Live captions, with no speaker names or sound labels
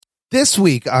This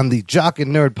week on the Jock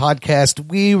and Nerd podcast,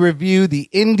 we review the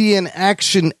Indian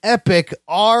action epic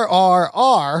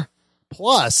RRR.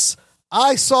 Plus,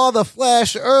 I saw The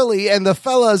Flash early and the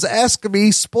fellas ask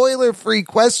me spoiler-free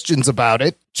questions about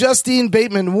it. Justine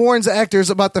Bateman warns actors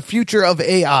about the future of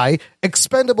AI.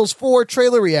 Expendables 4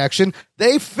 trailer reaction.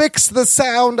 They fix the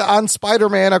sound on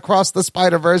Spider-Man Across the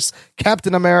Spider-Verse.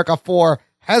 Captain America 4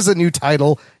 has a new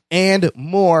title, and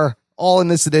more. All in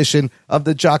this edition of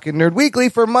the Jock and Nerd Weekly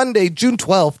for Monday, June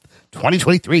 12th,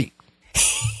 2023.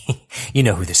 You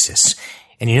know who this is,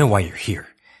 and you know why you're here.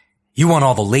 You want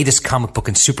all the latest comic book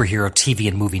and superhero TV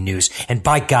and movie news, and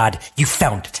by God, you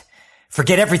found it.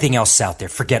 Forget everything else out there.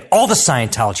 Forget all the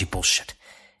Scientology bullshit.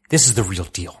 This is the real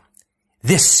deal.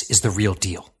 This is the real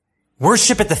deal.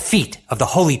 Worship at the feet of the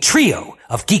holy trio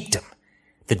of geekdom.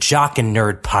 The Jock and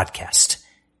Nerd Podcast.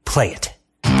 Play it.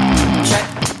 Check.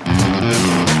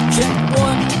 Check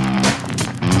one.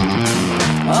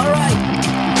 All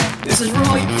right. This is for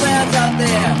all you fans out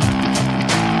there.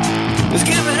 Let's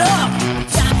give it up. We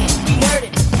talk it, we nerd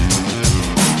it.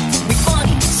 We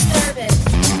funny, disturb it.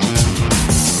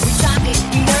 We talk it,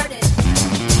 we nerd it.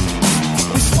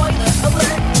 We spoiler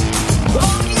alert.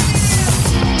 Oh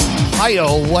yeah!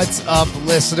 Hiyo, what's up,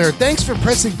 listener? Thanks for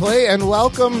pressing play and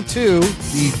welcome to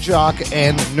the Jock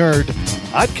and Nerd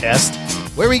Podcast,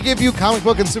 where we give you comic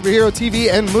book and superhero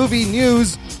TV and movie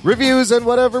news, reviews, and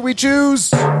whatever we choose.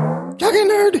 Jock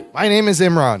and Nerd. My name is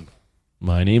Imran.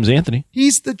 My name's Anthony.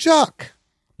 He's the Jock.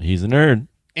 He's a nerd.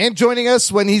 And joining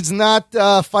us when he's not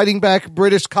fighting back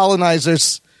British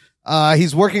colonizers,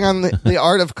 he's working on the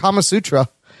art of Kama Sutra.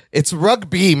 It's Rug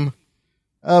Beam,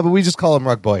 but we just call him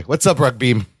Rug Boy. What's up, Rug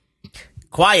Beam?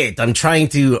 Quiet. I'm trying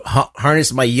to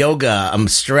harness my yoga. I'm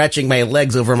stretching my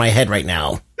legs over my head right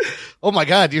now. Oh, my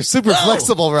God. You're super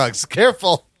flexible, Rugs.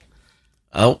 Careful.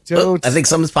 Oh, I think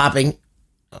something's popping.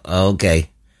 Okay.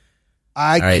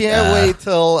 I can't wait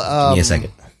till give me a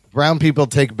second. Brown people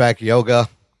take back yoga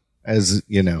as,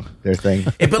 their thing.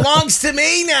 It belongs to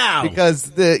me now. Because,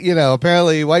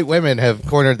 apparently white women have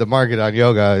cornered the market on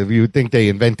yoga. You would think they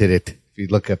invented it if you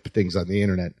look up things on the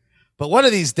internet. But one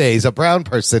of these days, a brown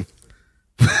person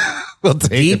will take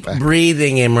Deep it back.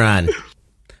 breathing, Imran.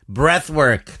 Breath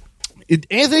work.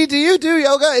 Anthony, do you do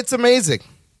yoga? It's amazing.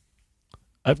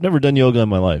 I've never done yoga in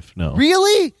my life, no.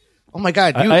 Really? Oh, my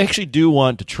God. I actually do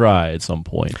want to try at some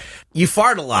point. You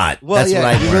fart a lot. Well, That's what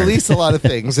I you learned. release a lot of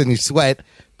things and you sweat.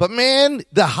 But, man,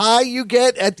 the high you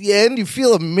get at the end, you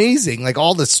feel amazing. Like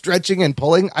all the stretching and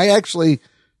pulling. I actually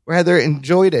rather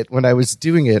enjoyed it when I was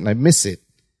doing it, and I miss it.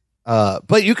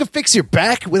 But you can fix your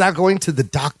back without going to the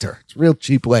doctor. It's a real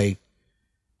cheap way.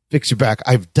 Fix your back.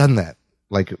 I've done that.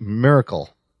 Like, miracle.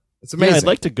 It's amazing. Yeah, I'd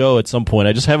like to go at some point.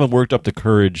 I just haven't worked up the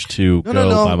courage to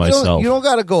go by myself. You don't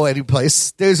got to go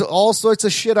anyplace. There's all sorts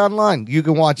of shit online. You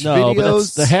can watch videos.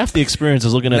 But that's half the experience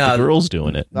is looking at the girls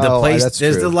doing it. The place,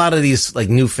 there's a lot of these like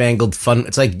newfangled fun.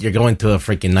 It's like you're going to a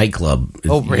freaking nightclub.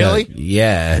 Oh, really?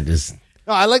 Yeah. Just.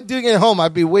 No, I like doing it at home.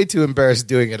 I'd be way too embarrassed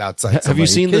doing it outside. Have you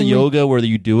seen the yoga where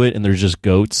you do it and there's just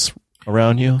goats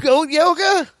around you? Goat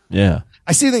yoga? Yeah.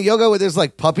 I see the yoga where there's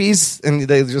like puppies and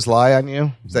they just lie on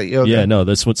you. Is that yoga? Yeah, no,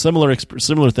 that's what similar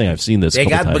thing. I've seen this. They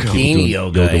got bikini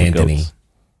yoga, Anthony.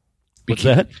 What's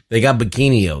that? They got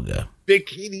bikini yoga.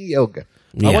 Bikini yoga.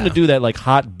 Yeah. I want to do that like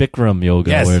hot Bikram yoga,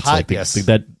 yes, where it's hot, like yes.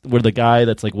 where the guy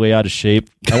that's like way out of shape.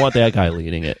 I want that guy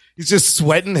leading it. He's just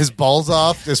sweating his balls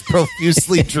off, just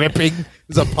profusely dripping.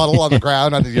 There's a puddle on the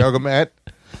ground on the yoga mat.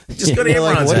 Just go to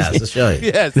Imran's house. I'll show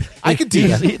you. Yes, I can do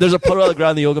that. There's a puddle on the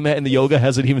ground on the yoga mat, and the yoga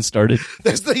hasn't even started.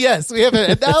 Yes, we have it.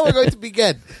 And now we're going to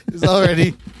begin.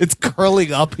 It's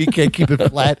curling up. He can't keep it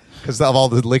flat because of all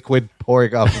the liquid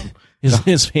pouring up.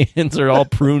 His hands are all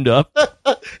pruned up.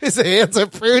 His hands are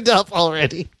pruned up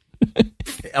already.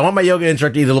 I want my yoga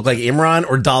instructor to either look like Imran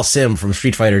or Dal Sim from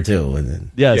Street Fighter 2. And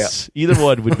then, yes, either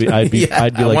one would be. I'd be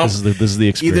like, this is the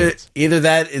experience. Either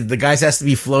that, the guy has to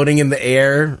be floating in the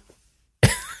air.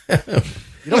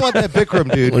 You don't want that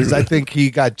Bikram dude because I think he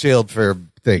got jailed for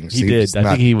things. He did. I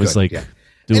think he was doing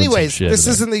Anyways, some shit this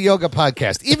isn't the yoga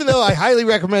podcast. Even though I highly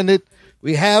recommend it,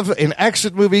 we have an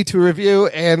action movie to review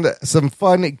and some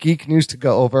fun geek news to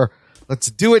go over. Let's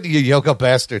do it, you yoga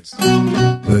bastards.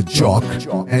 The Jock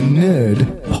and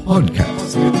Nerd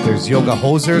Podcast. There's Yoga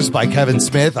Hosers by Kevin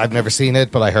Smith. I've never seen it,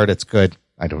 but I heard it's good.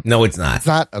 I don't know. No, it's not. It's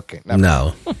not? Okay. Never.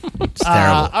 No. It's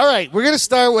terrible. All right. We're going to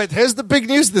start with, here's the big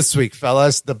news this week,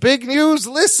 fellas. The big news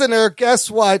listener,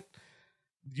 guess what?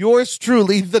 Yours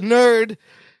truly, the nerd,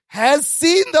 has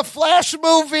seen the Flash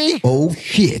movie. Oh,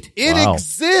 shit. It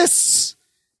exists.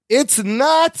 It's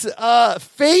not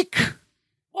fake.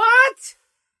 What?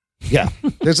 Yeah,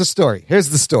 there's a story. Here's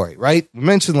the story, right? We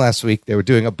mentioned last week they were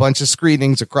doing a bunch of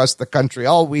screenings across the country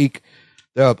all week.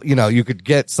 You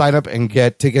could sign up and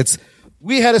get tickets.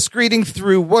 We had a screening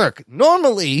through work.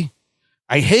 Normally,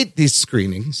 I hate these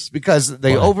screenings because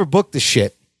they overbook the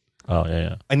shit. Oh,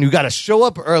 yeah. And you got to show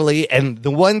up early, and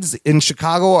the ones in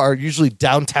Chicago are usually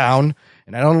downtown,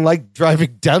 and I don't like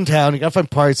driving downtown. You got to find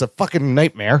parties. It's a fucking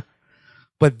nightmare.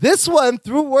 But this one,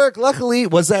 through work, luckily,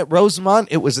 was at Rosemont.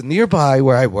 It was nearby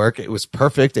where I work. It was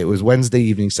perfect. It was Wednesday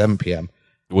evening, 7 p.m.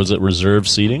 Was it reserved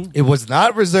seating? It was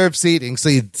not reserved seating, so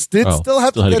you still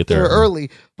have to get there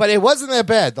early. But it wasn't that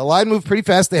bad. The line moved pretty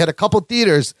fast. They had a couple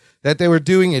theaters that they were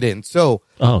doing it in. So,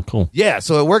 cool. Yeah,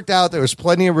 so it worked out. There was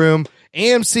plenty of room.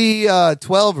 AMC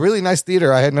 12, really nice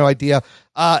theater. I had no idea.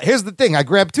 Here's the thing. I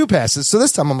grabbed 2 passes. So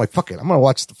this time I'm like, fuck it. I'm going to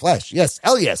watch The Flash. Yes,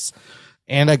 hell yes.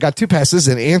 And I got 2 passes,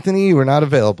 and Anthony, you were not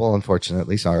available,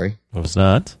 unfortunately. Sorry. I was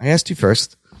not. I asked you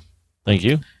first. Thank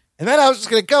you. And then I was just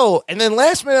going to go. And then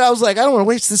last minute, I was like, I don't want to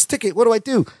waste this ticket. What do I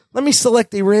do? Let me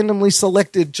select a randomly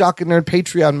selected Jock and Nerd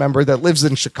Patreon member that lives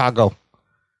in Chicago.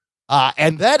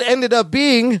 And that ended up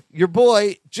being your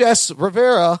boy, Jess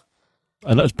Rivera.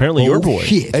 And that's apparently your boy.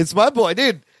 Shit. It's my boy,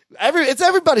 dude. It's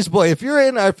everybody's boy. If you're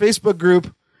in our Facebook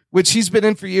group, which he's been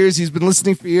in for years, he's been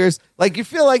listening for years, like you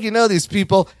feel like you know these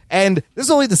people. And this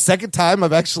is only the second time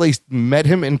I've actually met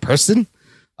him in person.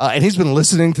 And he's been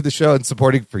listening to the show and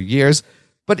supporting for years.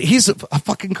 But he's a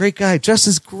fucking great guy. Jess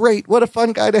is great. What a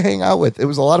fun guy to hang out with. It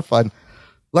was a lot of fun.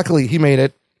 Luckily, he made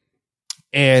it.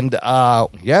 And,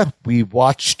 we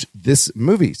watched this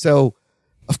movie. So,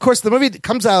 of course, the movie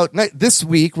comes out this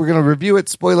week. We're going to review it,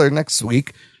 spoiler, next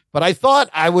week. But I thought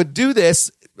I would do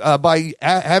this by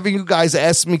having you guys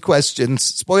ask me questions.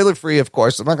 Spoiler-free, of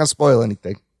course. I'm not going to spoil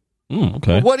anything.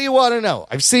 Okay. What do you want to know?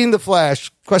 I've seen The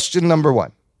Flash. Question number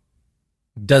 1.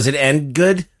 Does it end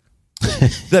good?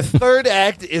 The third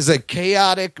act is a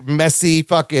chaotic, messy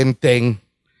fucking thing.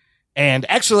 And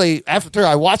actually, after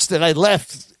I watched it, I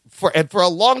left. For a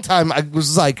long time, I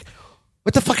was like,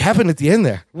 what the fuck happened at the end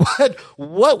there?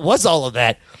 What was all of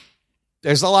that?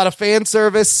 There's a lot of fan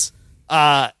service.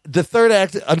 The third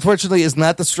act, unfortunately, is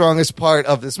not the strongest part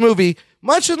of this movie,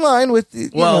 much in line with a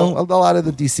lot of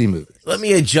the DC movies. Let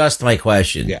me adjust my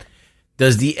question. Yeah.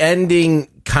 Does the ending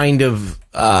kind of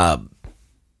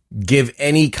give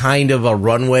any kind of a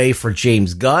runway for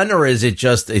James Gunn, or is it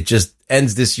just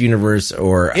ends this universe?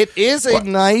 Or it is a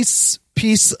nice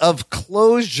piece of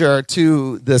closure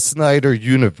to the Snyder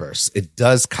universe. It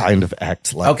does kind of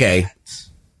act like that.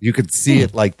 You could see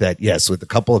it like that, yes, with a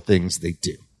couple of things they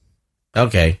do.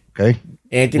 Okay.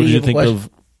 Anthony,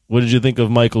 what did you think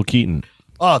of Michael Keaton?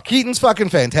 Oh, Keaton's fucking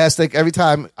fantastic. Every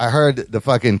time I heard the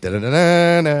fucking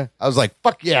da-da-da-da-da, I was like,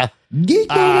 fuck yeah.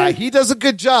 He does a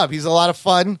good job. He's a lot of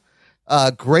fun.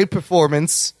 Great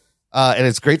performance. And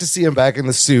it's great to see him back in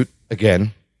the suit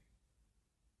again.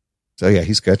 So yeah,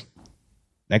 he's good.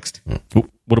 Next.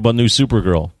 What about new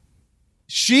Supergirl?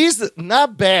 She's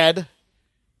not bad.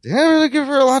 They didn't really give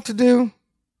her a lot to do.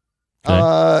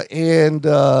 Okay.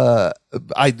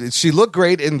 She looked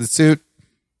great in the suit.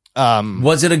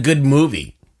 was it a good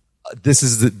movie? This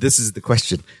is the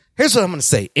question. Here's what I'm going to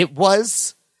say. I'm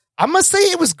going to say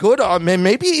it was good.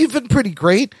 Maybe even pretty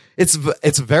great. It's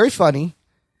very funny.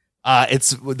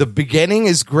 The beginning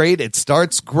is great. It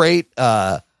starts great.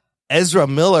 Ezra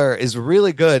Miller is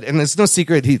really good, and it's no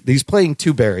secret he's playing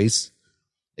Two Barrys.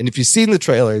 And if you've seen the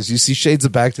trailers, you see shades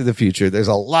of Back to the Future. There's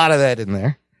a lot of that in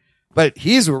there, but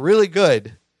he's really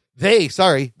good. They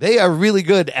are really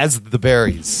good as the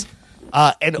Barrys.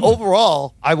 And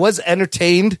overall, I was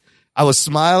entertained. I was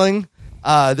smiling.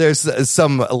 There's a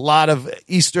lot of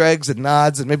Easter eggs and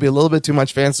nods, and maybe a little bit too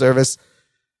much fan service.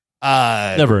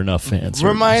 Never enough fans.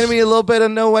 Reminded me a little bit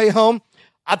of No Way Home.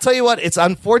 I'll tell you what, it's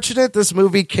unfortunate this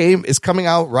movie is coming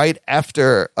out right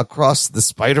after Across the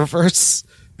Spider-Verse,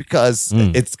 because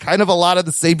it's kind of a lot of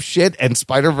the same shit, and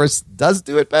Spider-Verse does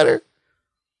do it better.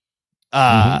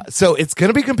 So it's going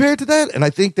to be compared to that, and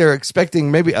I think they're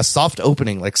expecting maybe a soft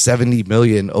opening, like 70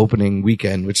 million opening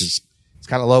weekend, which is it's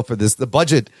kind of low for this. The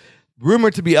budget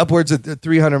rumored to be upwards of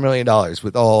 $300 million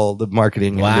with all the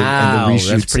marketing and the reshoots.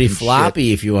 That's pretty floppy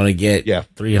shit. If you want to get Yeah.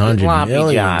 300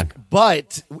 million. Jock.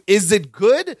 But is it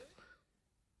good?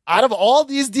 Out of all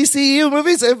these DCEU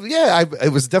movies,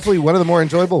 it was definitely one of the more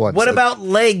enjoyable ones. What about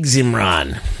legs,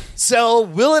 Imran? So,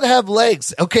 will it have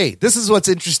legs? Okay, this is what's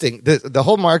interesting. The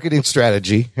whole marketing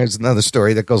strategy. Here's another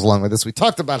story that goes along with this. We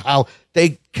talked about how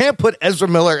they can't put Ezra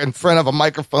Miller in front of a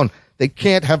microphone. They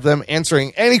can't have them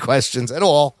answering any questions at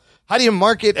all. How do you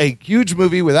market a huge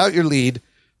movie without your lead?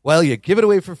 Well, you give it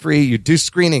away for free. You do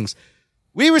screenings.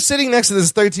 we were sitting next to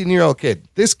this 13-year-old kid.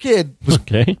 This kid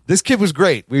was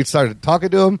great. We started talking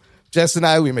to him. Jess and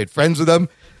I, we made friends with him.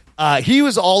 He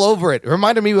was all over it. It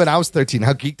reminded me when I was 13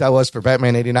 how geeked I was for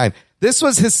Batman 89. This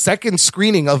was his second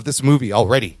screening of this movie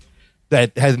already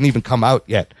that hasn't even come out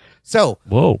yet. So,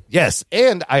 whoa. Yes,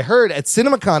 and I heard at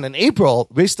CinemaCon in April,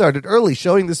 we started early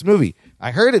showing this movie.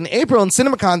 I heard in April in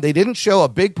CinemaCon, they didn't show a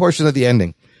big portion of the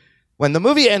ending. When the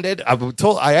movie ended, we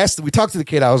talked to the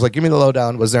kid. I was like, give me the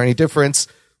lowdown. Was there any difference?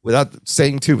 Without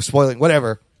saying spoiling,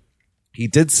 whatever. He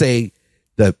did say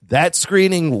that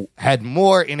screening had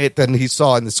more in it than he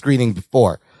saw in the screening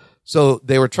before. So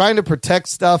they were trying to protect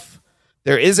stuff.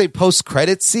 There is a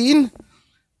post-credit scene.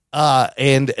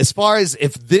 And as far as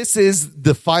if this is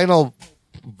the final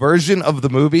version of the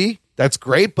movie, that's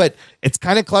great, but it's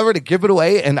kind of clever to give it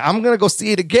away, and I'm going to go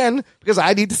see it again because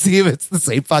I need to see if it's the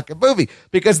same fucking movie.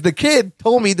 Because the kid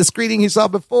told me the screening he saw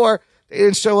before, they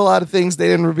didn't show a lot of things. They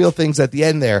didn't reveal things at the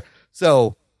end there.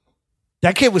 So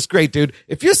that kid was great, dude.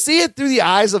 If you see it through the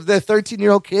eyes of the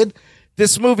 13-year-old kid,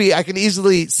 this movie, I can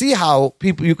easily see how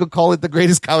you could call it the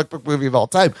greatest comic book movie of all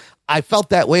time. I felt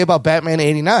that way about Batman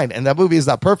 89, and that movie is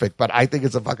not perfect, but I think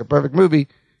it's a fucking perfect movie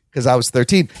because I was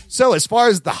 13. So as far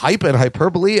as the hype and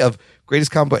hyperbole of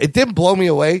greatest comic book, it didn't blow me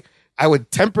away. I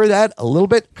would temper that a little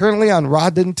bit. Currently on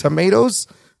Rotten Tomatoes,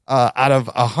 out of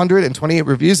 128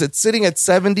 reviews, it's sitting at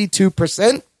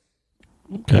 72%.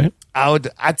 Okay.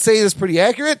 I'd say it's pretty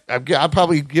accurate. I'd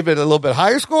probably give it a little bit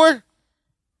higher score.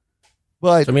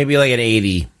 But So maybe like an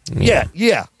 80.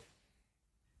 yeah.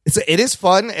 It is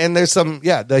fun, and there's some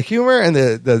the humor and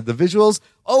the visuals.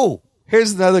 Oh,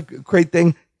 here's another great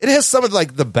thing. It has some of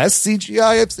like the best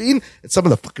CGI I've seen and some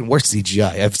of the fucking worst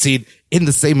CGI I've seen in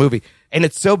the same movie. And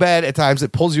it's so bad at times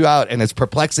it pulls you out, and it's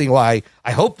perplexing why.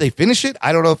 I hope they finish it.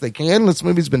 I don't know if they can. This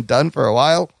movie's been done for a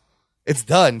while. It's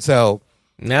done, so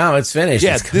no, it's finished.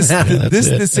 Yeah, It's I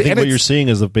think what you're seeing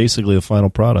is basically the final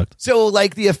product. So,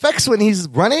 like, the effects when he's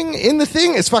running in the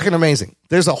thing is fucking amazing.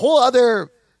 There's a whole other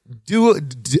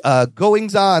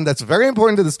goings on that's very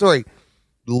important to the story.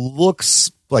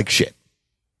 Looks like shit.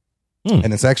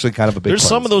 And it's actually kind of a big There's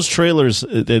some of those trailers,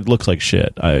 it looks like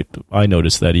shit. I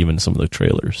noticed that even in some of the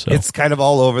trailers. So. It's kind of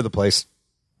all over the place.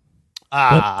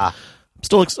 I'm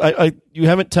still you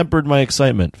haven't tempered my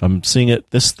excitement. I'm seeing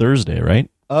it this Thursday, right?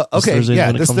 Okay,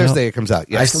 this Thursday it comes out.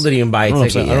 Yes. I still didn't even buy a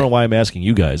ticket. I don't know why I'm asking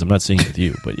you guys. I'm not seeing it with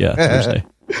you, but yeah, Thursday.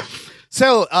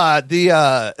 So Andy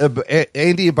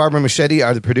and Barbara Machete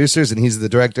are the producers, and he's the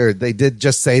director. They did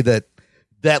just say that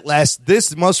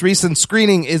this most recent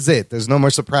screening is it. There's no more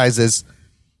surprises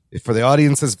for the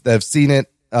audiences that have seen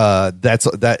it.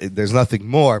 There's nothing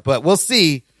more, but we'll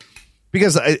see.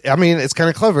 Because I mean, it's kind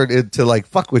of clever to like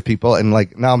fuck with people, and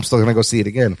like now I'm still gonna go see it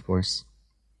again, of course.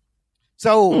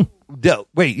 So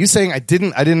wait, you saying I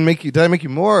didn't make you? Did I make you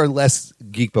more or less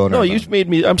geek boner? No, you've made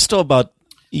me. I'm still about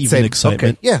even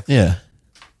excitement. Okay. Yeah.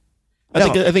 I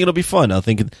think it'll be fun.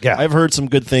 I've heard some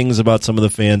good things about some of the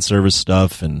fan service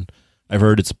stuff, and I've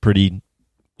heard it's pretty.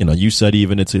 You said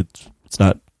even it's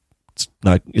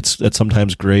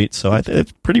sometimes great. So I think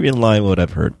it's pretty in line with what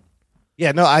I've heard.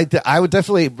 Yeah, no, I would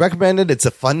definitely recommend it. It's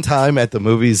a fun time at the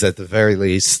movies at the very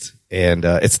least, and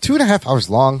it's 2.5 hours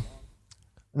long.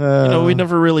 We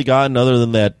never really gotten other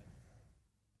than that.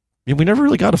 We never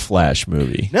really got a Flash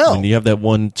movie. No, I mean, you have that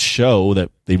one show that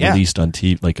they released on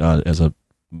TV, like as a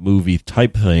movie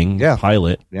type thing,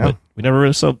 pilot. Yeah, but we never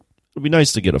really. So it'd be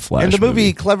nice to get a Flash. And the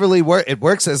movie cleverly it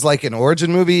works as like an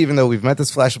origin movie, even though we've met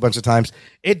this Flash a bunch of times.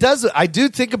 It does. I do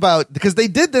think about because they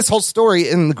did this whole story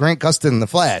in the Grant Gustin The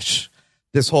Flash.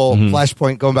 This whole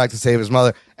Flashpoint going back to save his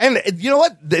mother. And you know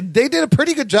what? They did a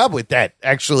pretty good job with that,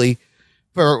 actually,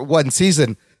 for one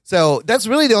season. So that's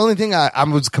really the only thing I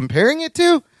was comparing it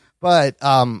to. But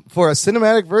for a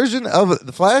cinematic version of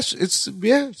The Flash, it's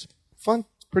fun.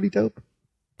 It's pretty dope.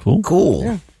 Cool.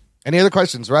 Yeah. Any other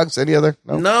questions, Rugs? Any other?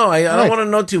 No, I don't want to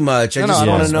know too much. I just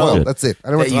want to know. That's it.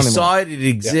 I don't that you saw it. It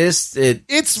exists. Yeah.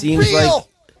 It seems real. Like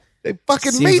they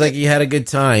fucking seems made like it. You had a good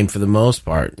time for the most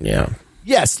part. Yeah.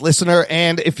 Yes, listener,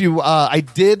 and if you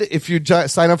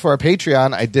sign up for our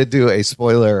Patreon, I did do a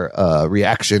spoiler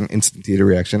reaction, instant theater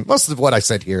reaction. Most of what I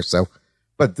said here,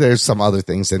 but there's some other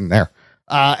things in there.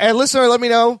 And listener, let me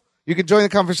know. You can join the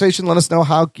conversation. Let us know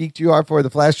how geeked you are for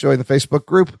the Flash show in the Facebook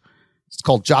group. It's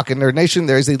called Jock and Nerd Nation.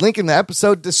 There is a link in the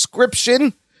episode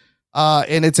description,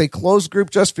 and it's a closed group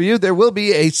just for you. There will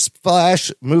be a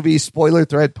Flash movie spoiler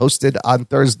thread posted on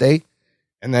Thursday.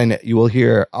 And then you will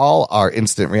hear all our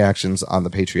instant reactions on the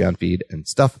Patreon feed and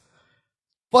stuff.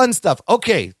 Fun stuff.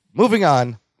 Okay, moving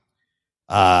on.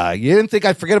 You didn't think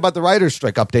I'd forget about the writer's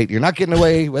strike update. You're not getting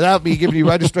away without me giving you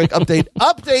writer's strike update.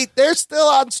 Update, they're still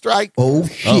on strike. Oh,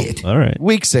 shit. All right.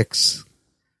 Week 6.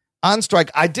 On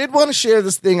strike. I did want to share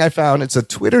this thing I found. It's a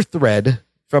Twitter thread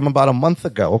from about a month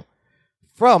ago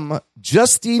from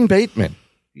Justine Bateman.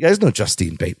 You guys know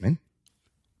Justine Bateman.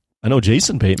 I know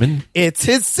Jason Bateman. It's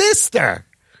his sister.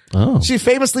 Oh. She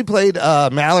famously played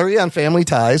Mallory on Family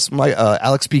Ties, my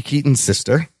Alex P. Keaton's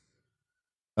sister.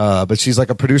 But she's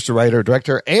like a producer, writer,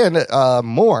 director, and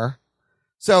more.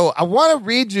 So I want to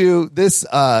read you this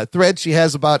thread she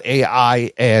has about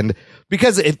AI, and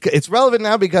because it's relevant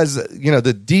now because, you know,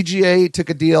 the DGA took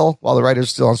a deal while the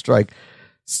writers still on strike.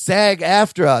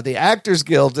 SAG-AFTRA, the Actors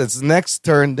Guild, it's next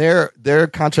turn. Their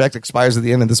contract expires at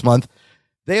the end of this month.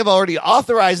 They have already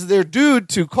authorized their dude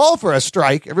to call for a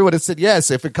strike. Everyone has said,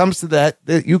 yes, if it comes to that,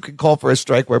 you can call for a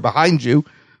strike. We're behind you.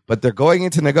 But they're going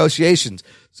into negotiations.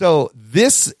 So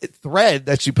this thread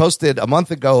that she posted a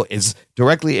month ago is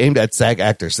directly aimed at SAG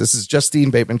actors. This is Justine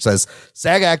Bateman says,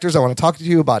 SAG actors, I want to talk to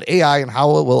you about AI and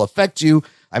how it will affect you.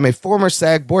 I'm a former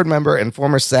SAG board member and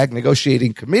former SAG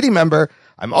negotiating committee member.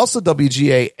 I'm also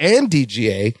WGA and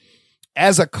DGA.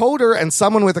 As a coder and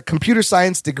someone with a computer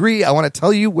science degree, I want to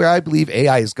tell you where I believe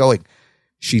AI is going.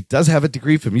 She does have a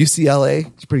degree from UCLA.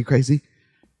 It's pretty crazy.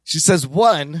 She says,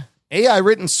 1, AI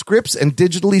written scripts and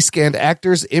digitally scanned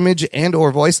actors, image and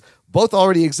or voice both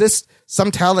already exist.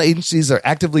 Some talent agencies are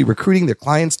actively recruiting their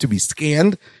clients to be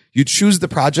scanned. You choose the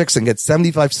projects and get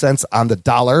 75 cents on the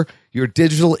dollar. Your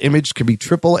digital image can be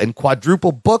triple and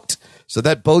quadruple booked. So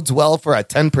that bodes well for a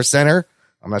 10%er.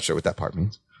 I'm not sure what that part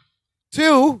means.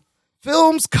 2,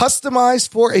 films customized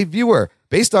for a viewer.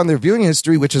 Based on their viewing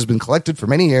history, which has been collected for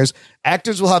many years,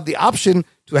 actors will have the option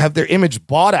to have their image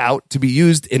bought out to be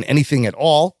used in anything at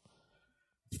all.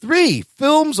 3,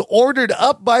 films ordered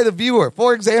up by the viewer.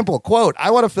 For example, quote,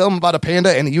 I want a film about a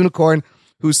panda and a unicorn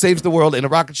who saves the world in a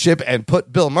rocket ship and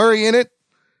put Bill Murray in it.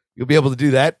 You'll be able to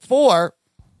do that. 4,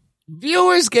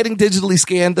 viewers getting digitally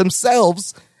scanned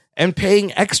themselves and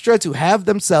paying extra to have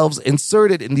themselves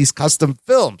inserted in these custom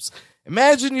films.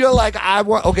 Imagine you're like,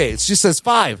 she says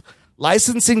 5,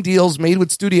 licensing deals made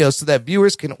with studios so that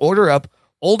viewers can order up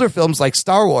older films like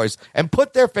Star Wars and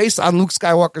put their face on Luke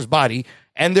Skywalker's body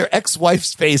and their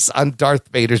ex-wife's face on Darth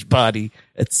Vader's body,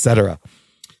 etc.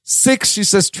 6, she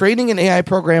says, training an AI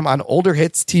program on older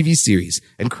hits TV series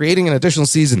and creating an additional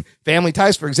season. Family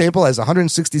Ties, for example, has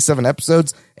 167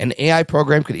 episodes. An AI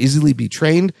program could easily be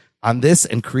trained on this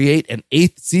and create an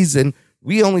 8th season.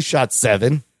 We only shot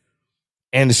 7.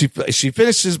 And she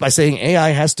finishes by saying AI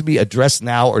has to be addressed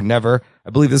now or never. I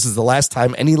believe this is the last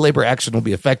time any labor action will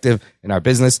be effective in our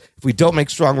business. If we don't make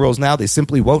strong rules now, they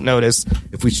simply won't notice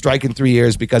if we strike in 3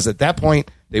 years, because at that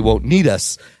point, they won't need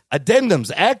us.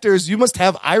 Addendums. Actors, you must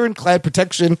have ironclad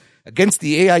protection against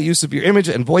the AI use of your image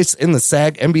and voice in the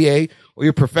SAG MBA, or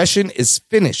your profession is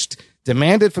finished.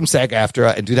 Demand it from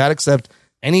SAG-AFTRA and do not accept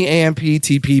any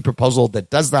AMP-TP proposal that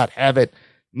does not have it.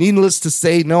 Needless to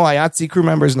say, no IATSE crew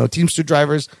members, no Teamster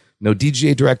drivers, no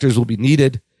DGA directors will be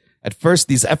needed. At first,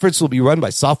 these efforts will be run by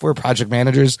software project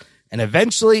managers, and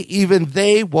eventually even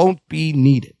they won't be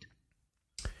needed.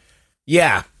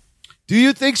 Yeah. Do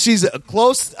you think she's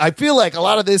close? I feel like a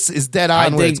lot of this is dead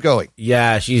on where it's going.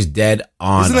 Yeah, she's dead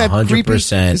on. Isn't that 100%. creepy?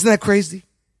 Isn't that crazy?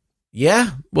 Yeah.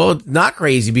 Well, not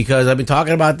crazy, because I've been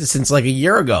talking about this since like a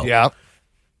year ago. Yeah.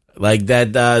 Like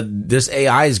that, this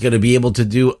AI is going to be able to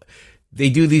do... They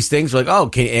do these things like, oh,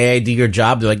 can AI do your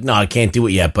job? They're like, no, I can't do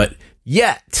it yet. But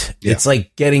yet, it's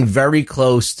like getting very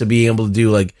close to being able to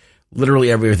do like literally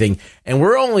everything. And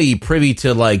we're only privy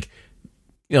to like,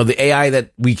 you know, the AI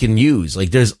that we can use.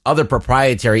 Like there's other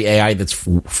proprietary AI that's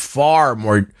far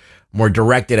more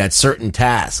directed at certain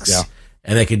tasks. Yeah.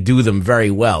 And they can do them very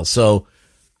well. So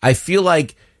I feel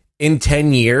like in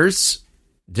 10 years,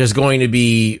 there's going to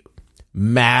be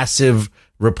massive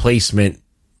replacement,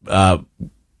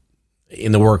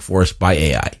 in the workforce by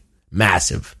AI.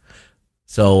 Massive.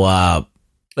 So,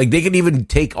 like they could even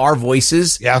take our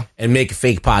voices and make a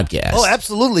fake podcast. Oh,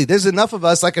 absolutely. There's enough of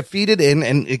us. I could feed it in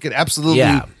and it could absolutely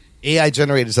AI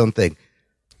generate its own thing.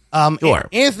 Sure.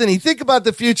 Anthony, think about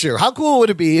the future. How cool would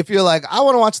it be if you're like, I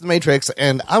want to watch The Matrix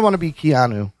and I want to be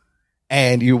Keanu,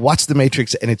 and you watch The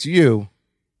Matrix and it's you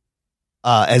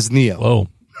as Neo. Whoa.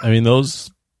 I mean,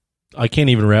 those... I can't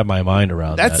even wrap my mind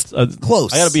around that. That's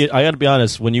close. I gotta be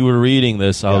honest. When you were reading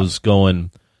this, I was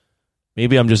going,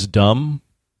 maybe I'm just dumb,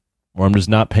 or I'm just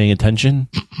not paying attention.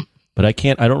 But I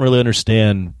don't really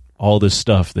understand all this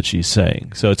stuff that she's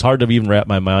saying. So it's hard to even wrap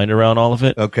my mind around all of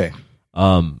it. Okay.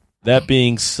 That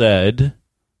being said,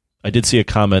 I did see a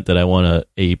comment that I want to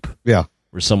ape. Yeah.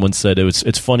 Where someone said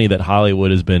it's funny that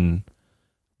Hollywood has been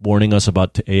warning us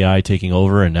about AI taking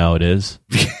over, and now it is.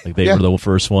 Like they Yeah. were the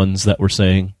first ones that were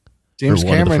saying. James or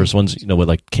one of the Cameron. first ones, with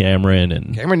like Cameron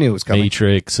and Cameron knew it was coming.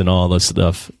 Matrix and all this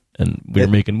stuff. And we were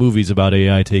making movies about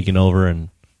AI taking over, and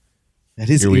That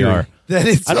is here we eerie. are. That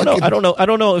is. I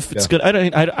don't know if it's good.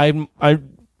 I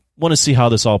want to see how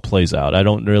this all plays out. I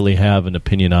don't really have an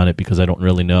opinion on it because I don't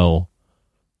really know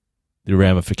the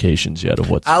ramifications yet of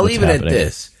what's I'll what's leave it at happening.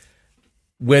 this.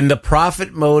 When the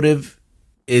profit motive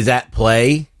is at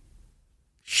play,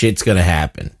 shit's going to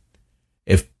happen.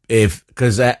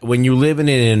 Because when you live in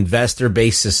an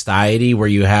investor-based society where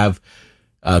you have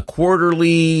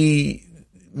quarterly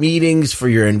meetings for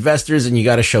your investors and you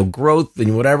got to show growth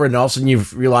and whatever, and all of a sudden you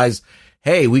realize,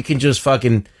 hey, we can just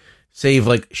fucking save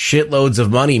like shitloads of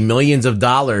money, millions of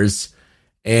dollars,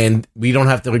 and we don't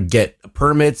have to get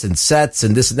permits and sets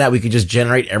and this and that. We could just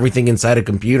generate everything inside a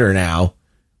computer now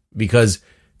because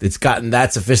it's gotten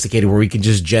that sophisticated where we can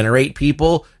just generate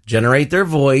people, generate their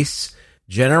voice,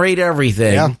 generate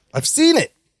everything. Yeah, I've seen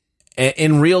it.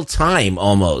 In real time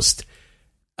almost.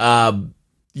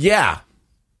 Yeah.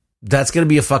 That's going to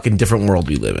be a fucking different world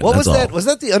we live in. What That's was that? all. Was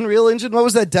that the Unreal Engine? What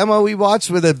was that demo we watched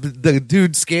where the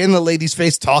dude scanned the lady's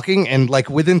face talking and like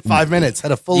within 5 minutes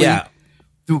had a fully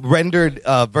rendered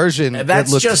version? And that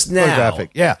that's looked just now. photographic.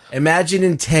 Yeah. Imagine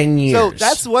in 10 years. So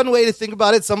that's one way to think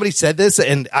about it. Somebody said this,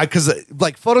 and because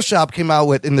like Photoshop came out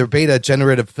with in their beta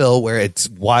generative fill where it's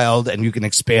wild and you can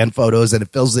expand photos and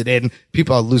it fills it in.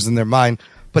 People are losing their mind.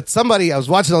 But I was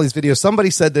watching all these videos. Somebody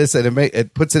said this, and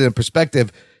it puts it in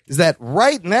perspective. Is that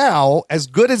right now, as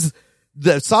good as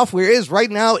the software is, right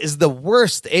now is the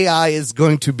worst AI is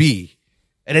going to be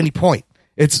at any point.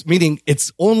 It's meaning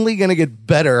it's only going to get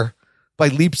better by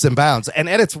leaps and bounds. And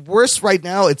at its worst right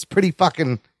now, it's pretty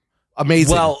fucking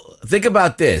amazing. Well, think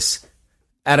about this.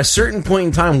 At a certain point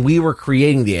in time, we were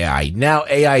creating the AI. Now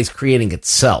AI is creating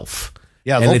itself.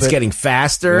 Yeah, a and little it's bit. getting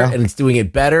faster, Yeah. and it's doing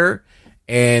it better,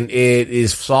 and it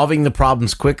is solving the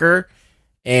problems quicker,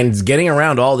 and it's getting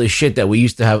around all this shit that we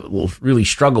used to have really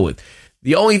struggle with.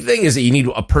 The only thing is that you need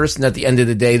a person at the end of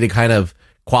the day to kind of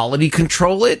quality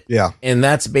control it. Yeah. And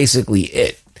that's basically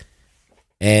it.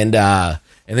 And then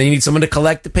you need someone to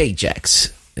collect the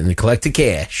paychecks and to collect the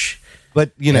cash.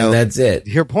 But, And that's it.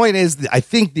 Your point is, I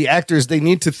think the actors, they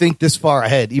need to think this far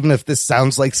ahead, even if this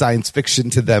sounds like science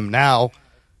fiction to them now.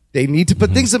 They need to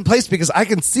put things in place because I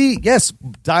can see, yes,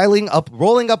 rolling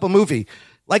up a movie.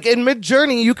 Like in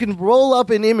Mid-Journey, you can roll up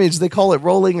an image, they call it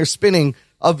rolling or spinning,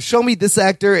 of show me this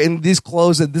actor in these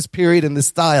clothes at this period in this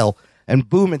style, and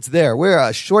boom, it's there. We're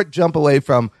a short jump away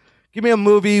from, give me a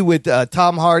movie with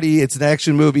Tom Hardy, it's an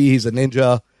action movie, he's a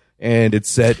ninja, and it's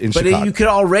set in Chicago. But you could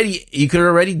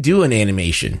already do an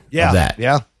animation of that.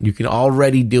 Yeah. You can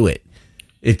already do it.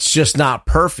 It's just not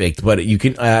perfect, but you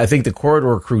can. I think the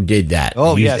Corridor crew did that.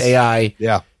 Oh, They used yes. AI.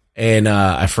 Yeah. And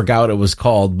I forgot what it was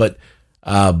called, but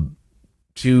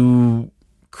to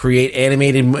create an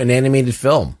animated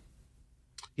film.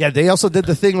 Yeah, they also did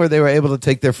the thing where they were able to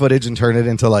take their footage and turn it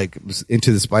into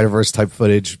the Spider-Verse type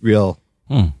footage real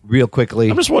quickly.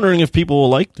 I'm just wondering if people will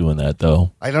like doing that,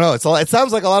 though. I don't know. It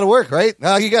sounds like a lot of work, right?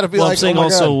 You got to be Well, like, I'm saying oh my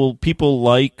also, God. will people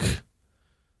like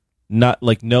not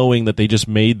like knowing that they just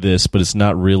made this, but it's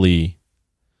not really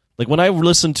like when I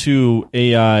listen to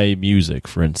AI music,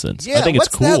 for instance. Yeah, I think what's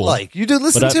it's cool. that like? You do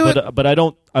listen to it? but I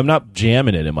don't. I'm not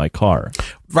jamming it in my car.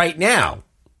 Right now,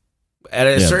 at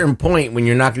a certain point when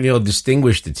you're not going to be able to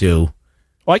distinguish the two.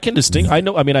 Well, I can distinguish. I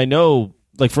know. I mean, I know.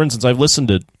 Like for instance, I've listened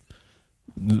to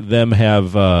them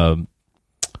have them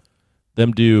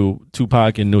do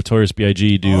Tupac and Notorious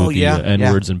B.I.G. do N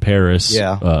words in Paris.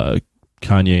 Yeah.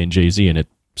 Kanye and Jay-Z, and it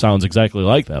sounds exactly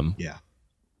like them. Yeah.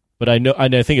 But I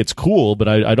think it's cool, but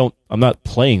I'm not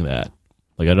playing that.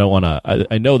 Like I don't want to.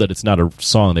 I know that it's not a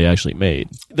song they actually made.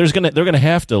 They're gonna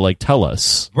have to like tell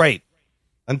us, Right.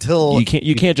 Until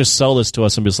you can't just sell this to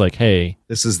us and be just like, hey,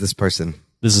 this is this person.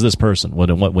 this is this person.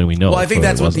 When we know. Well, I think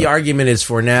that's what the argument is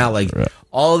for now. Like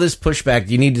all this pushback,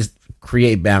 you need to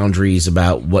create boundaries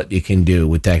about what you can do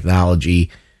with technology,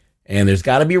 and there's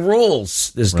got to be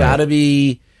rules. There's got to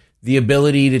be the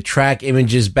ability to track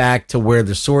images back to where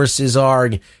the sources are,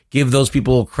 and give those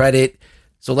people credit.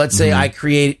 So let's say I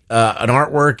create an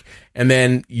artwork, and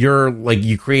then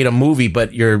you create a movie,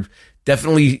 but you're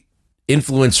definitely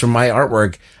influenced from my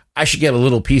artwork. I should get a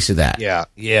little piece of that. Yeah.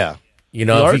 Yeah. You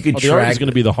know, if you could the art track, is going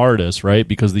to be the hardest, right?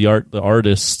 Because the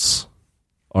artists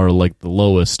are like the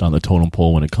lowest on the totem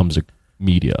pole when it comes to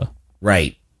media.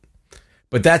 right?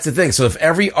 But that's the thing. So if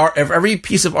every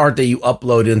piece of art that you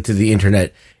upload into the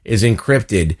internet is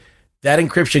encrypted, that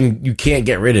encryption you can't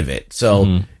get rid of it.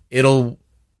 So it'll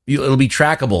be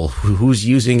trackable who's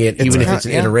using it, even if it's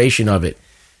an iteration of it.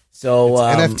 So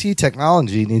NFT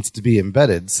technology needs to be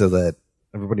embedded so that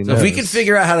everybody knows. if we can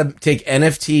figure out how to take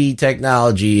NFT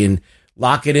technology and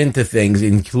lock it into things,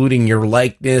 including your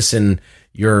likeness and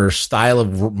your style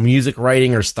of music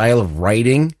writing or style of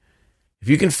writing, if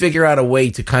you can figure out a way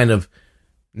to kind of,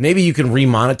 maybe you can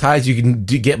remonetize, you can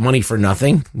get money for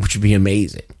nothing, which would be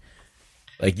amazing.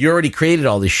 Like, you already created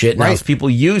all this shit. Now, Right. if people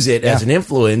use it as an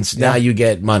influence, now you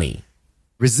get money.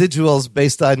 Residuals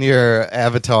based on your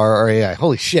avatar or AI.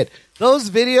 Holy shit. Those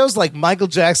videos like Michael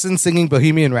Jackson singing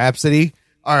Bohemian Rhapsody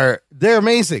they're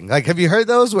amazing. Like, have you heard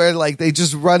those where like they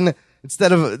just run,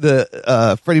 instead of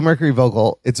the Freddie Mercury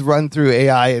vocal, it's run through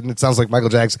AI and it sounds like Michael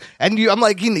Jackson. And I'm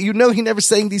like, he never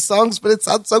sang these songs, but it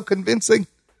sounds so convincing.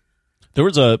 There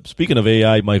was speaking of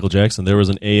AI, Michael Jackson, there was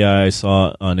an AI I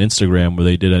saw on Instagram where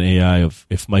they did an AI of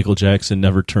if Michael Jackson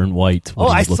never turned white. What Oh,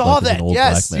 he I would look saw like as an that. old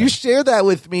Yes, black man. you shared that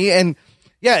with me. And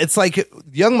yeah, it's like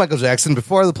young Michael Jackson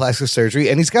before the plastic surgery,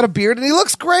 and he's got a beard and he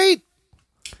looks great.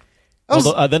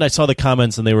 Then I saw the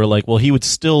comments and they were like, well, he would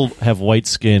still have white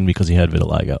skin because he had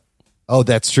vitiligo. Oh,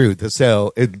 that's true.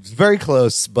 So it's very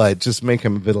close, but just make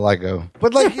him vitiligo.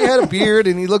 But like, he had a beard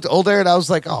and he looked older, and I was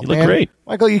like, oh, He man, looked great.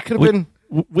 Michael, you could have been.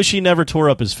 Wish he never tore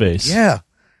up his face. Yeah,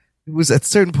 it was at a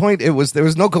certain point. There was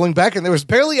no going back, and there was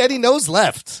barely any nose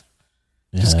left.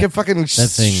 Yeah, Just kept fucking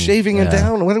thing, shaving it yeah.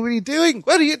 down. What are you doing?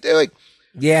 What are you doing?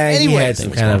 Yeah, Anyway, he had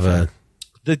some kind of a...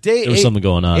 The day There was something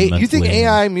going on you think mentally.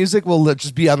 AI music will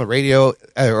just be on the radio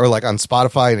or like on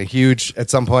Spotify and a huge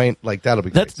at some point? Like, that'll be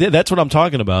great. That's what I'm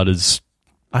talking about. Is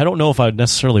I don't know if I would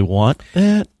necessarily want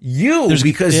that.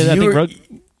 Because I think you're...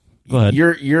 Go ahead.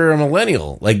 You're a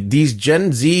millennial. Like, these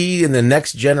Gen Z and the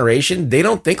next generation, they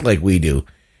don't think like we do.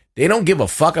 They don't give a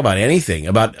fuck about anything,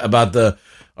 about the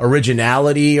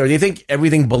originality, or they think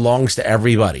everything belongs to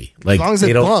everybody. Like, As long as they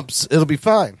it don't, bumps, it'll be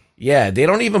fine. yeah, they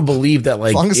don't even believe that, like,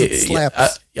 As long as it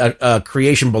slaps.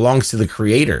 creation belongs to the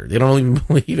creator. They don't even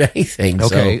believe anything.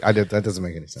 Okay, So, that doesn't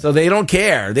make any sense. so they don't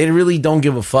care. They really don't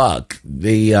give a fuck.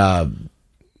 They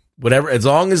whatever, as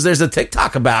long as there's a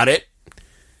TikTok about it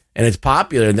and it's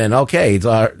popular, then okay, it's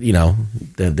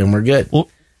then we're good. Well,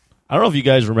 I don't know if you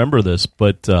guys remember this,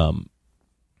 but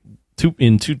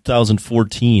in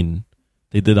 2014,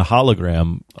 they did a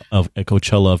hologram at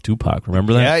Coachella of Tupac.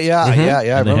 Remember that? Yeah. I And they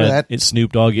remember had that. It's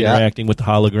Snoop Dogg Yeah. interacting with the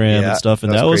hologram Yeah, and stuff,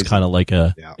 and that that was was crazy. kind of like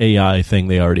a Yeah. AI thing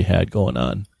they already had going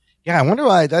on. Yeah, I wonder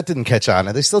why that didn't catch on.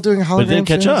 Are they still doing hologram? But it didn't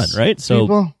catch shows? on, right? So-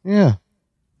 People? Yeah.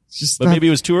 It's just But not- maybe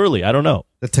it was too early. I don't know.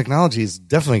 the technology's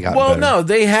definitely gotten Well, better. no,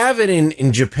 they have it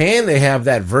in Japan. They have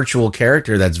that virtual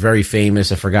character that's very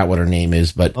famous. I forgot what her name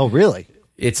is, but Oh, really?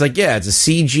 it's like, yeah, it's a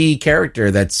CG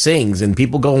character that sings, and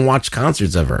people go and watch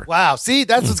concerts of her. Wow. See,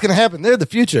 that's what's going to happen. They're the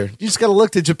future. You just got to look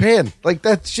to Japan. Like,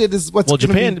 that shit is what's Well,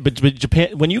 gonna Japan, be- but Japan,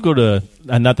 when you go to,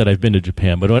 not that I've been to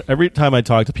Japan, but every time I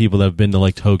talk to people that have been to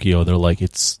like Tokyo, they're like,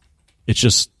 it's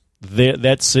just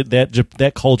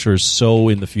that culture is so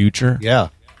in the future. Yeah.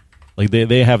 Like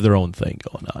they have their own thing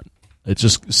going on.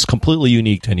 It's completely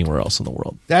unique to anywhere else in the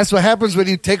world. That's what happens when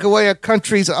you take away a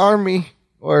country's army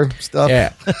or stuff.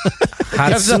 Yeah,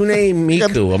 Hatsune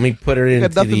Miku. Let me put her They into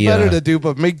got nothing the. better to do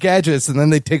but make gadgets, and then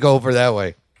they take over that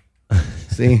way.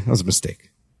 See, that was a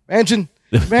mistake. Imagine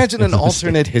an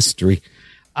alternate history.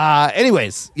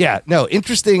 Anyways, yeah, no,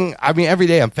 interesting. I mean, every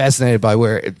day I'm fascinated by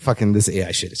where this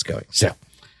AI shit is going. So,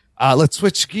 let's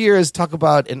switch gears. Talk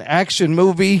about an action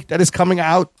movie that is coming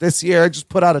out this year. I just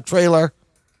put out a trailer.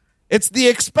 It's The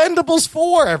Expendables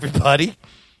 4, everybody.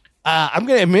 I'm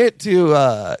going to admit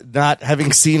to not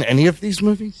having seen any of these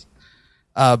movies,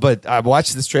 but I've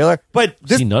watched this trailer. But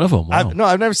this, Seen none of them. Wow.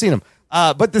 I've never seen them.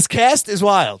 But this cast is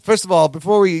wild. First of all,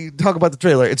 before we talk about the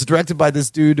trailer, it's directed by this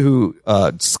dude who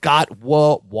Scott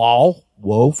Whoa.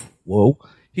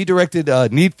 He directed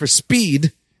Need for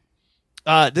Speed.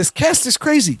 This cast is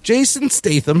crazy. Jason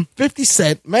Statham, 50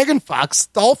 Cent, Megan Fox,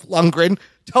 Dolph Lundgren,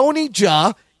 Tony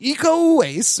Jaa, Iko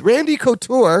Uwais, Randy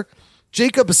Couture,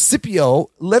 Jacob Scipio,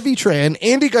 Levi Tran,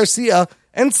 Andy Garcia,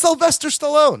 and Sylvester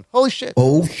Stallone. Holy shit.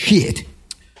 Oh shit.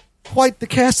 Quite the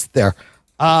cast there.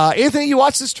 Anthony, you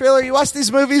watched this trailer? You watched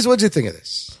these movies? What'd you think of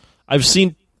this? I've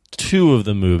seen 2 of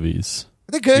the movies.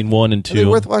 Are they good? Seen 1 and Are they 2.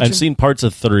 worth watching? I've seen parts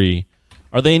of 3.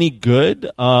 Are they any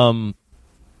good?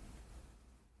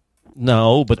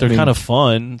 No, but they're kind of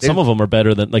fun. Some of them are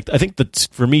better than I think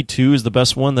for me 2 is the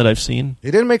best one that I've seen.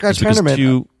 They didn't make our Just because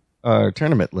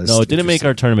tournament list. No, it didn't make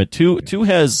our tournament. Two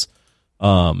has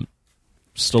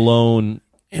Stallone,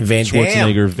 And Van Damme.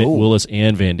 Schwarzenegger, Willis,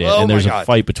 and Van Damme. Oh and there's my a God.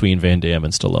 fight between Van Damme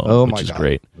and Stallone, Oh which my is God.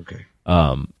 great. Okay.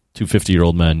 2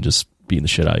 50-year-old men just beating the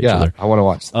shit out of each Yeah, other. I want to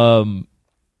watch that.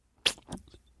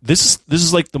 This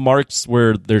is like the marks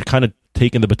where they're kind of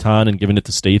taking the baton and giving it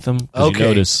to Statham. 'Cause Okay. you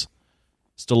notice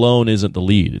Stallone isn't the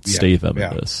lead; it's Statham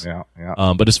in this.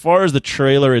 But as far as the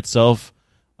trailer itself,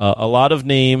 a lot of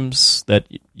names that,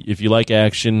 if you like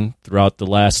action throughout the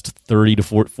last 30 to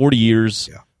 40 years,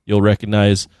 you'll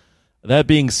recognize. That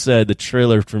being said, the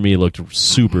trailer for me looked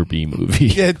super B movie.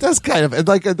 Yeah, it does kind of.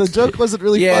 Like the joke wasn't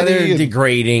really funny. They're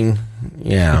degrading.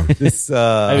 Yeah, This,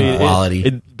 I mean, quality.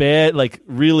 Bad, like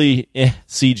really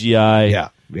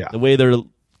CGI. Yeah. The way they're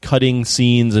cutting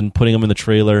scenes and putting them in the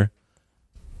trailer.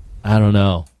 I don't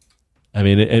know. I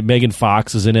mean, Megan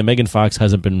Fox is in it. Megan Fox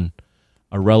hasn't been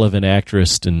a relevant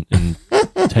actress in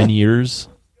 10 years.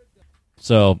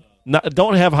 So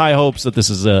don't have high hopes that this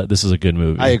is a good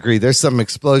movie. I agree. There's some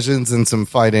explosions and some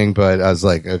fighting, but I was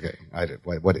like, okay,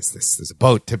 what is this? There's a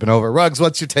boat tipping over. Ruggs,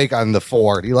 what's your take on the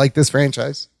 4? Do you like this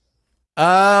franchise?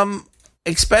 Expendables,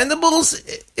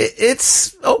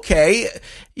 it's okay.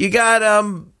 You got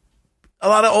a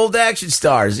lot of old action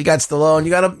stars. You got Stallone, you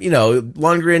got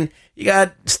Lundgren, you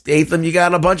got Statham, you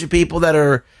got a bunch of people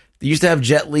they used to have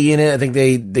Jet Li in it. I think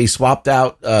they swapped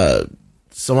out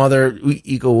some other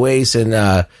Iko Uwais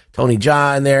and Tony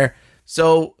Jaa in there.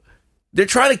 So they're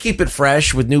trying to keep it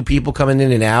fresh with new people coming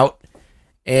in and out.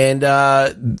 And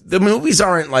the movies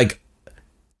aren't like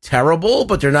terrible,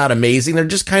 but they're not amazing. They're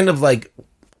just kind of like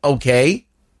okay.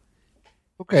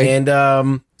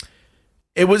 And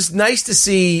it was nice to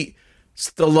see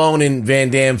Stallone and Van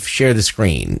Damme share the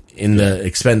screen in the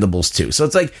Expendables 2. So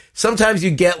it's like sometimes you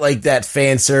get like that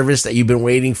fan service that you've been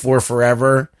waiting for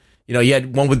forever. You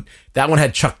had one that one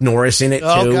had Chuck Norris in it too.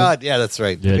 Oh God, yeah, that's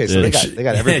right. Yeah, okay, so they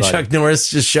got everybody. Chuck Norris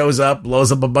just shows up,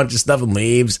 blows up a bunch of stuff and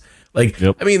leaves. Like,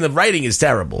 I mean, the writing is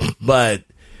terrible, but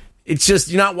it's just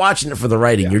you're not watching it for the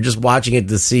writing. You're just watching it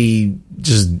to see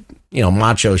just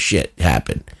macho shit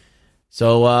happen.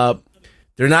 So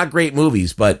they're not great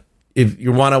movies, but if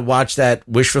you want to watch that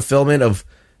wish fulfillment of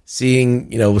seeing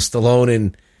Stallone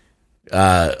and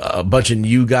a bunch of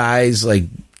new guys like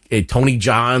a Tony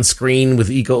Jaa on screen with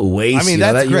Iko Uwais. I mean,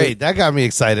 that's great. That got me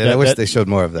excited. I wish they showed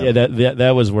more of them. Yeah,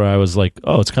 that was where I was like,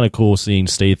 oh, it's kind of cool seeing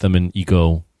Statham and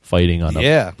Iko fighting on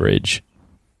a bridge.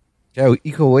 Yeah, Iko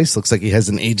Uwais looks like he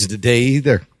hasn't aged a day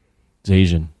either. He's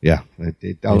Asian. Yeah,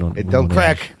 it don't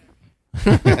crack.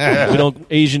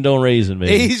 Asian don't raisin, man.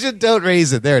 Asian don't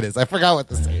raisin. There it is. I forgot what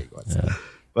the saying was. Yeah.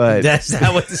 But that's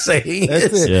not what the saying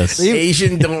is. Yes.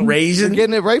 Asian don't raisin. You're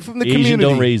getting it right from the Asian community.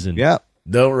 don't raisin. Yeah.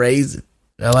 Don't raisin.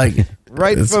 I like it.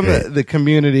 Right from the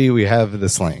community, we have the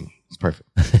slang. It's perfect.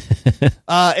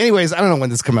 Anyways, I don't know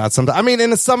when this comes out. Sometime. I mean, in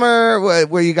the summer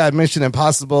where you got Mission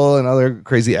Impossible and other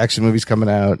crazy action movies coming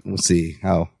out. We'll see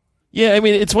how. Yeah, I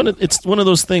mean, it's one of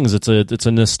those things. It's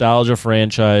a nostalgia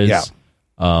franchise. Yeah.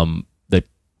 That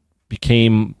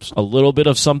became a little bit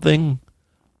of something.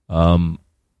 Now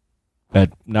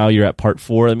you're at part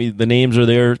 4. I mean, the names are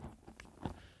there.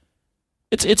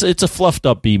 It's a fluffed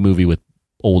up B movie with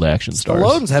old action stars.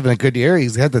 Stallone's having a good year.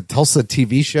 He's had the Tulsa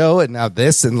TV show and now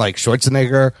this and like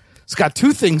Schwarzenegger. He's got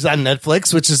 2 things on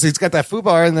Netflix, which is he's got that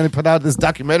FUBAR and then he put out this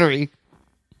documentary,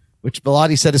 which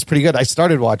Bilotti said is pretty good. I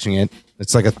started watching it.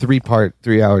 It's like a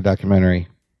 3-hour documentary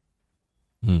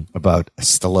about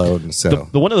Stallone. So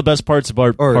the one of the best parts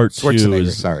about part 2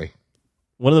 is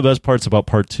one of the best parts about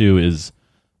part 2 is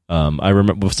I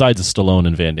remember besides the Stallone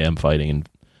and Van Damme fighting and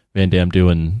Van Damme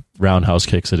doing roundhouse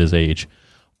kicks at his age.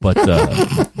 But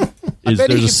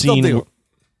there's a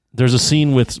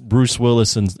scene with Bruce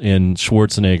Willis and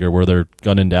Schwarzenegger where they're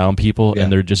gunning down people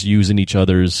and they're just using each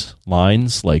other's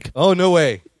lines. Like, oh no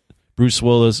way, Bruce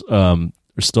Willis,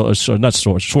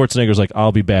 Schwarzenegger's like,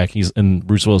 I'll be back. And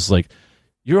Bruce Willis is like,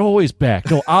 you're always back.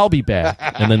 No, I'll be back.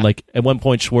 And then like at one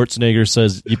point Schwarzenegger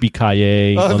says,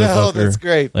 yippee-ki-yay, oh motherfucker. No, that's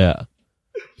great.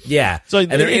 Yeah. So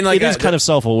and they're in like it is kind of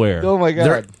self-aware. Oh my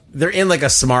god. They're in like a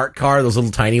smart car, those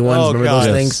little tiny ones. Remember those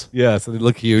things? Yeah, so they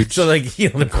look huge. So like they're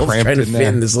both trying to fit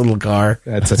in this little car.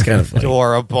 That's kind of funny.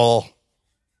 Adorable.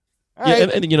 Yeah,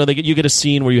 and you get a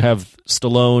scene where you have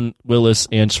Stallone, Willis,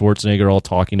 and Schwarzenegger all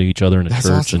talking to each other in a church,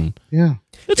 awesome. and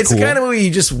it's cool. the kind of movie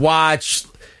you just watch,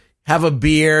 have a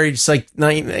beer, just like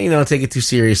not take it too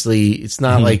seriously. It's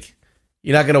not like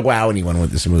you're not going to wow anyone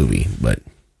with this movie, but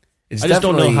it's I just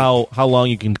don't know how long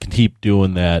you can keep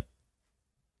doing that.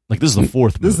 Like this is the 4th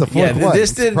movie. This is the 4th one.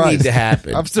 This didn't need to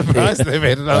happen. I'm surprised they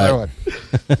made another one.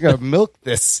 You gotta milk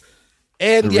this.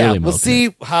 And we'll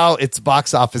see how its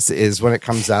box office is when it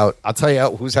comes out. I'll tell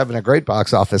you who's having a great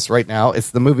box office right now.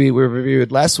 It's the movie we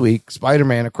reviewed last week,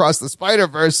 Spider-Man Across the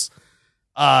Spider-Verse.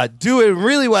 Doing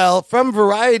really well. From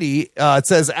Variety, it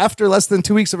says, after less than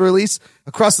 2 weeks of release,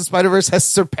 Across the Spider-Verse has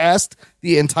surpassed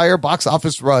the entire box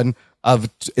office run of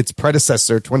its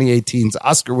predecessor, 2018's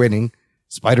Oscar-winning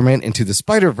Spider-Man Into the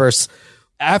Spider-Verse.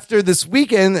 after this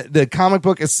weekend, the comic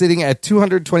book is sitting at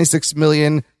 226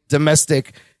 million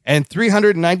domestic and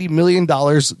 $390 million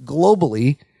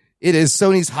globally. It is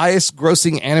Sony's highest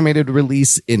grossing animated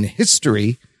release in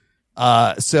history.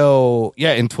 So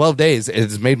yeah, in 12 days, it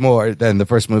has made more than the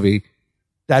first movie.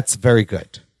 That's very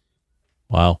good.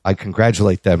 Wow. I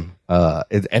congratulate them.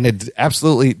 And it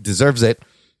absolutely deserves it.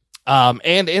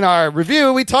 And in our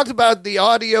review, we talked about the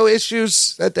audio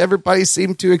issues that everybody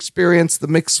seemed to experience. The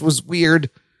mix was weird.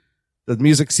 The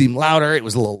music seemed louder. It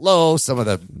was a little low. Some of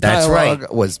the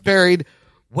dialogue was buried.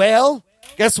 Well,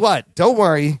 guess what? Don't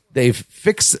worry. They've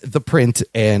fixed the print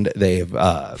and they've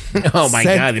Oh my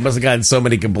God, they must have gotten so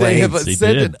many complaints. They have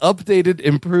sent an updated,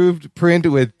 improved print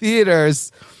with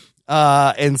theaters.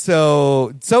 And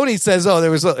so Sony says, "Oh,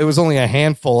 it was only a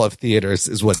handful of theaters,"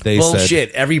 is what they said.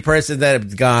 Bullshit. Every person that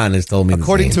has gone has told me.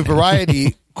 According to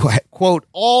Variety, quote,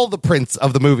 all the prints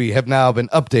of the movie have now been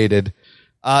updated.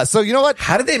 So you know what?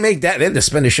 How did they make that? They had to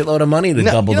spend a shitload of money to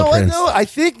double the prints. No, I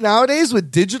think nowadays with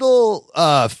digital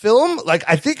film, like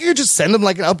I think you just send them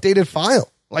like an updated file.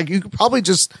 Like you could probably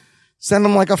just send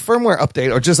them like a firmware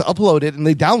update or just upload it and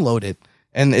they download it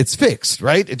and it's fixed,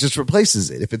 right? It just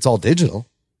replaces it if it's all digital.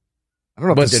 I don't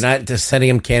know, but they're not just sending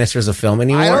them canisters of film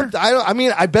anymore. I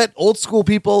mean, I bet old school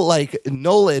people like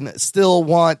Nolan still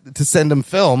want to send them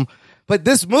film, but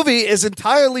this movie is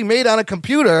entirely made on a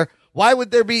computer. Why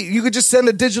would there be? You could just send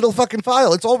a digital fucking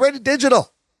file. It's already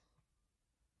digital.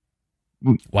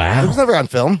 Wow, it was never on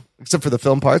film except for the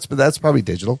film parts, but that's probably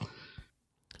digital.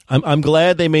 I'm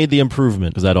glad they made the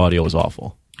improvement because that audio was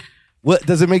awful. What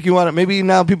does it make you want to? Maybe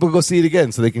now people go see it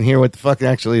again so they can hear what the fuck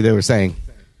actually they were saying.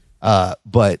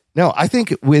 But no, I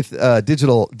think with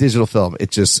digital film,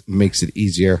 it just makes it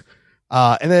easier.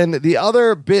 And then the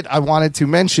other bit I wanted to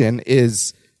mention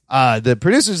is the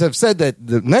producers have said that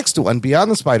the next one,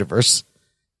 Beyond the Spider-Verse,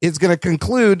 is going to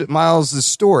conclude Miles'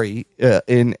 story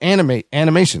in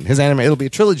animation. It'll be a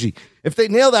trilogy. If they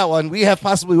nail that one, we have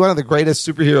possibly one of the greatest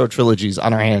superhero trilogies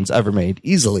on our hands ever made,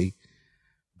 easily.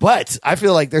 But I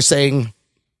feel like they're saying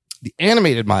the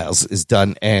animated Miles is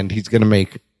done, and he's going to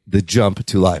make the jump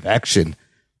to live action.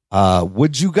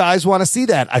 Would you guys want to see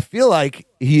that? I feel like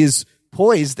he is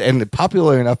poised and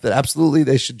popular enough that absolutely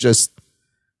they should just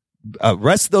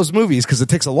rest those movies because it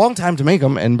takes a long time to make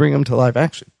them and bring them to live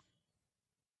action.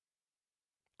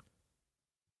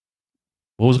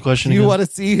 What was the question? Do you again? want to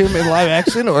see him in live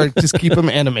action or just keep him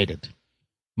animated?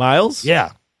 Miles?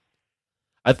 Yeah.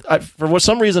 I for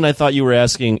some reason I thought you were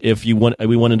asking if we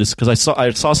wanted to, because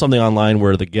I saw something online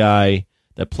where the guy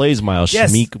that plays Miles,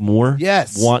 Yes. Shameik Moore,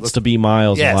 wants to be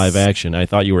Miles in live action. I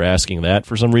thought you were asking that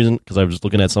for some reason because I was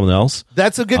looking at something else.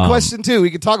 That's a good question too.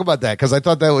 We could talk about that because I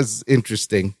thought that was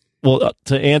interesting. Well,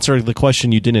 to answer the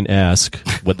question you didn't ask,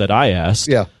 that I asked,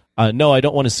 no, I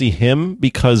don't want to see him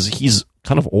because he's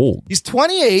kind of old. He's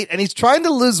 28 and he's trying to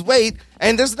lose weight,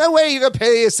 and there's no way you're gonna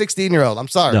pay a 16-year-old. I'm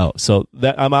sorry. No, so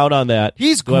that I'm out on that.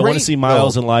 He's Do I want great, to see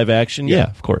Miles though. in live action? Yeah,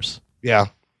 of course. Yeah.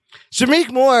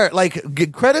 Shameik Moore,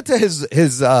 like, credit to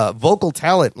his vocal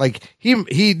talent. Like,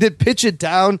 he did pitch it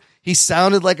down. He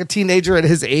sounded like a teenager at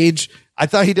his age. I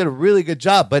thought he did a really good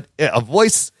job, but a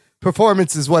voice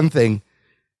performance is one thing.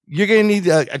 You're going to need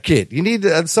a kid. You need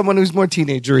someone who's more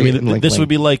teenagery. I mean, this would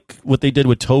be like what they did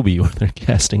with Toby, where they're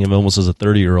casting him almost as a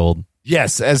 30-year-old.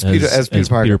 Yes, as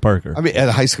Peter Parker. I mean, at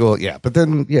high school, yeah. But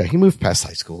then, he moved past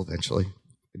high school eventually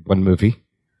in one movie.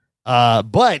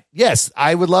 But yes,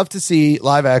 I would love to see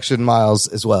live action Miles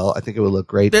as well. I think it would look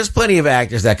great. There's plenty of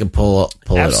actors that can pull it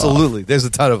off. Absolutely. There's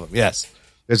a ton of them. Yes.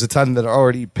 There's a ton that are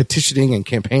already petitioning and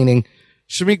campaigning.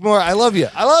 Shameik Moore, I love you.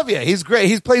 He's great.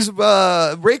 He plays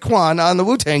Raekwon on the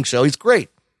Wu-Tang show. He's great.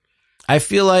 I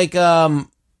feel like after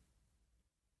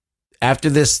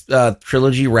this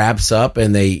trilogy wraps up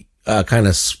and they kind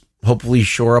of hopefully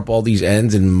shore up all these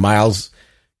ends and Miles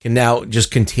can now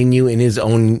just continue in his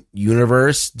own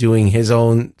universe doing his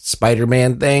own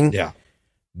Spider-Man thing. Yeah.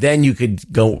 Then you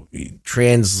could go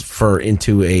transfer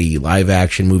into a live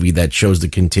action movie that shows the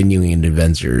continuing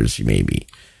adventures, maybe.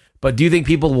 But do you think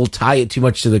people will tie it too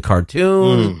much to the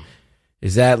cartoon?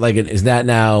 Is that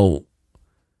now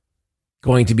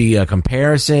going to be a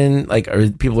comparison? Like, are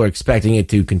people expecting it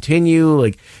to continue?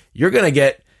 Like, you're going to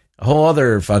get a whole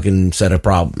other fucking set of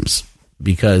problems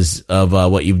because of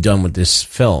what you've done with this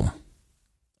film.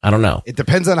 I don't know. It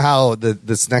depends on how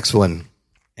this next one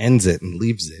ends it and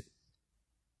leaves it.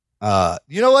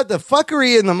 You know what? The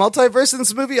fuckery in the multiverse in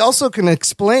this movie also can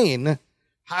explain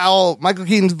how Michael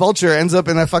Keaton's Vulture ends up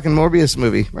in that fucking Morbius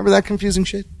movie. Remember that confusing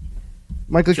shit?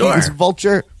 Michael Keaton's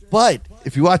Vulture. But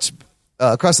if you watch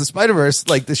Across the Spider-Verse,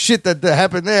 like the shit that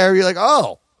happened there, you're like,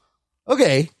 oh,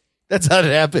 okay. That's how it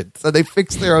happened. So they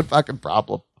fixed their own fucking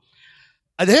problem.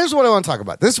 And here's what I want to talk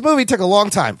about. This movie took a long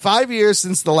time, 5 years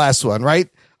since the last one, right?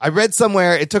 I read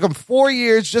somewhere it took them 4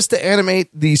 years just to animate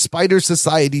the Spider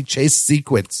Society chase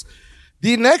sequence.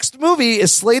 The next movie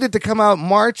is slated to come out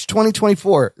March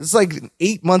 2024. It's like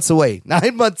 8 months away,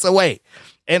 9 months away.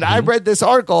 And I read this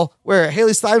article where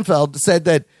Haley Steinfeld said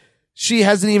that she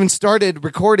hasn't even started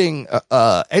recording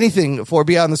anything for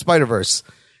Beyond the Spider-Verse.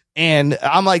 And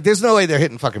I'm like, there's no way they're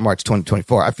hitting fucking March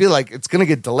 2024. I feel like it's going to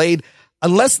get delayed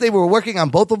unless they were working on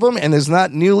both of them and there's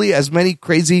not nearly as many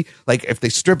crazy, like if they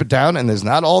strip it down and there's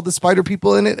not all the spider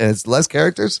people in it and it's less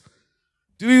characters.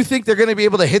 Do you think they're going to be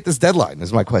able to hit this deadline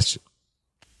is my question.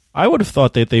 I would have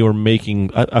thought that they were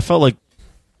making, I felt like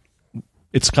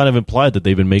it's kind of implied that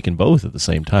they've been making both at the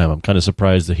same time. I'm kind of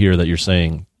surprised to hear that you're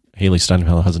saying Haley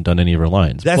Steinfeld hasn't done any of her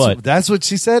lines. That's what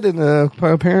she said in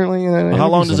apparently. How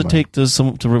long does it take to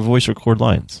voice record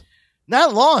lines?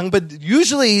 Not long, but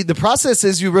usually the process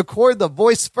is you record the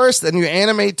voice first and you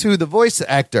animate to the voice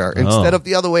actor instead of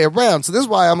the other way around. So this is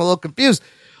why I'm a little confused.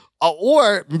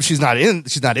 Or she's not in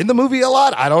the movie a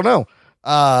lot. I don't know.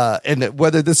 And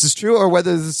whether this is true or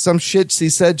whether this is some shit she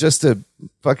said just to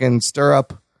fucking stir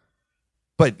up.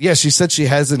 But yeah, she said she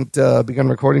hasn't begun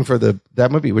recording for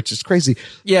that movie, which is crazy.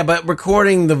 Yeah, but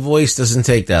recording the voice doesn't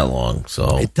take that long,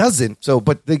 so it doesn't. So,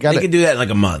 but they can do that in like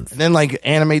a month, and then like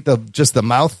animate just the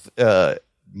mouth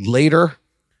later.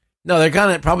 No, they're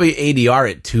gonna probably ADR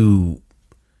it to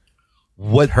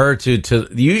to.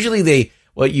 Usually,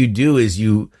 what you do is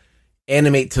you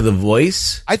animate to the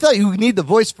voice. I thought you need the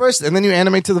voice first, and then you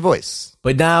animate to the voice.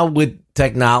 But now with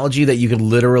technology, that you could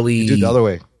literally do it the other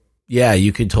way. Yeah,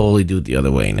 you could totally do it the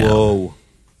other way now. Whoa.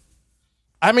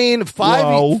 I mean,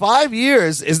 5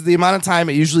 years is the amount of time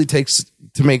it usually takes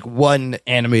to make one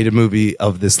animated movie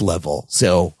of this level.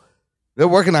 So they're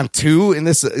working on 2 in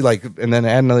this, and then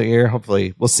add another year.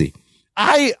 Hopefully, we'll see.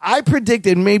 I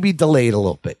predicted maybe delayed a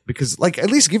little bit because,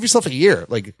 at least give yourself a year.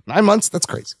 9 months, that's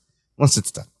crazy. Once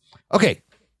it's done. Okay,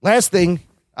 last thing.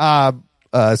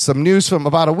 Some news from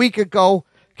about a week ago.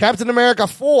 Captain America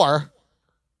 4.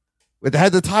 Which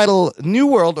had the title New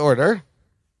World Order,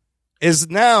 is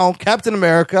now Captain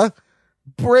America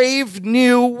Brave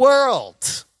New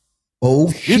World.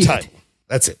 Oh, New title.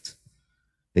 That's it.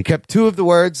 They kept 2 of the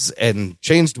words and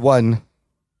changed 1.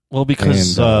 Well,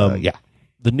 because the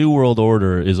New World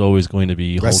Order is always going to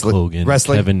be Hulk Hogan,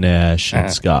 Kevin Nash,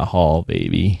 and Scott Hall,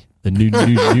 baby. The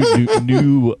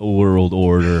new World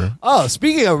Order. Oh,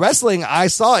 speaking of wrestling, I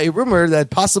saw a rumor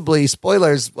that possibly,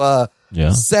 spoilers,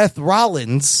 Seth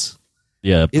Rollins...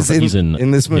 Yeah, he's in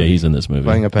this movie. Yeah, he's in this movie.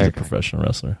 Playing he's a professional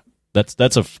wrestler.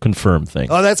 That's a confirmed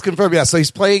thing. Oh, that's confirmed. Yeah, so he's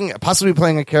possibly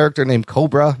playing a character named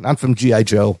Cobra, not from G.I.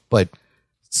 Joe, but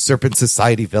Serpent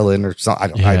Society villain or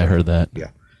something. I heard that.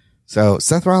 Yeah. So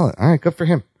Seth Rollins. All right, good for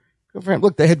him. Good for him.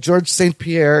 Look, they had George St.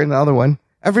 Pierre in the other one.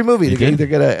 Every movie they either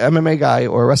get an MMA guy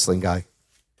or a wrestling guy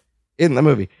in the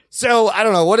movie. So I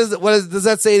don't know. What is it? Does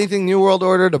that say anything? New World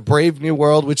Order to Brave New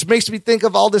World, which makes me think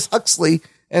of Aldous Huxley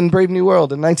and Brave New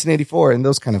World in 1984 and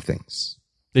those kind of things.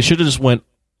 They should have just went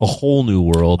a whole new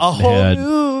world.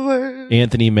 New world.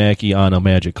 Anthony Mackie on a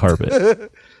magic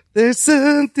carpet. There's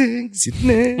some things you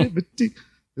never do.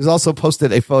 There's also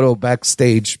posted a photo back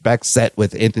set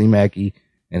with Anthony Mackie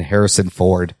and Harrison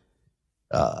Ford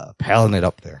palling it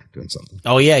up there, doing something.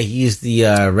 Oh, yeah, he's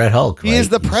the Red Hulk, right? He is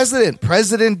the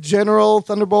President General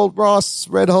Thunderbolt Ross,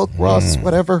 Red Hulk Ross,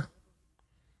 whatever.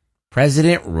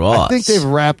 President Ross. I think they've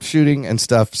wrapped shooting and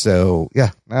stuff. So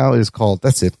yeah, now it is called.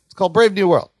 That's it. It's called Brave New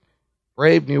World.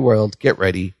 Brave New World. Get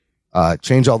ready.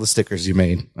 Change all the stickers you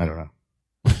made. I don't know.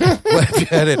 What if you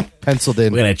had it penciled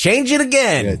in? We're gonna change it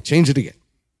again. Yeah, change it again.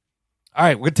 All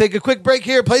right, we're gonna take a quick break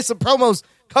here, play some promos,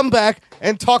 come back,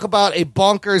 and talk about a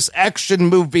bonkers action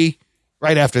movie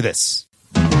right after this.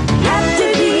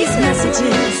 After these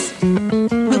messages,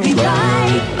 we'll be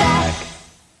right back.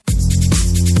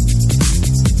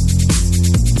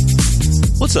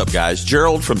 What's up, guys?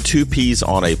 Gerald from 2 Peas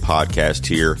on a Podcast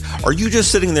here. Are you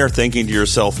just sitting there thinking to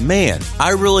yourself, man,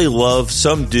 I really love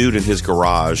some dude in his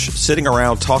garage sitting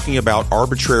around talking about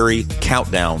arbitrary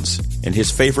countdowns and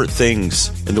his favorite things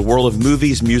in the world of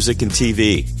movies, music, and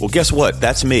TV? Well, guess what?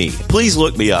 That's me. Please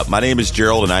look me up. My name is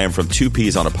Gerald, and I am from 2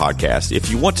 Peas on a Podcast.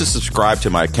 If you want to subscribe to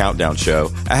my countdown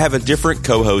show, I have a different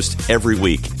co-host every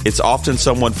week. It's often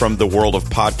someone from the world of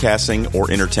podcasting or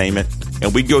entertainment.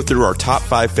 and we go through our top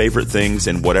 5 favorite things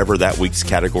in whatever that week's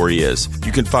category is.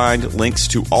 You can find links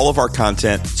to all of our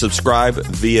content, subscribe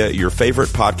via your favorite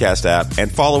podcast app, and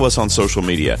follow us on social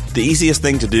media. The easiest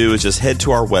thing to do is just head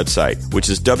to our website, which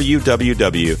is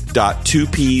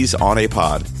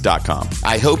www.2peasonapod.com.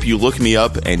 I hope you look me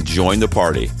up and join the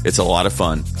party. It's a lot of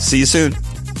fun. See you soon.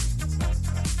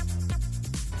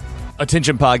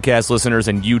 Attention podcast listeners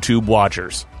and YouTube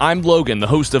watchers. I'm Logan, the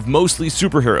host of Mostly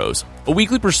Superheroes, a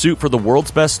weekly pursuit for the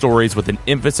world's best stories with an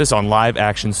emphasis on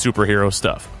live-action superhero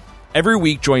stuff. Every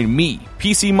week, join me,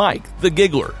 PC Mike, The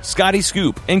Giggler, Scotty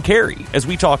Scoop, and Carrie as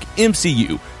we talk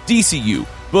MCU, DCU,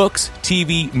 books,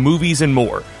 TV, movies, and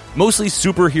more.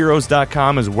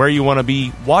 MostlySuperheroes.com is where you want to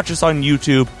be. Watch us on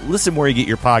YouTube, listen where you get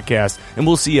your podcast, and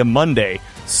we'll see you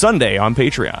Sunday on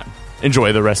Patreon.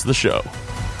 Enjoy the rest of the show.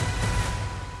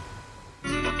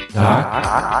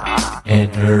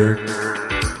 And nerd.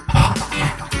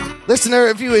 Listener,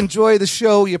 if you enjoy the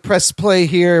show, you press play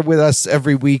here with us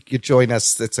every week. You join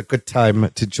us. It's a good time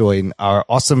to join our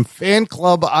awesome fan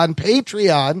club on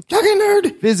Patreon. Jock and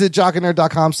Nerd. Visit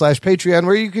jockandnerd.com/Patreon,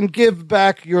 where you can give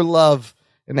back your love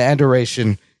and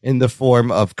adoration in the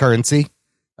form of currency,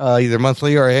 either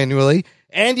monthly or annually.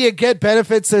 And you get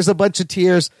benefits. There's a bunch of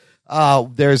tiers.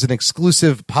 There's an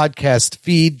exclusive podcast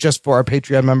feed just for our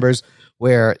Patreon members,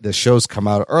 where the shows come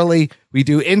out early. We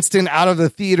do instant out of the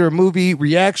theater movie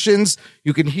reactions.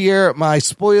 You can hear my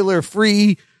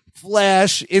spoiler-free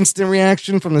flash instant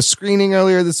reaction from the screening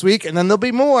earlier this week. And then there'll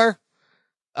be more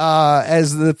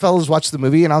as the fellows watch the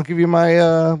movie. And I'll give you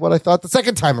my what I thought the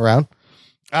second time around.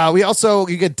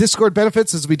 You get Discord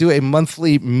benefits as we do a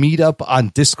monthly meetup on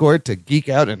Discord to geek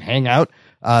out and hang out.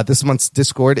 This month's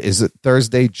Discord is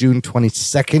Thursday, June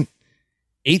 22nd.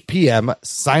 8 p.m.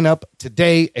 Sign up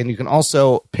today, and you can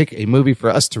also pick a movie for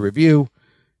us to review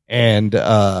and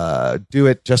do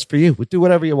it just for you. We'll do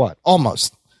whatever you want.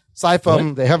 Almost.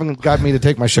 Sci-Fi, they haven't got me to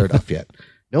take my shirt off yet.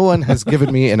 No one has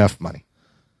given me enough money.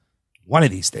 One of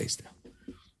these days, though.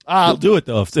 We'll do it,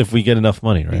 though, if we get enough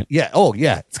money, right? Yeah. Oh,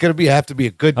 yeah. It's going to have to be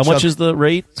a good How much is the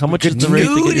rate? How much is the rate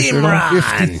to get your shirt off?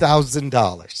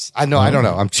 $50,000. I know. I don't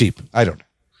know. I'm cheap. I don't know.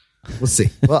 We'll see.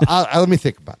 Well, let me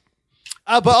think about it.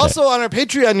 But also on our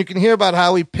Patreon, you can hear about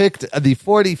how we picked the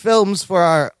 40 films for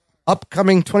our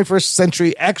upcoming 21st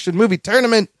Century Action Movie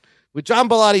Tournament with John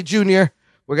Bellotti Jr.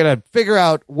 We're going to figure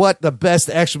out what the best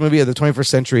action movie of the 21st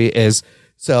century is.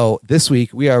 So this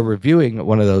week, we are reviewing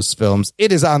one of those films.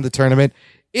 It is on the tournament.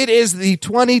 It is the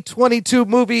 2022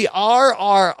 movie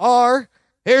RRR.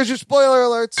 Here's your spoiler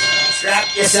alerts.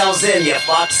 Strap yourselves in, you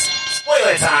fucks.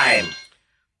 Spoiler time.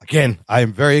 Again, I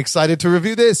am very excited to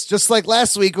review this. Just like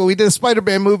last week when we did a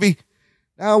Spider-Man movie.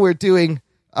 Now we're doing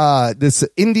this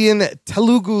Indian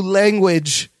Telugu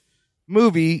language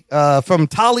movie from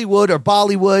Tollywood or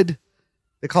Bollywood.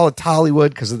 They call it Tollywood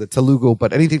because of the Telugu,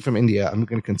 but anything from India, I'm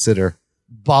going to consider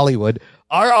Bollywood.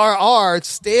 RRR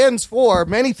stands for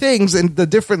many things in the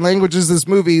different languages this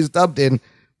movie is dubbed in,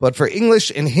 but for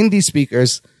English and Hindi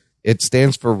speakers, it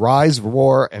stands for Rise,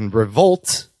 Roar, and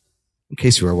Revolt, in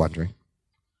case you were wondering.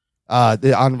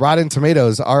 On Rotten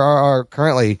Tomatoes, RRR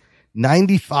currently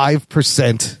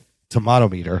 95% tomato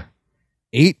meter,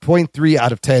 8.3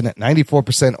 out of 10,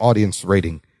 94% audience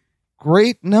rating.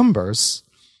 Great numbers.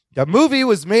 The movie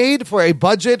was made for a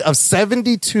budget of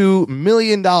 $72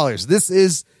 million. This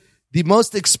is the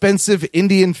most expensive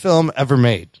Indian film ever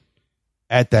made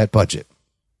at that budget.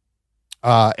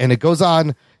 And it goes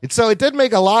on. So it did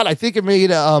make a lot. I think it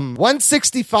made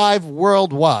 165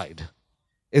 worldwide.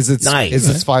 Is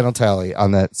its final tally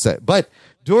on that set. But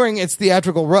during its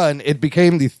theatrical run, it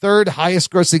became the third highest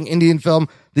grossing Indian film,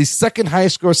 the second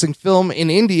highest grossing film in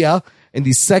India, and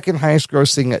the second highest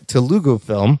grossing Telugu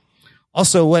film.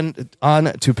 Also went on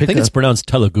to pick I think it's pronounced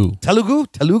Telugu.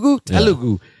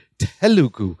 Telugu.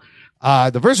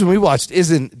 The version we watched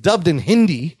isn't dubbed in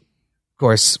Hindi, of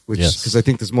course, because I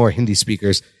think there's more Hindi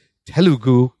speakers.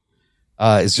 Telugu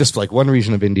is just like one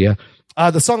region of India.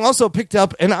 The song also picked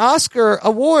up an Oscar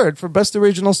award for Best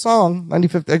Original Song,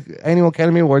 95th Annual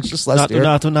Academy Awards just last year.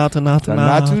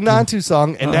 Natu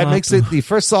song, and that makes it the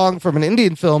first song from an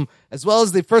Indian film, as well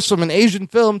as the first from an Asian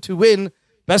film to win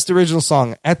Best Original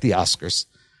Song at the Oscars.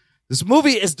 This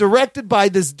movie is directed by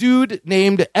this dude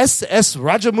named S.S.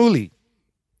 Rajamouli.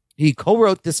 He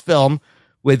co-wrote this film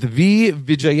with V.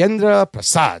 Vijayendra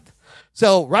Prasad.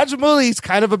 So Rajamouli's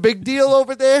kind of a big deal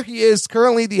over there. He is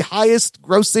currently the highest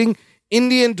grossing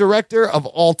Indian director of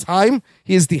all time.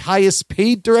 He is the highest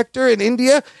paid director in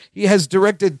India. He has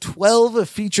directed 12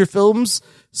 feature films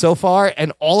so far,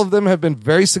 and all of them have been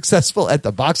very successful at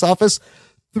the box office.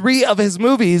 3 of his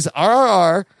movies,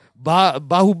 RRR,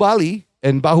 Bahubali,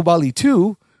 and Bahubali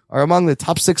 2, are among the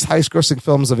top 6 highest-grossing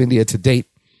films of India to date.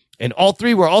 And all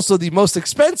 3 were also the most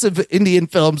expensive Indian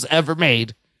films ever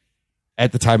made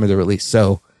at the time of the release.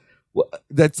 So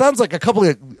that sounds like a couple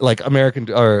of like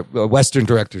American or Western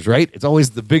directors, right? It's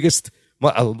always the biggest,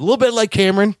 a little bit like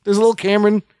Cameron. There's a little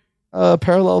Cameron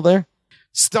parallel there.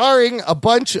 Starring a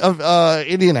bunch of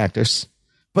Indian actors.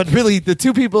 But really, the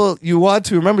 2 people you want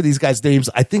to remember these guys' names,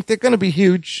 I think they're going to be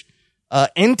huge.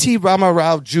 N.T. Rama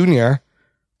Rao Jr.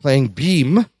 playing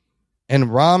Bhim,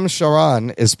 and Ram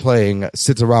Charan is playing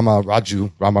Sitarama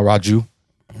Raju.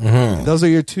 Mm-hmm. Those are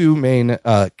your 2 main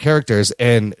characters,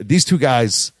 and these 2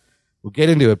 guys, we'll get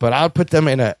into it, but I'll put them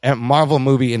in a Marvel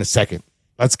movie in a second.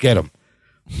 Let's get them.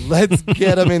 Let's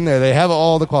get them in there. They have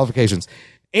all the qualifications.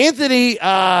 Anthony,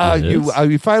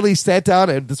 you finally sat down,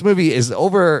 and this movie is a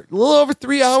little over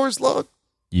 3 hours long.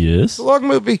 Yes. It's a long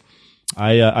movie.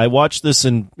 I watched this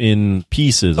in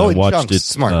pieces. Oh, I watched chunks. it.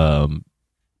 Smart. I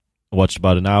watched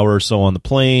about an hour or so on the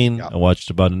plane. Yeah. I watched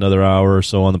about another hour or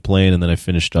so on the plane, and then I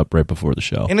finished up right before the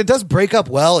show. And it does break up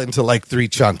well into like 3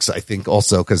 chunks, I think,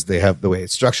 also because they have the way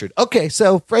it's structured. Okay,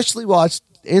 so freshly watched.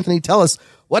 Anthony, tell us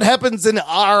what happens in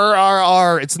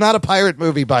RRR. It's not a pirate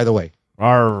movie, by the way.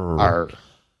 Arr.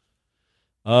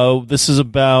 This is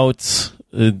about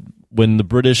when the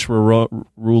British were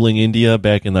ruling India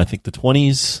back in, I think, the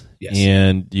 20s. Yes.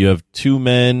 And you have 2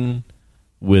 men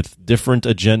with different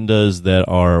agendas that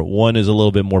are, one is a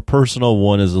little bit more personal,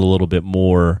 one is a little bit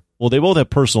more, well, they both have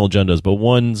personal agendas, but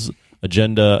one's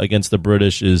agenda against the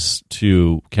British is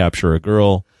to capture a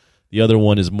girl. The other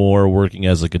one is more working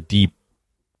as like a deep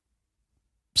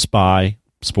spy,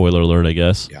 spoiler alert, I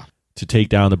guess. Yeah. To take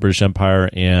down the British Empire,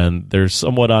 and they're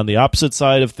somewhat on the opposite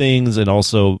side of things and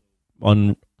also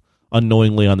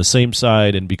unknowingly on the same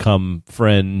side and become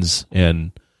friends,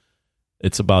 and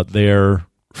it's about their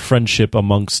friendship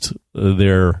amongst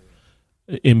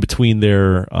in between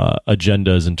their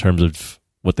agendas in terms of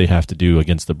what they have to do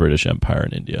against the British Empire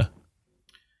in India.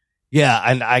 Yeah,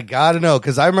 and I gotta know,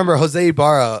 because I remember Jose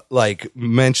Ibarra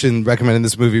recommending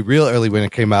this movie real early when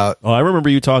it came out. Oh, I remember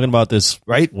you talking about this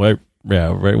right when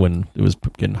it was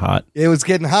getting hot. It was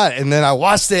getting hot, and then I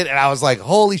watched it, and I was like,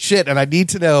 "Holy shit!" And I need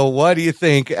to know, what do you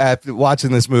think after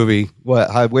watching this movie?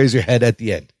 Where's your head at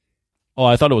the end? Oh,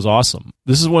 I thought it was awesome.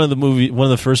 This is one of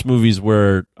the first movies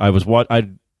where I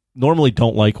normally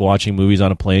don't like watching movies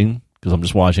on a plane because I'm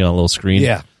just watching on a little screen.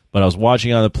 Yeah, but I was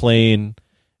watching on the plane,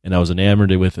 and I was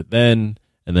enamored with it then.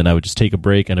 And then I would just take a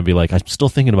break, and I'd be like, "I'm still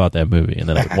thinking about that movie," and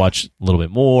then I'd watch a little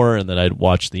bit more, and then I'd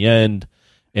watch the end.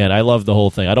 And I love the whole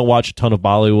thing. I don't watch a ton of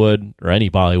Bollywood or any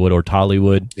Bollywood or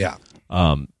Tollywood. Yeah.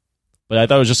 But I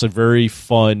thought it was just a very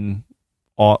fun,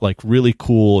 really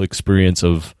cool experience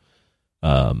of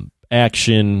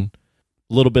action,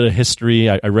 a little bit of history.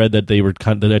 I read that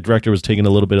the director was taking a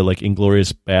little bit of like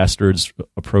Inglourious Bastards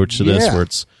approach to this, where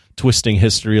it's twisting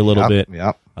history a little bit.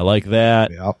 Yep. I like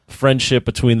that. Yep. Friendship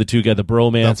between the 2 guys, the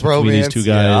bromance between these 2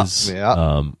 guys.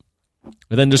 Yeah. And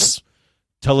then just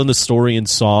telling the story in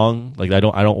song, like I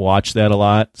don't watch that a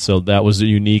lot, so that was a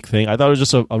unique thing. I thought it was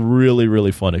just a really,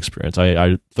 really fun experience.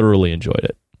 I thoroughly enjoyed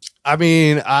it. I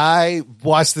mean, I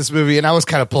watched this movie and I was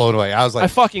kind of blown away. I was like, I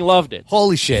fucking loved it.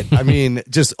 Holy shit. I mean,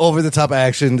 just over the top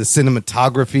action, the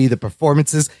cinematography, the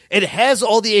performances. It has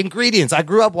all the ingredients. I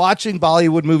grew up watching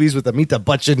Bollywood movies with Amitabh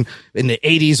Bachchan in the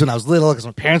 80s when I was little because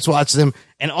my parents watched them,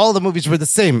 and all the movies were the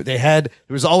same. There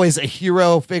was always a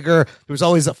hero figure. There was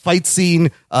always a fight scene,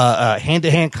 a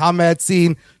hand-to-hand combat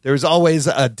scene. There was always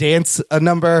a dance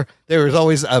number. There was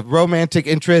always a romantic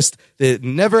interest.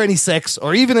 Never any sex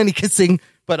or even any kissing,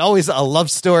 but always a love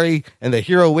story, and the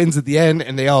hero wins at the end,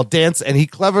 and they all dance, and he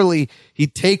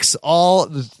takes all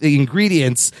the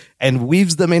ingredients and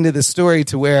weaves them into the story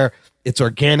to where it's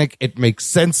organic. It makes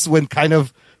sense when kind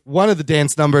of one of the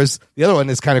dance numbers, the other one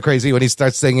is kind of crazy when he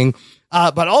starts singing,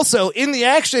 but also in the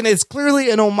action, it's clearly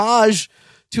an homage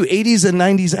to 80s and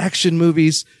 90s action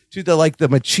movies, to the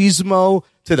machismo,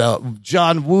 to the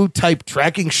John Woo type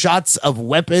tracking shots of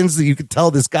weapons. You could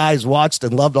tell this guy's watched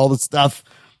and loved all this stuff.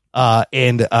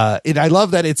 And I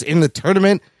love that it's in the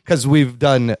tournament because we've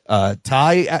done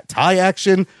Thai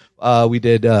action. We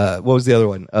did what was the other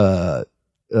one?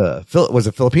 Was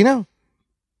it Filipino?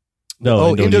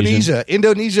 No, Indonesia,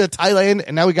 Thailand,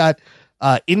 and now we got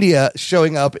India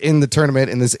showing up in the tournament,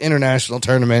 in this international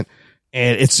tournament,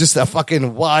 and it's just a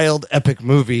fucking wild, epic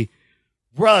movie.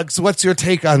 Ruggs, what's your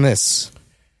take on this?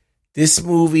 This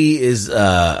movie is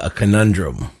a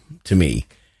conundrum to me.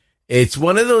 It's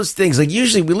one of those things, like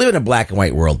usually we live in a black and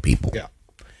white world, people. Yeah.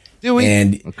 Do we?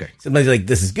 And okay. Somebody's like,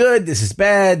 this is good, this is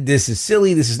bad, this is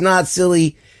silly, this is not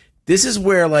silly. This is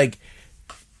where like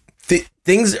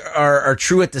things are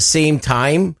true at the same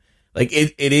time, Like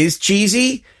it is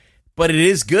cheesy, but it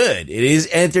is good. It is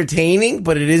entertaining,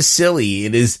 but it is silly.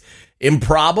 It is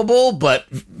improbable, but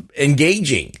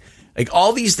engaging. Like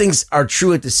all these things are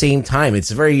true at the same time.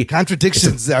 It's very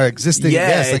Contradictions are existing. Yeah,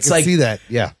 Yes, I it's can like- see that.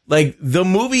 Yeah. like the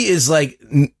movie is like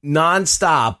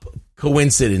nonstop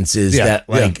coincidences that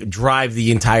like drive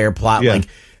the entire plot. Yeah. Like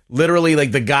literally,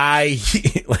 like the guy,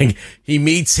 like he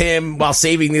meets him while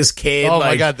saving this kid. Oh, my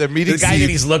like, God, the meeting guy scene. that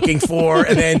he's looking for,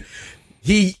 and then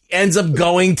he ends up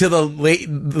going to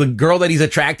the girl that he's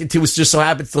attracted to, which just so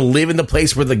happens to live in the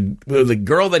place where the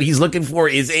girl that he's looking for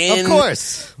is in. Of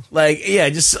course. Like, yeah,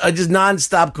 just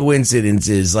nonstop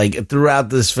coincidences. Like throughout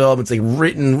this film, it's like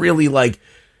written really like,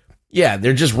 yeah,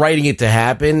 they're just writing it to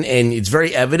happen, and it's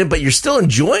very evident, but you're still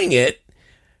enjoying it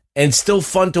and still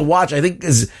fun to watch. I think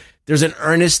there's an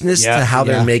earnestness to how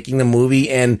they're making the movie,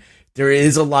 and there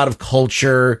is a lot of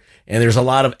culture, and there's a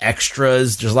lot of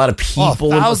extras. There's a lot of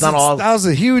people. It's not all. That was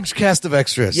a huge cast of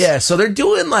extras. Yeah, so they're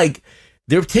doing like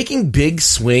they're taking big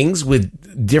swings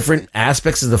with different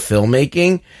aspects of the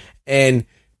filmmaking, and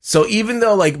so even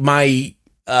though like my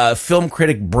film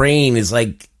critic brain is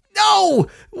like, no,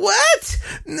 what?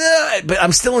 No, but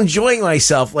I'm still enjoying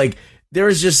myself. Like there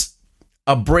is just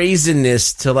a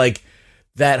brazenness to like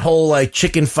that whole like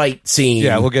chicken fight scene.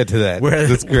 Yeah, we'll get to that.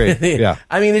 That's great. Yeah.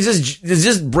 I mean, there's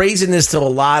just brazenness to a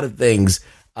lot of things.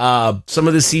 Some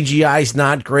of the CGI is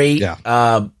not great. Yeah.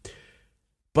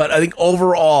 But I think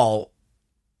overall,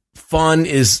 fun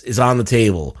is on the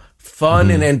table.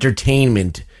 Fun and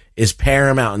entertainment is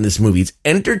paramount in this movie. It's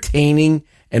entertaining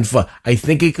and fun. I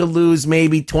think it could lose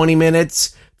maybe 20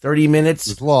 minutes, 30 minutes.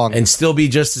 It's long. And still be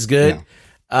just as good.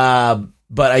 Yeah.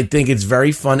 But I think it's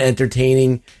very fun,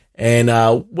 entertaining, and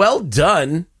well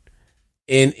done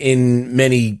in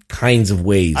many kinds of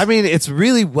ways. I mean, it's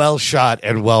really well shot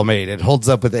and well made. It holds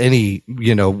up with any,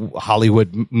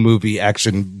 Hollywood movie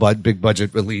action, big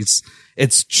budget release.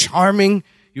 It's charming.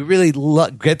 You really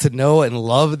get to know and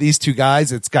love these two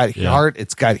guys. It's got heart.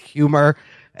 It's got humor.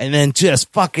 And then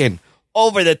just fucking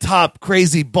over the top,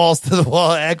 crazy balls to the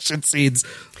wall action scenes.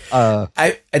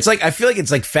 I feel like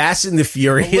it's like Fast and the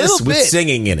Furious with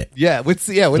singing in it. Yeah, with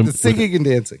the singing and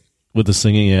dancing. With the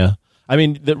singing, yeah. I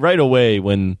mean, right away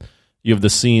when you have the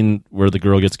scene where the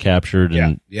girl gets captured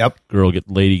and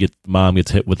mom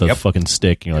gets hit with a fucking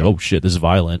stick, and you're like, oh shit, this is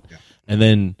violent. Yeah. And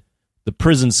then the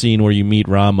prison scene where you meet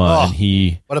Rama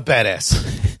and what a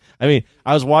badass. I mean,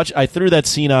 I threw that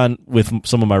scene on with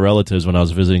some of my relatives when I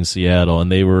was visiting Seattle,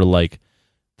 and they were like,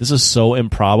 this is so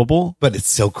improbable, but it's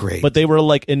so great. But they were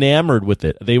like enamored with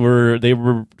it. They were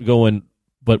going,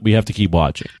 but we have to keep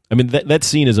watching. I mean, that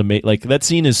scene is amazing. Like that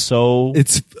scene is so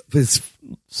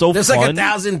so there's fun. like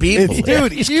 1,000 people,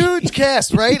 dude. Huge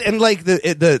cast, right? And like the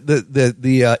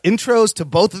intros to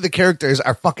both of the characters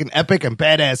are fucking epic and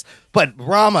badass. But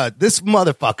Rama, this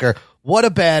motherfucker, what a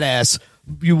badass!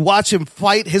 You watch him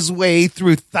fight his way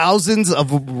through thousands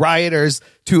of rioters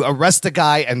to arrest a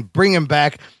guy and bring him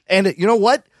back. And you know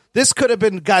what? This could have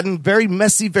been gotten very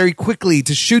messy very quickly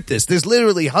to shoot this. There's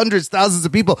literally hundreds, thousands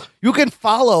of people. You can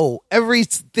follow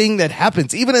everything that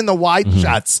happens, even in the wide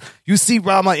shots. You see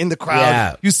Rama in the crowd.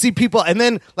 Yeah. You see people, and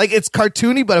then like it's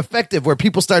cartoony but effective, where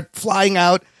people start flying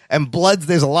out and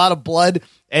there's a lot of blood.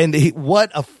 And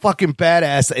what a fucking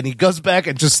badass. And he goes back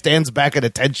and just stands back at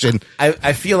attention.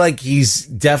 I feel like he's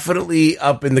definitely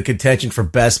up in the contention for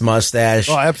best mustache.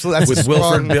 Oh, absolutely. With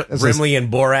Wilford Brimley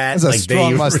and Borat. That's a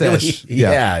strong mustache.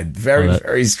 Yeah, very,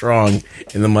 very strong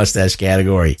in the mustache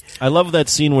category. I love that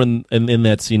scene when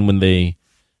that scene when they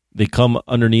come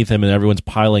underneath him and everyone's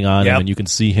piling on him, and you can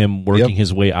see him working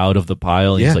his way out of the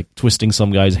pile. And he's like twisting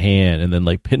some guy's hand and then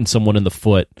like hitting someone in the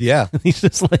foot. Yeah. He's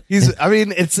just like,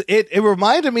 it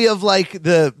reminded me of like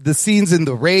the scenes in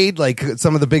The Raid, like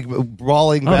some of the big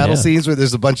brawling battle scenes where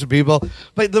there's a bunch of people.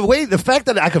 But the fact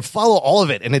that I could follow all of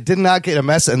it and it did not get a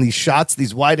mess, and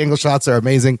these wide angle shots are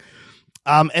amazing.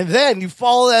 And then you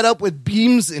follow that up with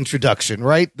Beam's introduction,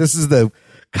 right? This is the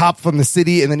cop from the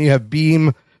city, and then you have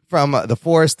Beam from the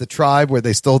forest, the tribe where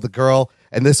they stole the girl,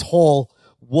 and this whole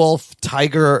wolf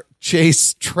tiger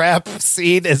chase trap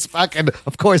scene is fucking,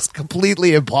 of course,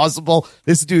 completely impossible.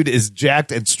 This dude is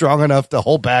jacked and strong enough to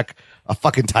hold back a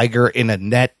fucking tiger in a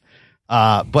net,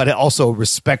 but it also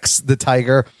respects the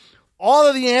tiger. All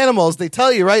of the animals, they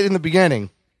tell you right in the beginning,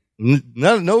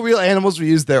 no real animals were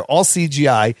used. They're all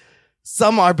CGI.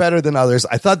 Some are better than others.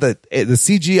 I thought that the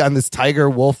CG on this tiger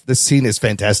wolf, this scene is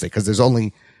fantastic because there's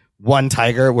only one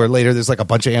tiger, where later there's like a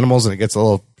bunch of animals and it gets a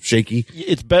little shaky.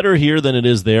 It's better here than it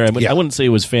is there. I wouldn't say it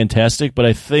was fantastic, but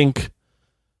I think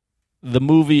the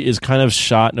movie is kind of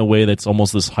shot in a way that's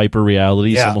almost this hyper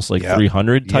reality. It's almost like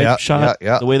 300 type shot,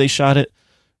 the way they shot it.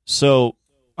 So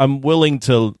I'm willing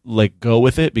to like go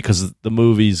with it because the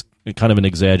movie's kind of an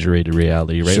exaggerated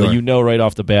reality, right? Sure. Like, you know, right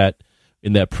off the bat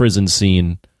in that prison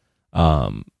scene,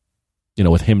 you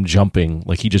know, with him jumping,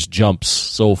 like he just jumps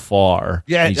so far.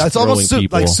 Yeah, and he's it's almost throwing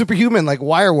people. like superhuman, like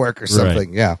wire work or something.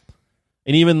 Right. Yeah.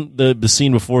 And even the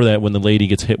scene before that, when the lady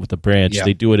gets hit with the branch, Yeah.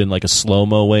 they do it in like a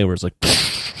slow-mo way where it's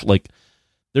like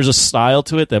there's a style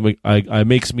to it that I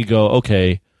makes me go,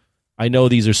 okay, I know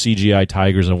these are CGI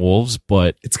tigers and wolves,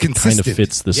 but It's kind consistent. of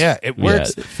fits this. Yeah, it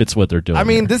works. it fits what they're doing. I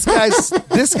mean, here.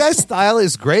 this guy's style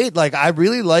is great. Like, I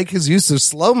really like his use of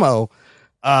slow mo.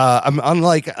 I'm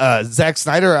unlike Zack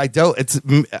Snyder. I don't. It's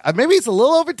maybe it's a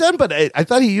little overdone, but I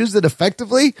thought he used it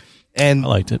effectively. And I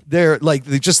liked it. They're like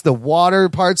just the water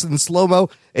parts in slow mo.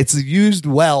 It's used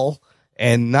well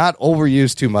and not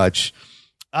overused too much.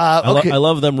 Okay. I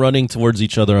love them running towards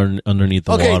each other underneath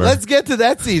the Okay, water. let's get to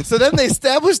that scene. So then they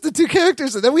establish the two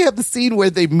characters, and then we have the scene where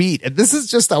they meet. And this is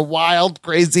just a wild,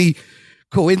 crazy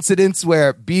coincidence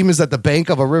where Beam is at the bank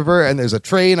of a river, and there's a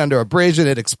train under a bridge, and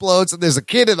it explodes, and there's a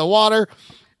kid in the water,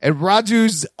 and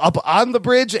Raju's up on the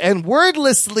bridge, and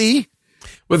wordlessly,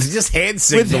 With just hand with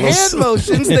signals. hand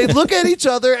motions, they look at each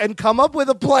other and come up with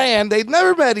a plan. They'd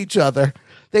never met each other.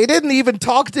 They didn't even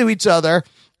talk to each other.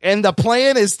 And the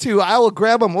plan is I will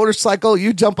grab a motorcycle,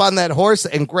 you jump on that horse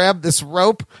and grab this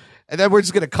rope, and then we're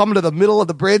just going to come to the middle of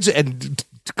the bridge and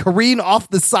careen off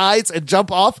the sides and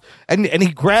jump off. And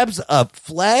he grabs a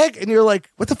flag, and you're like,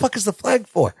 what the fuck is the flag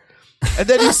for? And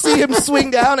then you see him swing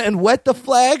down and wet the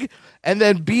flag, and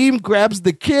then Beam grabs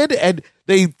the kid, and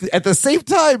they, at the same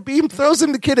time, Beam throws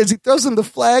him the kid. As he throws him the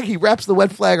flag, he wraps the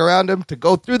wet flag around him to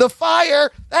go through the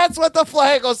fire. That's what the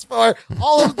flag was for.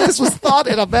 All of this was thought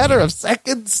in a matter of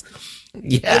seconds.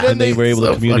 Yeah, and they were able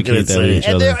to communicate that with each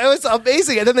And other. it was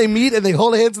amazing. And then they meet and they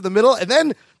hold hands in the middle, and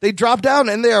then they drop down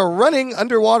and they are running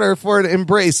underwater for an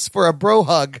embrace, for a bro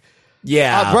hug.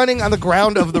 Yeah. Running on the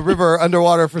ground of the river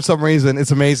underwater for some reason.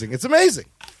 It's amazing. It's amazing.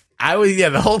 I was,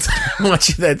 the whole time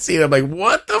watching that scene, I'm like,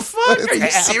 what the fuck? Are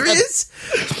you serious?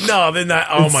 No, they're not.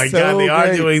 Oh It's my so God, they are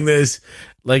great. doing this.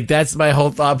 Like, that's my whole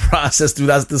thought process through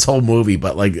this whole movie.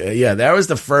 But, like, yeah, that was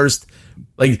the first,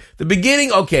 like, the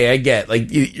beginning, okay, I get, like,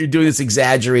 you're doing this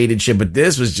exaggerated shit, but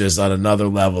this was just on another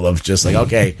level of just like,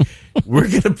 okay, we're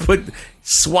going to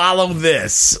swallow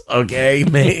this, okay,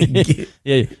 man?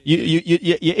 Yeah,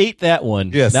 you ate that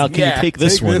one. Yes. Now can Yeah, you take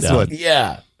this take one this down? one.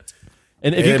 Yeah.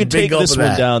 And if And you a can big take gulp this of one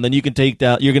that. down, then you can take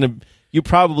down. You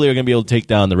probably are gonna be able to take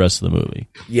down the rest of the movie.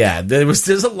 Yeah, there's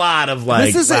a lot of, like,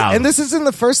 This is wow. it. And this is in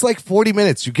the first like 40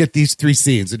 minutes. You get these three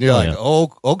scenes, and you're like, yeah.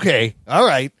 oh, okay, all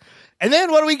right. And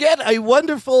then what do we get? A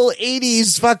wonderful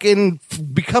 80s fucking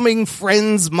becoming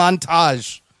friends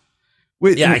montage.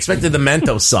 With, Yeah, I expected the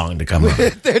Mentos song to come up.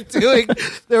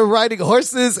 they're riding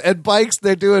horses and bikes.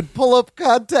 They're doing pull-up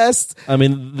contests. I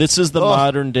mean, this is the Oh,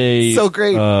 modern day so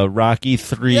great. Rocky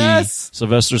 3, Yes.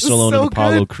 Sylvester This is Stallone so and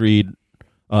Apollo good. Creed.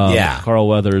 Yeah. Carl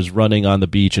Weathers running on the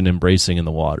beach and embracing in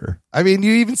the water. I mean,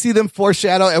 you even see them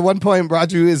foreshadow. At one point,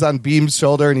 Raju is on Beam's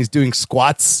shoulder and he's doing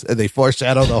squats, and they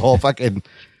foreshadow the whole fucking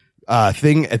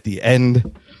thing at the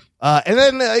end. And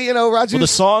then, Raju. Well, the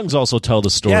songs also tell the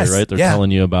story, Yes, right? They're yeah.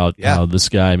 telling you about Yeah. how this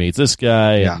guy meets this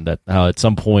guy, Yeah. and that how at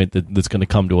some point that's going to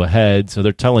come to a head. So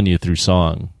they're telling you through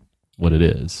song what it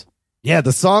is. Yeah,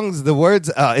 the songs, the words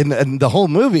in the whole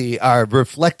movie are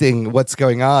reflecting what's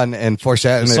going on and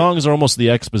foreshadowing. The songs are almost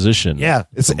the exposition. Yeah,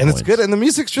 it's at some it's points. good, and the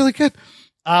music's really good.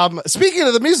 Speaking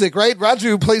of the music, right?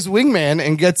 Raju plays wingman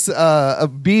and gets a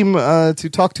Beam to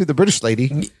talk to the British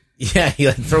lady. Yeah, he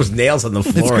like throws nails on the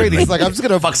floor. It's great. and, He's like, I'm just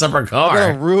gonna fucks up her I'm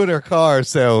gonna car. ruin her car.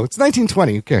 So it's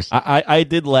 1920. Who cares? I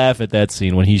did laugh at that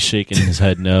scene when he's shaking his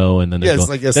head no, and then they Yes,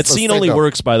 go. like, yes, that let's scene say only no.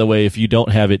 works, by the way, if you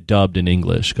don't have it dubbed in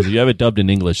English. Because if you have it dubbed in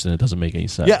English, then it doesn't make any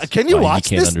sense. Yeah, can you Why watch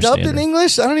can't this understand dubbed in her.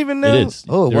 English? I don't even know. It is.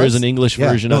 Oh, There is what? an English Yeah.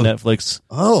 version on Netflix.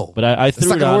 Oh, But I It's threw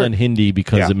not it gonna on work. in Hindi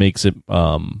because Yeah. it makes it,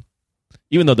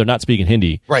 even though they're not speaking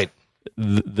Hindi, right.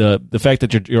 the fact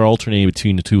that you're alternating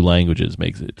between the two languages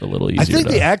makes it a little easier. I think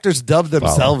to, the actors dubbed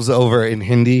themselves over in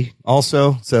Hindi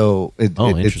also. So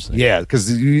interesting. Yeah, because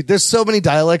there's so many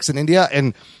dialects in India,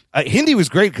 and Hindi was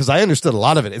great because I understood a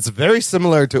lot of it. It's very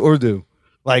similar to Urdu,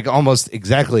 like almost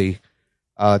exactly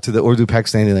to the Urdu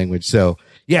Pakistani language. So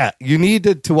yeah, you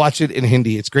need to watch it in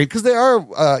Hindi. It's great because there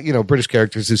are British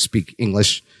characters who speak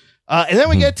English, and then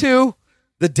we get to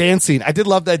the dancing. I did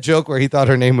love that joke where he thought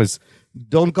her name was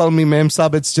 "Don't call me Ma'am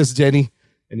Sab, it's just Jenny."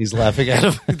 And he's laughing at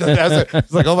him.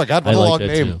 It's like, oh my God, what I a like long that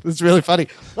name. too. It's really funny.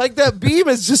 Like that Beam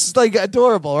is just like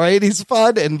adorable, right? He's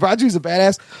fun and Raju's a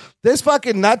badass. This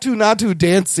fucking Natu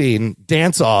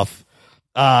dance off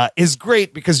is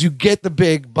great because you get the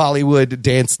big Bollywood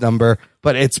dance number,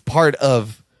 but it's part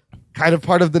of kind of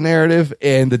part of the narrative,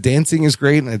 and the dancing is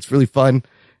great, and it's really fun.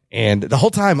 And the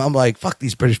whole time I'm like, fuck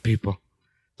these British people.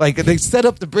 Like, they set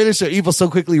up the British are evil so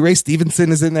quickly. Ray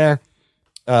Stevenson is in there.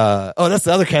 That's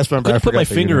the other cast member. I put my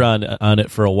finger on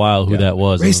it for a while who that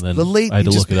was, and then the late, I had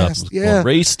to look it up. Yeah,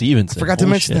 Ray Stevenson. I forgot to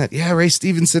mention that. Yeah, Ray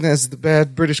Stevenson as the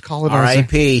bad British colonizer.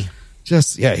 R.I.P.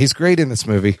 He's great in this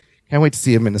movie. Can't wait to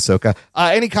see him in Ahsoka.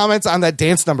 Any comments on that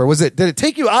dance number? Did it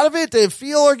take you out of it? Did it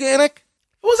feel organic?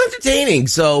 It was entertaining.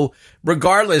 So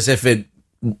regardless if it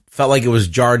felt like it was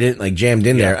jammed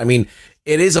in there, I mean,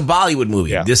 it is a Bollywood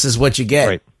movie. Yeah. This is what you get.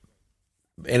 Right.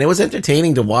 And it was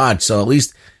entertaining to watch. So at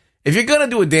least if you're going to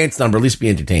do a dance number, at least be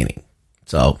entertaining.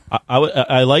 So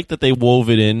I like that they wove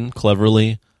it in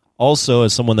cleverly. Also,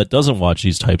 as someone that doesn't watch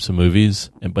these types of movies,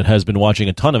 but has been watching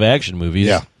a ton of action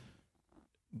movies,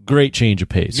 great change of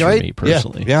pace for me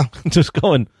personally. Yeah. Just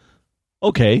going,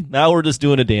 okay, now we're just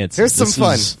doing a dance. Here's some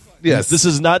fun. Yes. This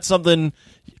is not something...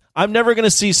 I'm never going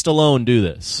to see Stallone do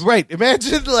this. Right.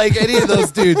 Imagine like any of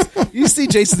those dudes. You see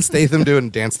Jason Statham doing a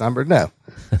dance number? No.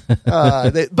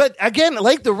 But again,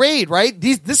 like the Raid, right?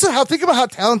 This is how, think about how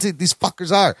talented these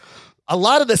fuckers are. A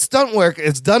lot of the stunt work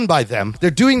is done by them. They're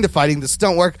doing the fighting, the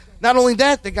stunt work. Not only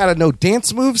that, they got to know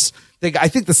dance moves. I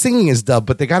think the singing is dubbed,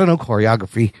 but they got to know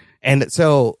choreography. And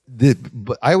so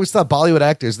I always thought Bollywood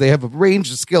actors, they have a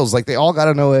range of skills. Like they all got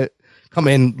to know it, come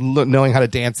in knowing how to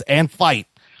dance and fight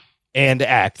and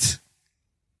act.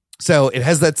 So it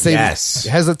has that same, it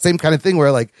has that same kind of thing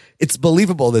where like, it's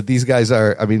believable that these guys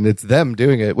are, I mean, it's them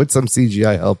doing it with some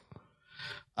CGI help.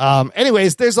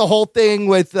 Anyways, there's a whole thing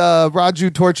with,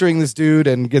 Raju torturing this dude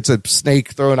and gets a snake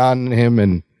thrown on him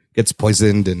and gets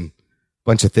poisoned and a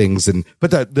bunch of things.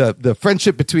 But the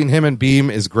friendship between him and Beam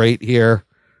is great here.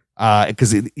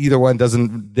 Cause either one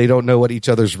they don't know what each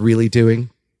other's really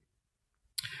doing.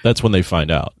 That's when they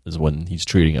find out, is when he's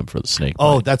treating him for the snake bite.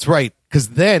 Oh, that's right. Because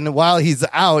then while he's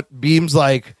out, Beam's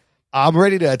like, I'm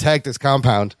ready to attack this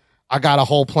compound. I got a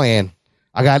whole plan.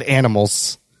 I got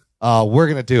animals. We're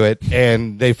going to do it.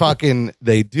 And they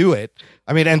do it.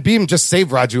 I mean, and Beam just saved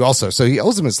Raju also. So he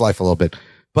owes him his life a little bit.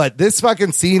 But this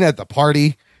fucking scene at the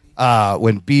party,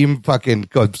 when Beam fucking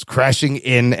goes crashing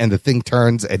in and the thing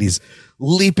turns and he's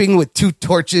leaping with 2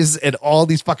 torches and all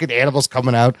these fucking animals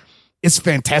coming out. It's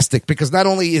fantastic because not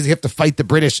only is he have to fight the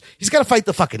British, he's got to fight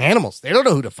the fucking animals. They don't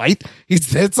know who to fight.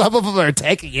 Some of them are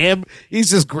attacking him. He's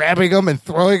just grabbing them and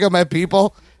throwing them at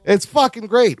people. It's fucking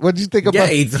great. What did you think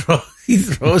about? Yeah, he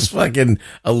throws fucking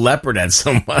a leopard at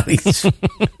somebody.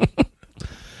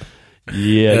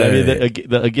 Yeah, I mean,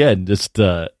 again, just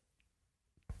they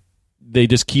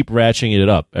just keep ratcheting it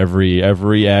up.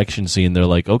 Every action scene, they're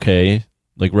like, okay,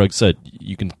 like Rugg said,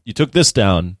 you took this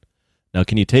down. Now,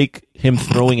 can you take him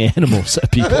throwing animals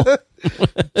at people?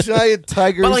 Giant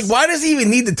tigers. But like, why does he even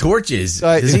need the torches?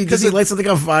 Does he light something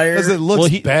on fire? Because it looks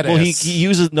badass. Well, he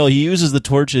uses the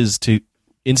torches to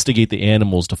instigate the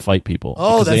animals to fight people.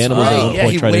 Oh, because that's the animals right. at one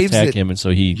point try to attack him, and so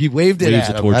he waved it waves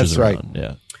at the him. torches That's right. around.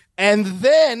 Yeah. And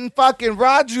then fucking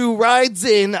Raju rides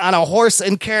in on a horse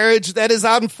and carriage that is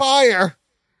on fire.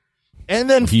 And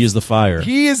then he is the fire.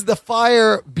 He is the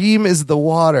fire. Beam is the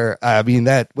water. I mean,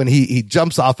 that when he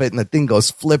jumps off it and the thing goes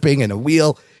flipping and a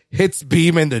wheel hits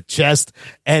Beam in the chest.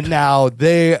 And now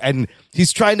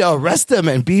he's trying to arrest him.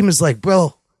 And Beam is like,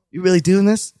 bro, you really doing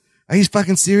this? Are you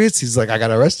fucking serious? He's like, I got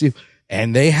to arrest you.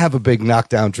 And they have a big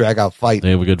knockdown, drag out fight.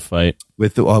 They have a good fight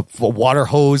with the water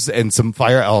hose and some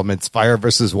fire elements, fire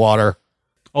versus water.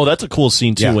 Oh, that's a cool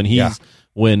scene too.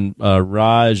 When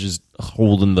Raj is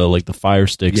holding the fire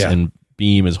sticks and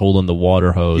Beam is holding the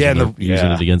water hose and they're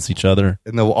using it against each other.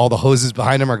 And all the hoses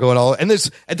behind them are going and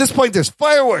at this point there's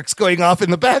fireworks going off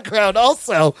in the background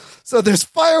also. So there's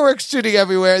fireworks shooting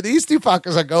everywhere. These two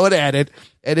fuckers are going at it,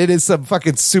 and it is some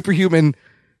fucking superhuman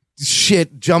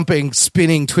shit, jumping,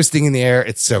 spinning, twisting in the air.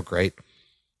 It's so great.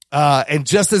 And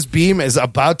just as Beam is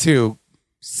about to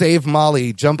save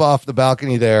Molly, jump off the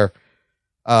balcony there,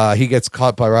 he gets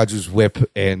caught by Raju's whip,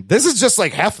 and this is just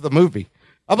like half of the movie.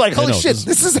 I'm like, holy shit,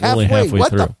 this is halfway.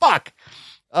 What through. The fuck?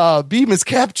 Beam is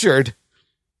captured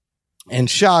and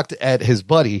shocked at his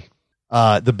buddy.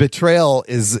 The betrayal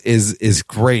is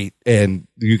great, and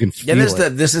you can feel it.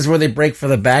 This is where they break for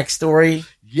the backstory.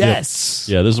 Yes.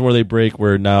 Yeah, this is where they break,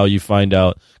 where now you find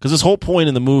out, because this whole point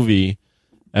in the movie,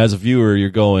 as a viewer, you're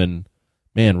going,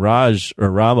 man,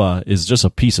 Rama is just a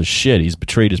piece of shit. He's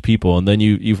betrayed his people, and then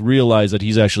you realize that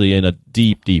he's actually in a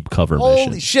deep, deep cover mission.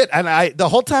 Holy shit. And the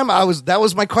whole time that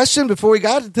was my question before we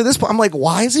got to this point. I'm like,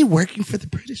 why is he working for the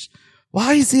British?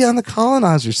 Why is he on the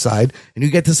colonizer side? And you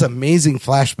get this amazing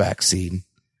flashback scene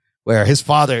where his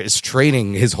father is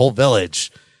training his whole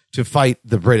village to fight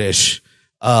the British,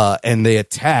 and they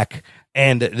attack.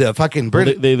 And the fucking Well,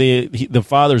 British. the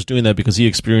father's doing that because he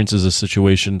experiences a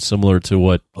situation similar to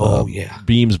what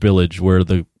Beam's village, where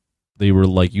they were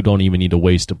like, you don't even need to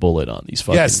waste a bullet on these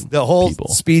fucking the whole people.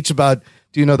 speech about,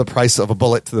 do you know the price of a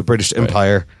bullet to the British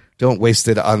Empire? Don't waste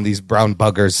it on these brown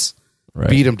buggers. Right.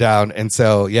 Beat them down. And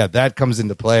so, that comes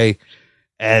into play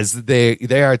as they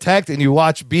are attacked, and you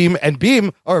watch Beam, and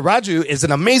Beam, or Raju, is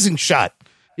an amazing shot.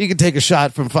 He can take a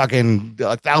shot from fucking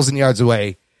 1,000 yards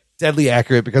away. Deadly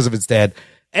accurate because of his dad.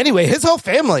 Anyway, his whole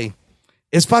family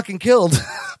is fucking killed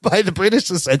by the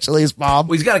British, essentially. His mom.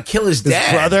 Well, he's got to kill his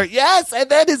dad. Brother. Yes, and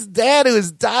then his dad, who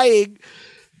is dying,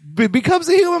 becomes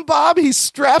a human bomb. He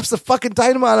straps a fucking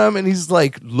dynamite on him, and he's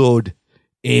like, load,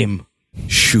 aim,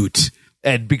 shoot.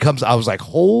 And becomes, I was like,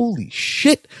 holy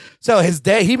shit. So his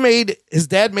dad made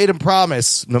him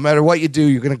promise, no matter what you do,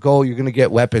 you're going to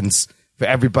get weapons for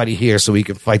everybody here so we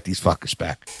can fight these fuckers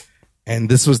back. And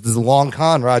this was the long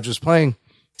con Roger's playing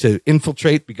to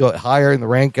infiltrate, go higher in the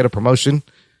rank, get a promotion,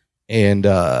 and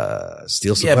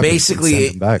steal some weapons basically, and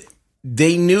send them back.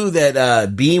 They knew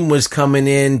that Beam was coming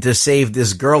in to save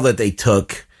this girl that they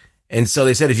took. And so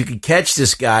they said, if you could catch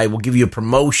this guy, we'll give you a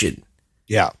promotion.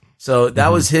 Yeah. So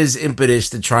that was his impetus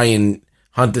to try and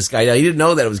hunt this guy down. He didn't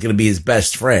know that it was going to be his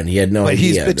best friend. He had no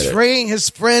idea. But he's betraying his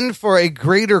friend for a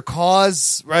greater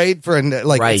cause, right?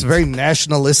 It's a very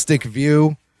nationalistic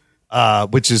view,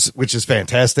 which is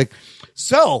fantastic.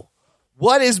 So,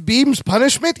 what is Beam's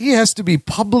punishment? He has to be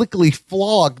publicly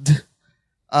flogged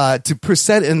to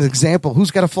present an example.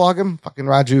 Who's got to flog him? Fucking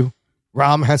Raju.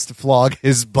 Ram has to flog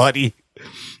his buddy.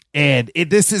 And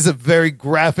this is a very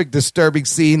graphic, disturbing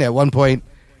scene. At one point,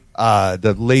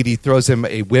 the lady throws him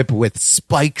a whip with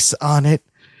spikes on it.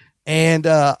 And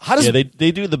how does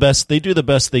they do the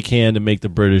best they can to make the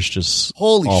British just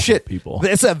holy awful shit people.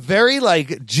 It's a very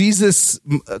like Jesus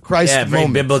Christ very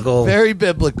moment. biblical. Very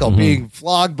biblical, being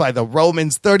flogged by the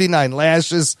Romans, 39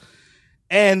 lashes.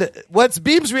 And what's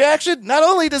Beam's reaction? Not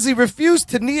only does he refuse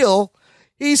to kneel,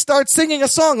 he starts singing a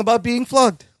song about being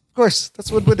flogged. Of course,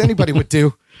 that's what anybody would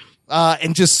do.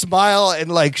 And just smile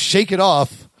and like shake it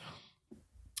off.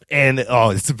 And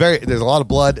there's a lot of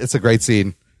blood. It's a great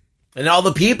scene. And all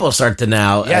the people start to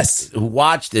now, who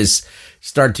watch this,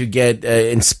 start to get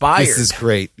inspired. This is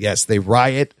great. Yes, they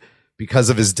riot because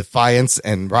of his defiance,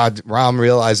 and Ram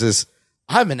realizes,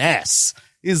 I'm an ass.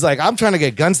 He's like, I'm trying to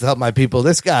get guns to help my people.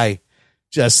 This guy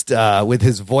just, with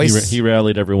his voice. He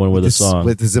rallied everyone with a song.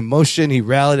 With his emotion, he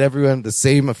rallied everyone the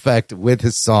same effect with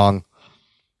his song.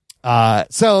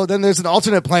 So then there's an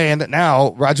alternate plan that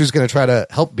now Roger's going to try to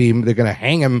help Beam. They're going to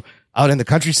hang him out in the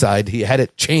countryside. He had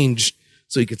it changed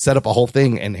so he could set up a whole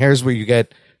thing. And here's where you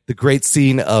get the great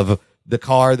scene of the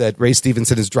car that Ray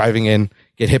Stevenson is driving in,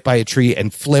 get hit by a tree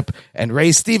and flip. And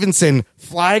Ray Stevenson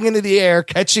flying into the air,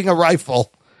 catching a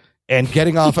rifle and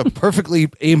getting off a perfectly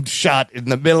aimed shot in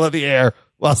the middle of the air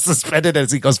while suspended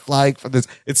as he goes flying from this.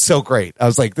 It's so great. I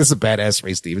was like, this is a badass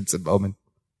Ray Stevenson moment.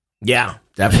 Yeah,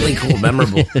 definitely cool,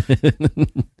 memorable.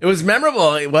 It was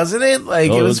memorable, wasn't it? Like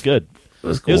it was good. It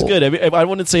was cool. It was good. I mean, I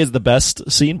wouldn't say it's the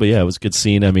best scene, but yeah, it was a good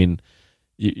scene. I mean,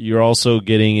 you're also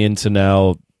getting into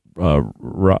now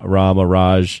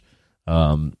Raj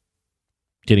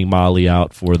getting Molly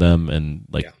out for them, and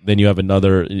then you have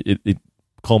another. It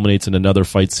culminates in another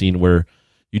fight scene where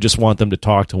you just want them to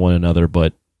talk to one another,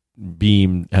 but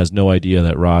Beam has no idea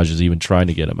that Raj is even trying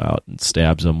to get him out and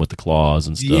stabs him with the claws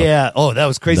and stuff. Yeah. Oh, that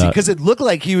was crazy because it looked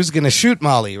like he was going to shoot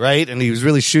Molly, right? And he was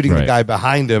really shooting the guy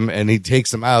behind him, and he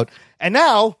takes him out. And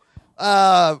now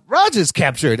Raj is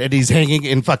captured, and he's hanging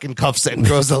in fucking cuffs and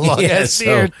grows a long ass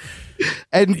beard.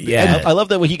 And I love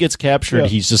that when he gets captured,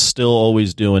 he's just still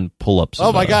always doing pull-ups.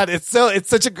 Oh my god, it's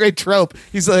such a great trope.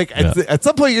 He's like, at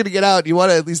some point you're gonna get out. You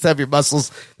want to at least have your muscles.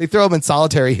 They throw him in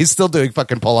solitary. He's still doing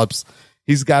fucking pull-ups.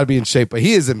 He's got to be in shape, but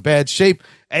he is in bad shape.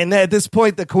 And at this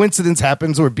point, the coincidence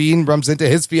happens where Bean runs into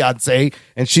his fiance,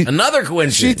 and another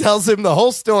coincidence. She tells him the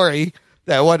whole story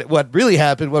that what really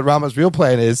happened, what Rama's real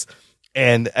plan is,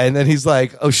 and then he's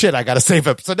like, oh shit, I got to save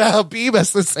him. So now Beam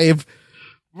has to save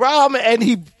Ram, and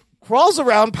he crawls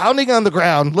around pounding on the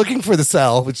ground looking for the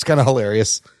cell, which is kind of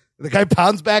hilarious. The guy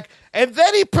pounds back, and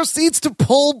then he proceeds to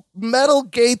pull metal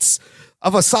gates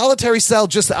of a solitary cell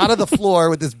just out of the floor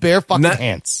with his bare fucking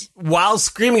hands. While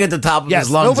screaming at the top of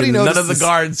his lungs. Nobody None notices. of the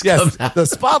guards Yes, come out. the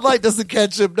spotlight doesn't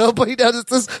catch him. Nobody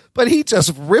notices. But he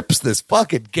just rips this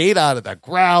fucking gate out of the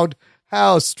ground.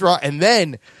 How strong. And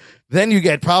then you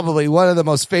get probably one of the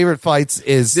most favorite fights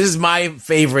is... This is my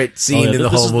favorite scene in the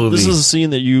whole movie. This is a scene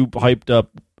that you hyped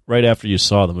up right after you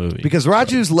saw the movie. Because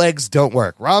Raju's legs don't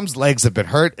work. Ram's legs have been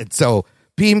hurt, and so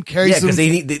Beam carries him.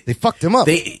 They fucked him up.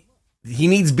 he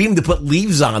needs Beam to put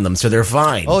leaves on them so they're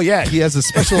fine. Oh yeah, he has a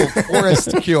special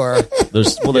forest cure.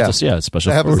 Special That happens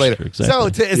forest later. cure,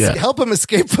 exactly. So to help him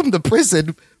escape from the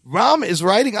prison, Ram is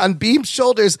riding on Beam's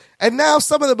shoulders, and now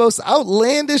some of the most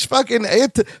outlandish fucking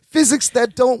physics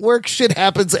that don't work shit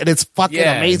happens, and it's fucking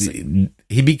amazing.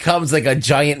 He becomes like a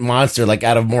giant monster, like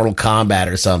out of Mortal Kombat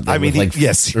or something. I mean,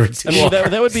 yes. I mean,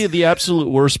 that would be the absolute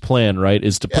worst plan, right?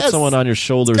 Is to put someone on your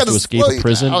shoulders to escape a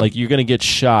prison. Like, you're going to get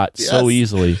shot so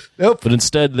easily. Nope. But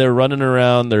instead, they're running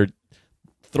around. They're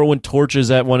throwing torches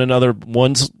at one another.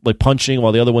 One's like punching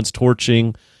while the other one's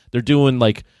torching. They're doing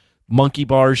like monkey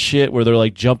bar shit where they're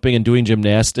like jumping and doing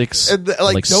gymnastics. And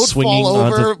like don't fall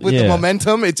over with the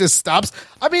momentum. It just stops.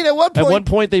 I mean, at one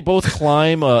point they both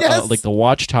climb like the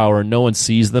watchtower. No one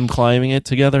sees them climbing it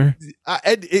together.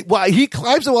 While he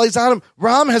climbs it while he's on him,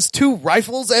 Ram has 2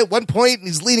 rifles at one point, and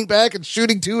he's leaning back and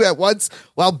shooting 2 at once,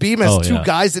 while Beam has 2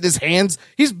 guys in his hands.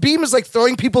 Beam is like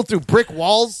throwing people through brick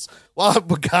walls while a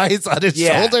guy is on his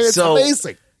shoulder. It's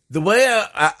amazing. The way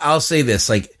I'll say this,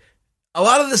 like, a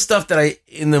lot of the stuff that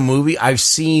in the movie, I've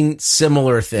seen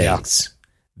similar things. Yeah.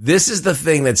 This is the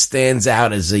thing that stands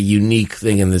out as a unique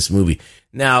thing in this movie.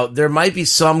 Now, there might be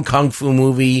some kung fu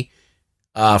movie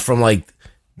from like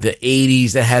the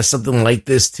 80s that has something like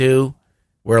this too,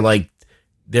 where like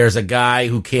there's a guy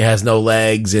who has no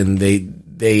legs and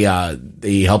they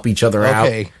help each other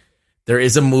out. There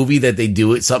is a movie that they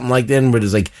do it something like that, where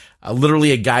there's like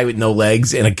literally a guy with no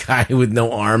legs and a guy with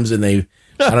no arms, and they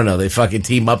fucking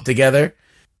team up together.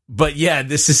 But yeah,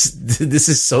 this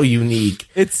is so unique.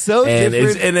 It's so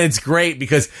different. And it's great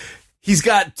because he's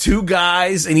got 2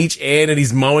 guys in each end, and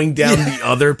he's mowing down the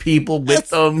other people with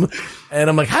them. And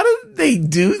I'm like, how did they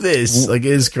do this? Like,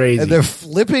 it is crazy. And they're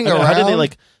flipping around.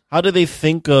 How do they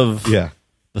think of the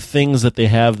things that they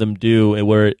have them do, and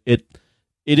where it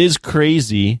is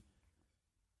crazy,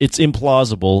 it's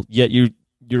implausible, yet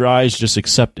your eyes just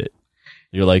accept it.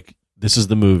 You're like, this is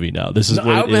the movie now. This is what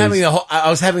it is. I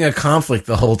was having a conflict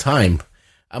the whole time.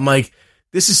 I'm like,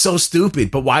 this is so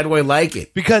stupid, but why do I like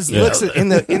it? Because listen, in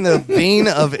the vein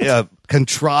of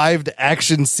contrived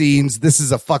action scenes, this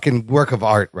is a fucking work of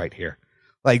art right here.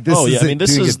 Like this. I mean,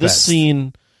 this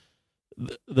scene.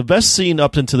 The best scene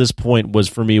up until this point was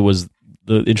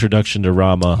the introduction to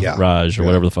Raj or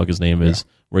whatever the fuck his name is,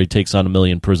 where he takes on 1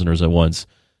 million prisoners at once,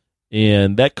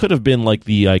 and that could have been like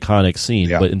the iconic scene,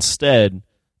 but instead.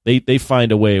 They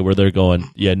find a way where they're going,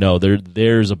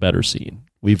 there's a better scene.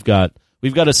 We've got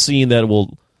a scene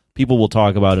that people will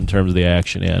talk about in terms of the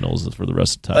action annals for the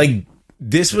rest of the time. Like,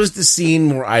 this was the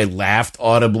scene where I laughed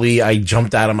audibly. I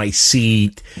jumped out of my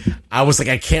seat. I was like,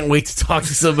 I can't wait to talk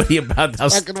to somebody about how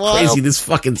crazy this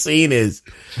fucking scene is.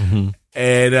 Mm-hmm.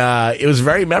 And it was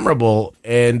very memorable.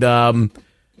 And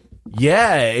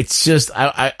it's just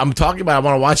I'm talking about. I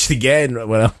want to watch it again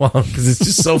because it's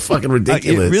just so fucking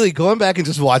ridiculous. Really, going back and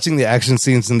just watching the action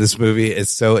scenes in this movie is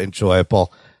so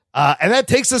enjoyable. And that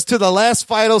takes us to the last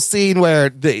final scene where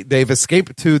they've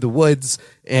escaped to the woods,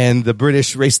 and the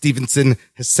British Ray Stevenson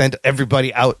has sent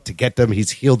everybody out to get them.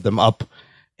 He's healed them up,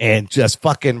 and just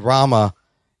fucking Rama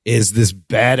is this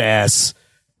badass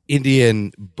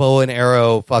Indian bow and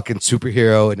arrow fucking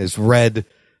superhero in his red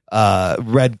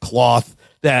cloth.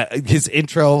 That his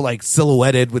intro like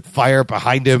silhouetted with fire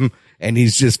behind him, and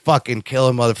he's just fucking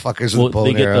killing motherfuckers with bow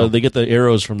and arrow. They get the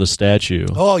arrows from the statue.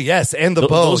 Oh yes, and the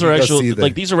bow. Those are actually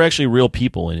these are actually real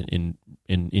people in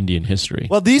Indian history.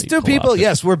 Well, these 2 people,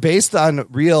 yes, were based on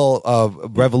real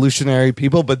revolutionary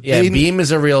people, but Beam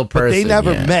is a real person. But they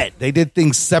never met. They did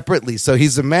things separately. So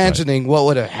he's imagining what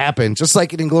would have happened, just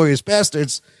like in Inglourious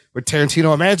Bastards, where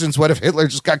Tarantino imagines what if Hitler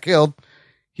just got killed.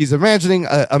 He's imagining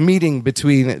a meeting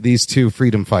between these 2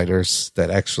 freedom fighters that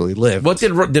actually lived. What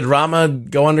did Rama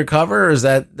go undercover? Or is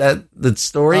that the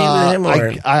story with him?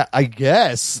 Or? I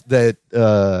guess that.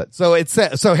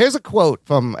 So here's a quote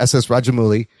from SS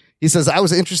Rajamouli. He says, "I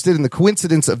was interested in the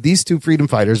coincidence of these 2 freedom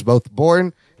fighters, both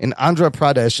born in Andhra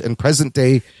Pradesh and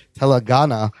present-day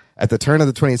Telangana at the turn of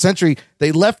the 20th century.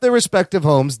 They left their respective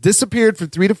homes, disappeared for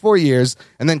 3 to 4 years,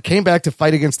 and then came back to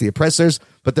fight against the oppressors.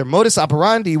 But their modus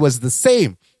operandi was the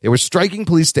same. They were striking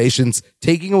police stations,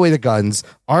 taking away the guns,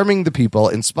 arming the people,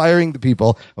 inspiring the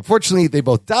people. Unfortunately, they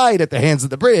both died at the hands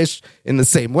of the British in the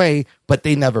same way, but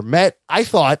they never met. I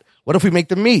thought, what if we make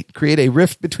them meet, create a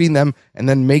rift between them, and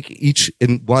then make each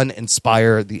one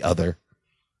inspire the other?"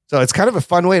 So it's kind of a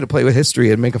fun way to play with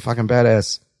history and make a fucking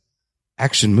badass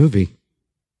action movie.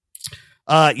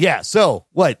 So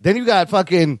what? Then you got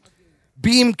fucking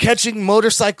Beam catching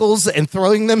motorcycles and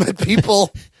throwing them at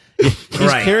people. He's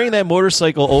carrying that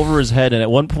motorcycle over his head, and at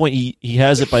one point he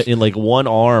has it in like one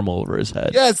arm over his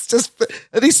head. Yeah, it's just,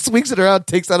 and he swings it around,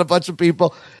 takes out a bunch of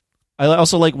people. I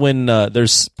also like when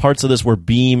there's parts of this where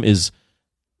Beam is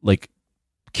like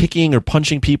kicking or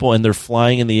punching people and they're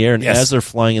flying in the air, and as they're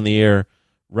flying in the air,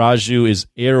 Raju is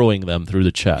arrowing them through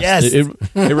the chest. Yes. It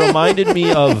reminded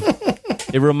me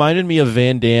of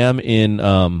Van Damme in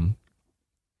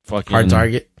fucking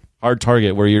Hard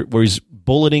Target, where he's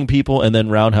bulleting people and then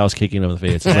roundhouse kicking them in the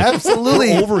face. Like,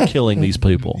 Absolutely. we're overkilling these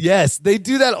people. Yes, they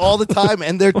do that all the time,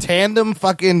 and their tandem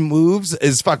fucking moves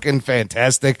is fucking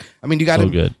fantastic. I mean, you got him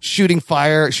good. shooting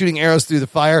arrows through the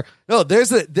fire. No, there's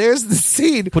the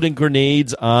scene. Putting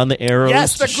grenades on the arrows.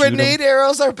 Yes, the to shoot 'em. grenade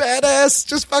arrows are badass.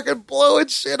 Just fucking blowing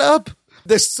shit up.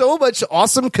 There's so much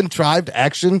awesome contrived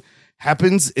action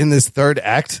happens in this third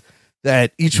act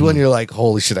that each one you're like,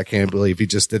 holy shit, I can't believe he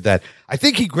just did that. I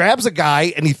think he grabs a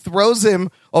guy and he throws him,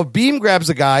 or Beam grabs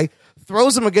a guy,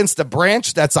 throws him against a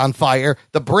branch that's on fire.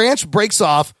 The branch breaks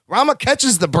off. Rama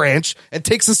catches the branch and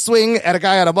takes a swing at a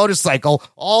guy on a motorcycle,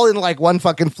 all in like one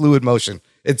fucking fluid motion.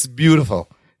 It's beautiful.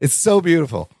 It's so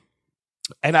beautiful.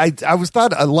 And I was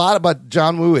thought a lot about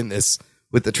John Woo in this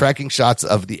with the tracking shots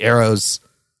of the arrows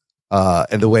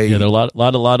and the way. Yeah, there are a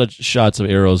lot of shots of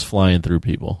arrows flying through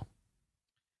people.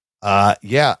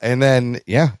 And then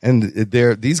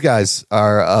these guys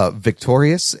are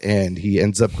victorious, and he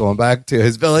ends up going back to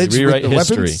his village. They rewrite with the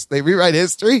history. Weapons. They rewrite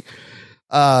history.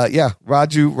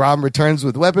 Ram returns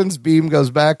with weapons. Beam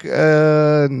goes back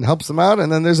and helps them out,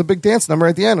 and then there's a big dance number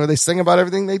at the end where they sing about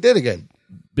everything they did again.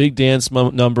 Big dance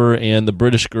number, and the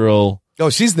British girl. Oh,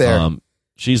 she's there.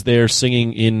 She's there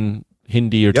singing in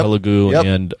Hindi or Telugu,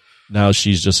 and now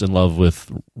she's just in love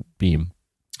with Beam.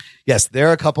 Yes,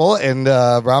 they're a couple, and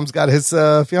Ram's got his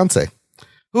fiance,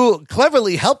 who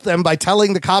cleverly helped them by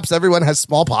telling the cops everyone has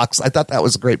smallpox. I thought that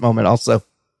was a great moment also.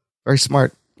 Very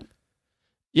smart.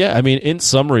 Yeah, I mean, in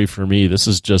summary for me, it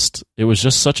was just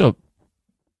such a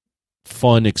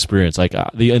fun experience. Like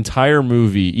the entire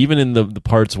movie, even in the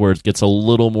parts where it gets a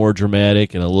little more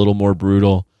dramatic and a little more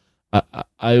brutal,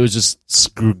 I was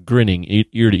just grinning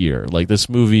ear to ear. Like this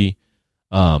movie,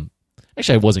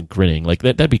 actually, I wasn't grinning. Like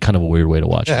that'd be kind of a weird way to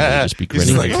watch it. Just be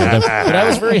grinning. But I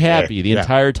was very happy the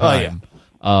entire time.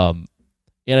 And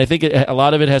I think a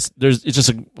lot of it it's just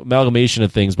an amalgamation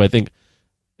of things, but I think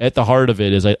at the heart of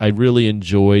it is I really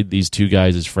enjoyed these two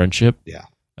guys' friendship. Yeah.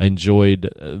 I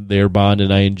enjoyed their bond,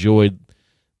 and I enjoyed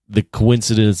the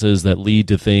coincidences that lead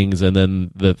to things, and then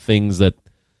the things that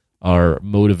are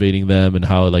motivating them, and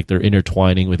how like they're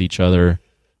intertwining with each other.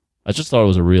 I just thought it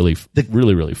was a really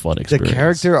fun experience. The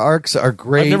character arcs are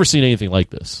great. I've never seen anything like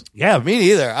this. Yeah, me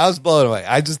neither. I was blown away.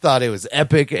 I just thought it was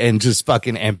epic and just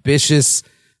fucking ambitious.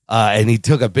 And he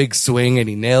took a big swing and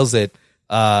he nails it.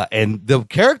 And the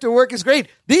character work is great.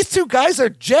 These two guys are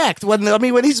jacked.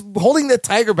 When he's holding the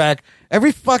tiger back,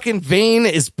 every fucking vein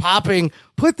is popping.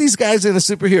 Put these guys in a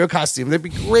superhero costume. They'd be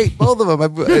great. Both of them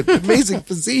have amazing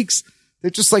physiques.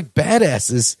 They're just like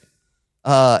badasses.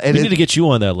 And we need to get you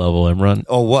on that level, Imran.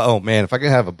 Oh man, if I could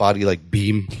have a body like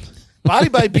Beam, body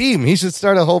by Beam, he should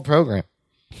start a whole program.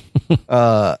 And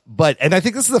I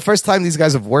think this is the first time these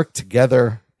guys have worked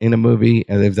together in a movie,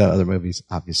 and they've done other movies,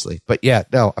 obviously. But yeah,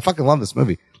 no, I fucking love this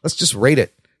movie. Let's just rate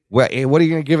it. What are you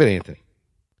going to give it, Anthony?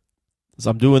 So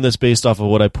I'm doing this based off of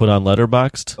what I put on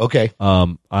Letterboxd. Okay.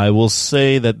 I will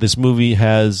say that this movie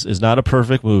is not a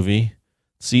perfect movie.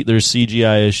 There's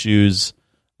CGI issues.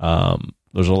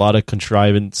 There's a lot of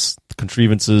contrivances,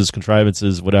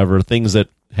 whatever, things that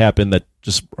happen that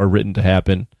just are written to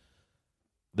happen.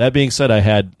 That being said, I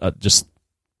had just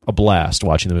a blast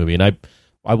watching the movie, and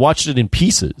I watched it in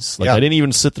pieces. Like I didn't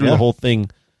even sit through the whole thing.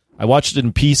 I watched it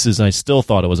in pieces, and I still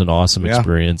thought it was an awesome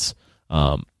experience.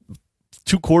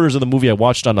 2/4 of the movie I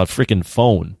watched on a freaking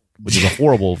phone, which is a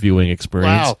horrible viewing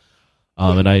experience.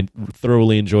 Wow. And I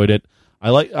thoroughly enjoyed it. I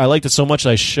liked it so much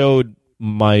that I showed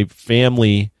my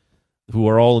family, who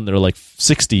are all in their like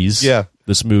 60s,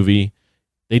 this movie.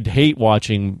 They'd hate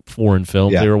watching foreign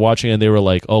film. They were watching it and they were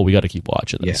like, oh, we got to keep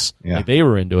watching this. Like, they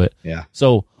were into it.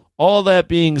 So all that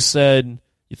being said,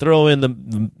 you throw in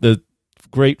the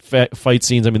great fight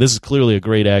scenes. I mean, this is clearly a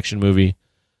great action movie.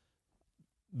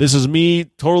 This is me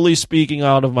totally speaking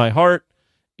out of my heart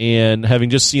and having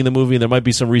just seen the movie. There might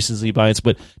be some recency bias,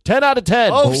 but 10 out of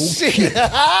 10. Oh, shit.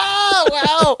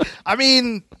 Wow. I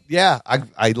mean,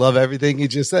 I love everything you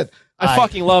just said. I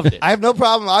fucking loved it. I have no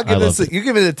problem. I'll give this. You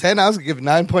give it a 10. I was going to give it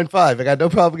 9.5. I got no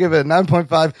problem giving it a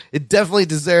 9.5. It definitely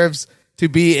deserves to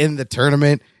be in the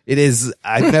tournament. It is.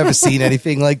 I've never seen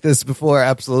anything like this before.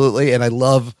 Absolutely. And I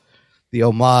love the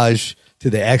homage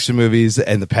to the action movies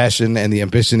and the passion and the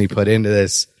ambition he put into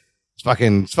this. It's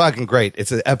fucking great.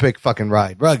 It's an epic fucking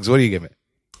ride. Ruggs, what do you give it?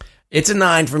 It's a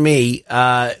 9 for me.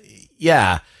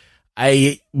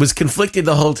 I was conflicted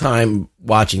the whole time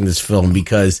watching this film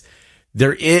because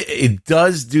it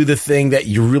does do the thing that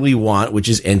you really want, which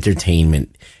is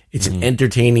entertainment. It's an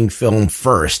entertaining film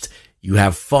first. You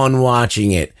have fun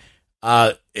watching it.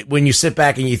 When you sit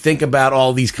back and you think about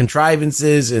all these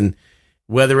contrivances and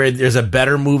whether there's a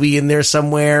better movie in there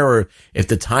somewhere, or if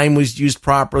the time was used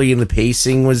properly and the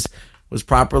pacing was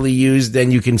properly used,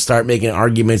 then you can start making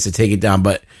arguments to take it down.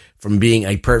 But from being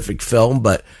a perfect film,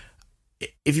 but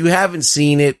if you haven't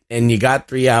seen it and you got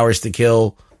 3 hours to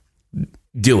kill,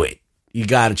 do it. You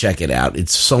got to check it out.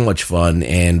 It's so much fun,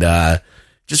 and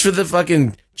just for the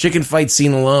fucking chicken fight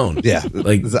scene alone,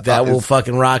 like that will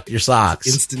fucking rock your socks.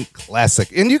 Instant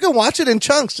classic, and you can watch it in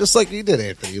chunks, just like you did,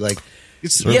 Anthony. Like.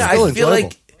 I feel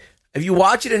like if you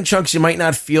watch it in chunks, you might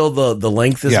not feel the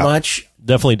length as much.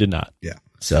 Definitely did not. Yeah.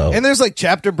 So and there's like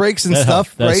chapter breaks and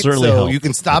stuff, that right? certainly so helped. you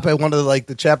can stop at one of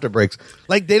the chapter breaks.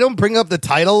 Like they don't bring up the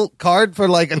title card for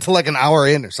until an hour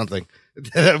in or something.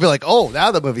 They'll be like, oh, now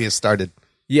the movie has started.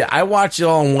 Yeah, I watched it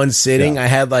all in one sitting. I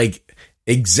had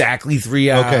exactly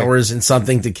 3 hours and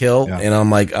something to kill, and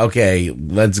I'm like, okay,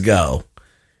 let's go.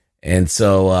 And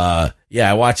so I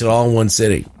watched it all in one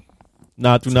sitting.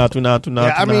 Yeah,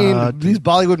 I mean, these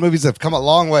Bollywood movies have come a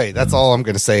long way. That's all I'm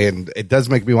going to say. And it does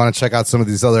make me want to check out some of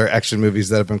these other action movies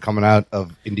that have been coming out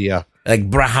of India.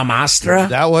 Like Brahmastra?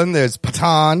 That one. There's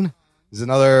Pathan. There's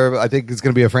another, I think it's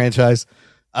going to be a franchise.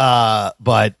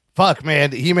 But fuck,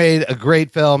 man, he made a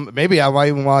great film. Maybe I might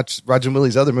even watch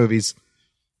Rajamouli's other movies.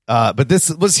 But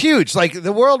this was huge. Like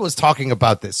the world was talking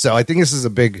about this. So I think this is a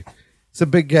big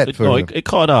get for him. It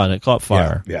caught on. It caught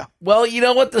fire. Yeah. Well, you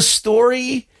know what? The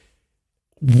story...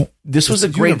 This was a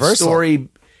great universal story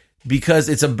because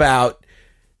it's about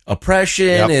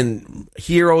oppression and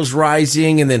heroes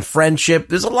rising and then friendship.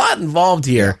 There's a lot involved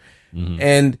here.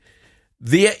 And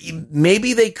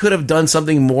maybe they could have done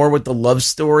something more with the love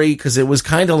story because it was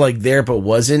kind of like there but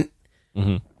wasn't.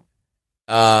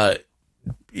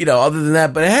 Other than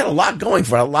that, but it had a lot going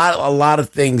for it. A lot of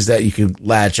things that you could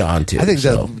latch on to. I think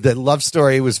the love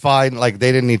story was fine. Like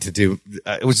they didn't need to do.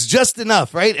 It was just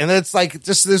enough, right? And it's like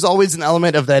there's always an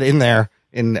element of that in there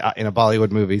in a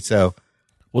Bollywood movie. So,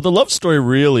 well, the love story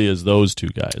really is those two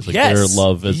guys, like their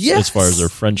love as far as their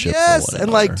friendship. Yes, for one and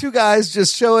another. like two guys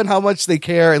just showing how much they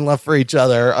care and love for each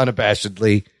other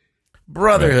unabashedly.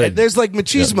 Brotherhood. And there's like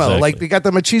machismo. exactly. Like they got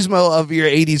the machismo of your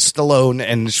 80s Stallone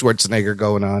and Schwarzenegger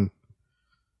going on.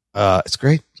 It's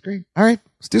great. It's great. All right,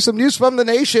 let's do some news from the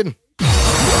nation.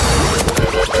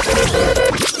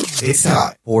 It's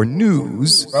time for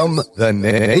news from the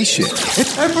nation.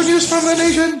 It's time for news from the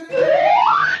nation.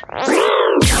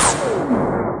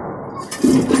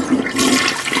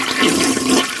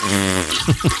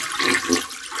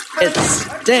 It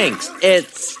stinks. It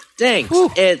stinks.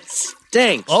 It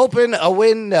stinks. Open a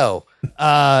window.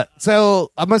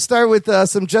 So I'm going to start with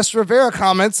some Jess Rivera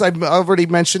comments. I've already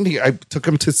mentioned I took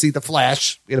him to see The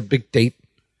Flash. We had a big date.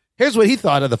 Here's what he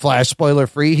thought of The Flash, spoiler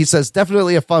free. He says,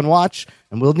 definitely a fun watch,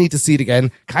 and we'll need to see it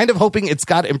again. Kind of hoping it's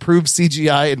got improved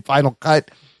CGI and Final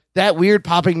Cut. That weird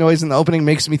popping noise in the opening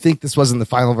makes me think this wasn't the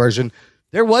final version.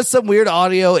 There was some weird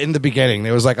audio in the beginning.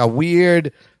 There was like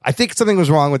I think something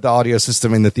was wrong with the audio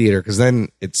system in the theater because then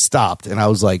it stopped. And I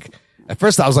was like, at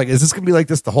first I was like, is this going to be like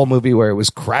this the whole movie where it was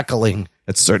crackling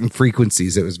at certain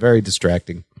frequencies? It was very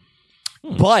distracting.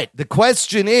 But the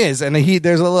question is, and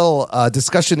there's a little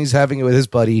discussion he's having with his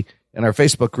buddy in our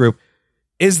Facebook group,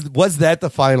 was that the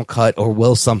final cut or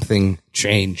will something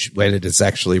change when it is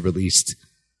actually released?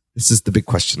 This is the big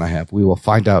question I have. We will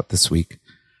find out this week.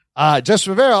 Jess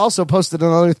Rivera also posted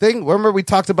another thing. Remember we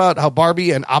talked about how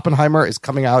Barbie and Oppenheimer is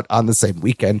coming out on the same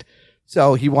weekend.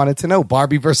 So he wanted to know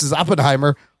Barbie versus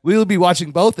Oppenheimer. We will be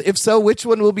watching both. If so, which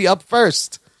one will be up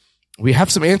first? We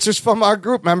have some answers from our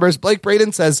group members. Blake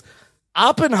Braden says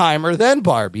Oppenheimer, then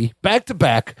Barbie, back to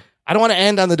back. I don't want to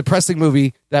end on the depressing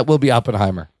movie. That will be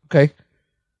Oppenheimer. Okay.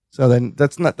 So then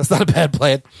that's not a bad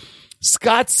plan.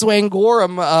 Scott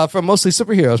Swangorum from Mostly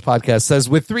Superheroes podcast says,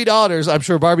 with $3, I'm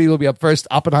sure Barbie will be up first.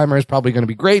 Oppenheimer is probably going to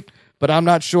be great, but I'm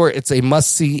not sure it's a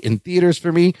must-see in theaters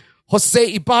for me.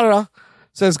 Jose Ibarra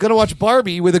says, going to watch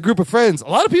Barbie with a group of friends. A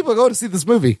lot of people are going to see this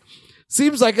movie.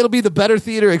 Seems like it'll be the better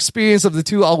theater experience of the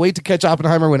two. I'll wait to catch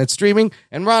Oppenheimer when it's streaming.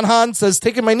 And Ron Hahn says,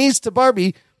 taking my niece to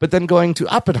Barbie, but then going to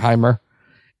Oppenheimer.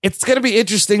 It's going to be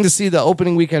interesting to see the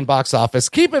opening weekend box office.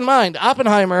 Keep in mind,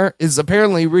 Oppenheimer is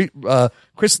apparently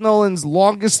Chris Nolan's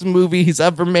longest movie he's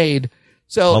ever made.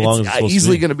 So it's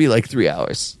easily going to be like 3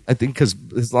 hours. I think because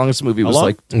his longest movie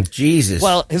was Jesus.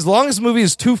 Well, his longest movie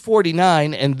is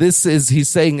 2:49, and he's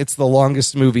saying it's the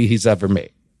longest movie he's ever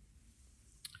made.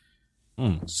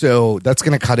 So that's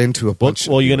going to cut into a bunch.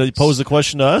 Well, you're going to pose the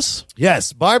question to us?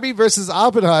 Yes, Barbie versus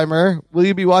Oppenheimer. Will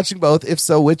you be watching both? If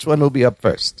so, which one will be up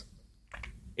first?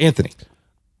 Anthony.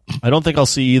 I don't think I'll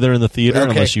see either in the theater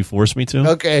Okay. unless you force me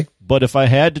to. Okay. But if I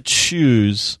had to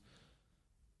choose,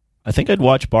 I think I'd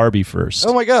watch Barbie first.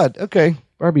 Oh my God. Okay.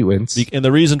 Barbie wins. And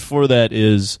the reason for that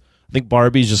is I think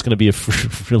Barbie's just going to be a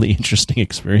really interesting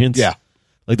experience. Yeah.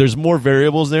 Like there's more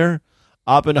variables there.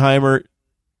 Oppenheimer,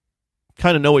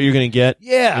 kind of know what you're going to get.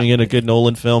 Yeah. You get a good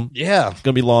Nolan film. Yeah. It's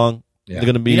going to be long. Yeah. They're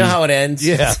going to be. You know how it ends?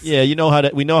 Yeah. Yeah,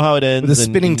 we know how it ends. With a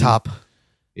spinning top.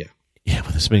 Yeah,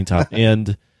 with a spinning top.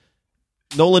 And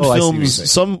Nolan Oh, I see what you're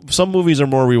films, some movies are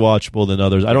more rewatchable than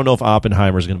others. I don't know if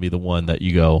Oppenheimer is going to be the one that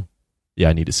you go, yeah,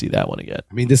 I need to see that one again.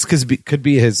 I mean, this could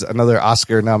be his another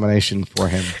Oscar nomination for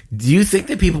him. Do you think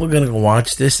that people are going to go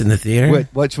watch this in the theater?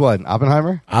 Which one?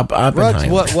 Oppenheimer?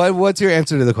 Oppenheimer. What's your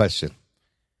answer to the question?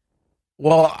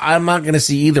 Well, I'm not going to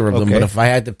see either of them, Okay. but if I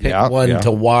had to pick one to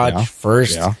watch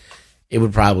first, it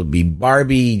would probably be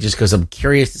Barbie, just because I'm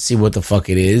curious to see what the fuck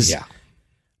it is. Yeah.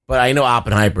 But I know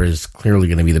Oppenheimer is clearly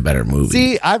going to be the better movie.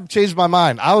 See, I've changed my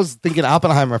mind. I was thinking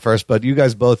Oppenheimer first, but you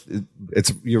guys both,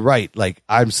 you're right. Like,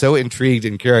 I'm so intrigued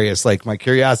and curious. Like, my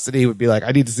curiosity would be like,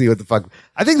 I need to see what the fuck.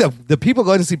 I think the people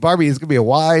going to see Barbie is going to be a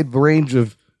wide range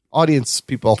of audience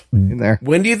people in there.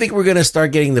 When do you think we're going to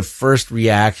start getting the first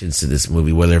reactions to this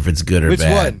movie, whether if it's good or Which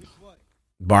bad? one?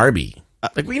 Barbie.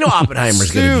 Like, we know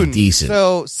Oppenheimer's going to be decent.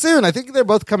 So soon. I think they're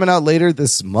both coming out later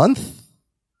this month.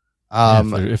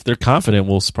 If they're confident,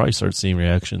 we'll probably start seeing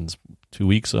reactions 2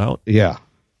 weeks out. Yeah.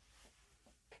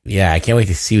 Yeah, I can't wait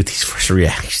to see what these first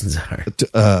reactions are.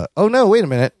 Oh, no, wait a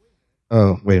minute.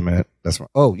 Oh, wait a minute. That's wrong.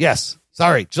 Oh, yes.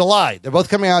 Sorry. July. They're both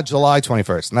coming out July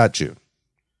 21st, not June.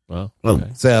 Well, okay.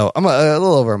 So I'm a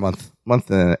little over a month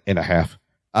and a half.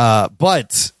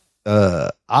 But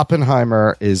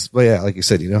Oppenheimer is, well, yeah, like you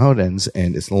said, you know how it ends,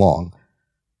 and it's long.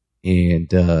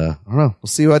 And I don't know. We'll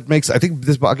see what makes. I think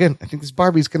this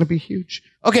Barbie's going to be huge.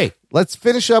 Okay, let's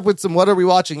finish up with some. What are we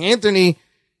watching, Anthony?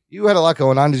 You had a lot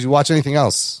going on. Did you watch anything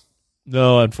else?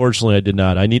 No, unfortunately, I did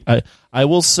not. I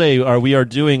will say, we are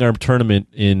doing our tournament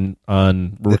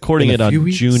we're recording it on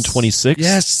June 26th.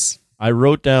 Yes. I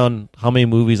wrote down how many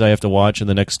movies I have to watch in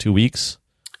the next 2 weeks.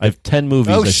 I have 10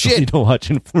 movies I still need to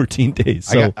watch in 14 days.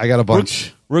 So I got a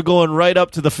bunch. We're going right up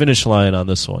to the finish line on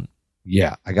this one.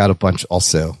 Yeah, I got a bunch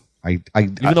also.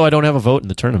 Even though I don't have a vote in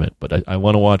the tournament, but I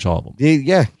want to watch all of them.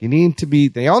 Yeah,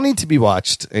 they all need to be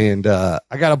watched. And I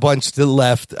got a bunch still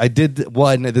left. I did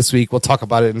one this week. We'll talk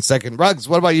about it in a second. Ruggs,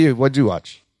 what about you? What'd you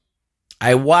watch?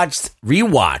 I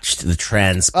rewatched The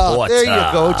Transporter. Oh, there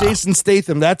you go. Jason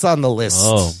Statham, that's on the list.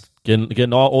 Oh,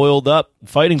 getting all oiled up,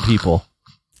 fighting people.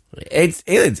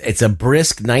 It's a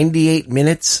brisk 98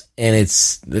 minutes, and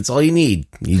it's all you need.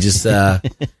 You just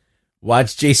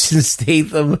watch Jason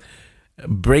Statham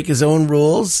break his own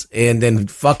rules and then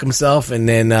fuck himself and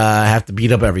then have to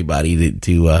beat up everybody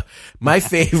to my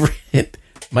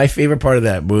favorite part of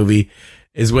that movie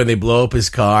is when they blow up his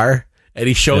car and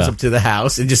he shows up to the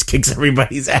house and just kicks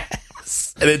everybody's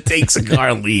ass and then takes a car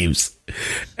and leaves.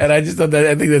 And I just thought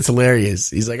I think that's hilarious.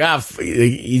 He's like,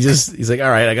 he's like, all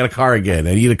right, I got a car again.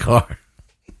 I need a car.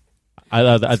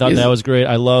 I thought that was great.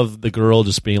 I love the girl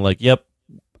just being like, yep,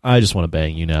 I just want to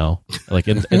bang you now. Like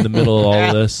in the middle of all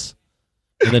of this.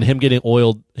 And then him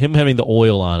having the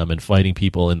oil on him and fighting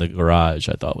people in the garage,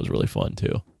 I thought was really fun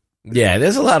too. Yeah,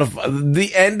 there's a lot of the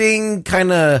ending,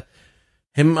 kind of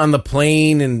him on the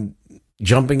plane and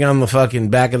jumping on the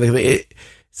fucking back of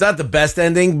it's not the best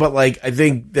ending, but like I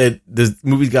think that the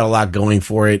movie's got a lot going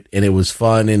for it, and it was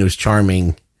fun and it was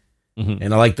charming,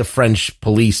 and I like the French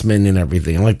policeman and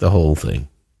everything. I like the whole thing.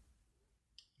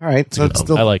 All right, so it's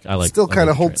still still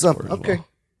kind of holds up. Okay.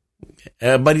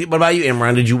 But what about you,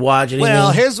 Imran? Did you watch anything?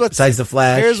 Well, besides The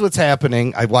Flash. Here's what's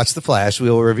happening. I watched The Flash. We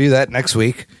will review that next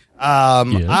week.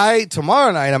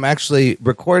 Tomorrow night I'm actually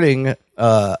recording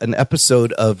an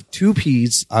episode of 2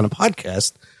 Ps on a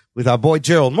podcast with our boy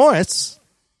Gerald Morris.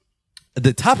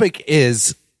 The topic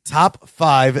is top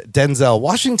 5 Denzel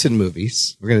Washington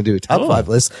movies. We're going to do a top 5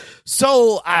 list.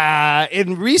 So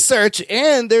in research,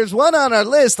 and there's one on our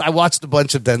list, I watched a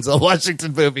bunch of Denzel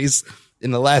Washington movies in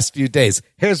the last few days.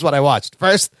 Here's what I watched.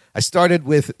 First, I started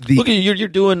with the... Look, you're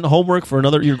doing homework for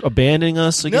another... You're abandoning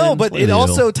us again? No, but it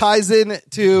also ties in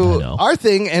to our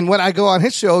thing, and when I go on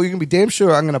his show, you can be damn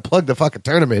sure I'm going to plug the fucking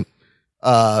tournament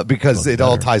because it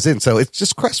all ties in. So it's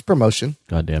just crest promotion.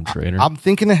 Goddamn traitor. I'm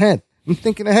thinking ahead. This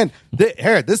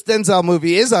Denzel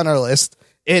movie is on our list.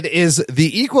 It is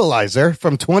The Equalizer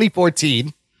from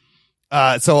 2014.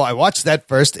 So I watched that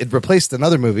first. It replaced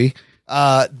another movie.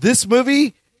 This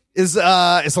movie is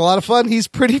a lot of fun. He's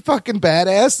pretty fucking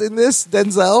badass in this,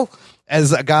 Denzel,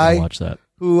 as a guy Watch that.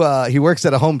 who he works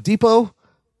at a Home Depot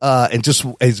and just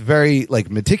is very like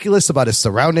meticulous about his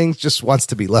surroundings, just wants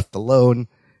to be left alone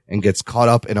and gets caught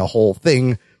up in a whole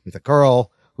thing with a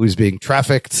girl who's being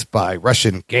trafficked by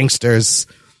Russian gangsters.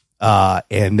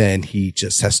 And then he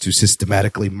just has to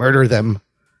systematically murder them.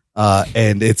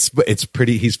 And it's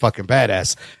pretty, he's fucking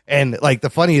badass. And like the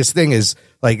funniest thing is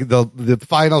like the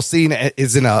final scene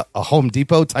is in a Home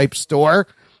Depot type store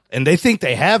and they think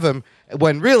they have him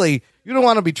when really you don't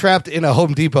want to be trapped in a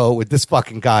Home Depot with this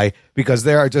fucking guy because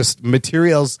there are just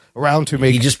materials around to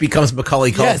make. He just becomes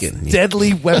Macaulay Yes, Culkin.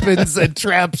 deadly weapons and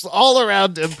traps all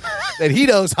around him that he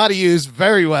knows how to use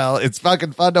very well. It's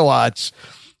fucking fun to watch.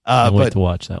 Can't wait But to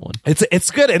watch that one. it's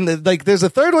good, and like there's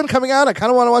a third one coming out. I kind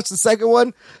of want to watch the second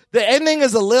one. The ending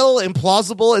is a little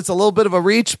implausible. It's a little bit of a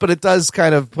reach, but it does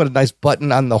kind of put a nice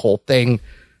button on the whole thing.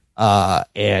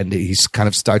 And he kind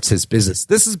of starts his business.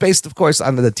 This is based, of course,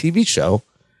 on the TV show.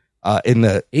 In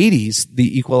the 80s,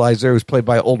 the Equalizer was played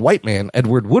by an old white man,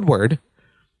 Edward Woodward.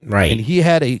 Right. And he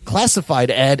had a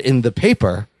classified ad in the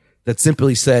paper that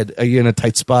simply said, "Are you in a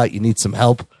tight spot? You need some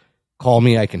help? Call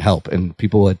me, I can help." And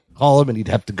people would call him and he'd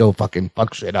have to go fucking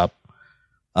fuck shit up.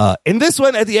 In this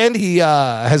one, at the end, he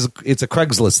it's a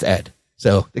Craigslist ad.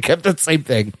 So they kept that same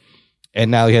thing. And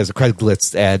now he has a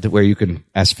Craigslist ad where you can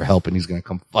ask for help and he's going to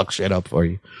come fuck shit up for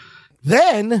you.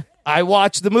 Then I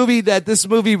watched the movie that this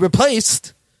movie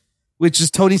replaced, which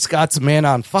is Tony Scott's Man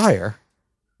on Fire.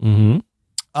 Mm-hmm.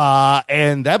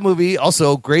 And that movie,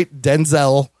 also great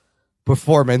Denzel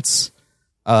performance.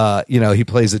 He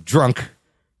plays a drunk,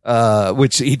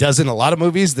 which he does in a lot of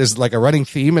movies. There's like a running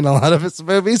theme in a lot of his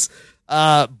movies.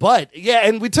 But yeah,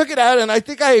 and we took it out, and I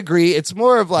think I agree. It's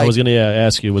more of like I was going to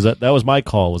ask you, that was my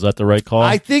call? Was that the right call?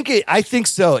 I think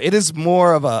so. It is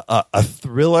more of a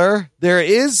thriller. There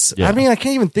is, Yeah. I mean, I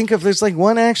can't even think of there's like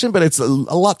one action, but it's a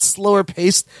lot slower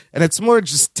paced, and it's more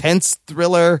just tense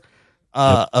thriller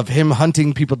of him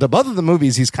hunting people. The both of the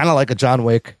movies, he's kind of like a John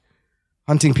Wick,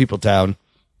 hunting people down.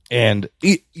 And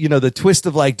the twist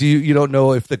of like, you don't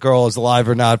know if the girl is alive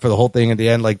or not for the whole thing in the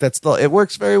end. Like it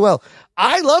works very well.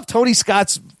 I love Tony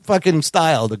Scott's fucking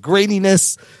style, the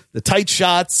graininess, the tight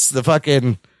shots, the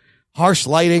fucking harsh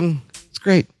lighting. It's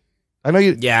great. I know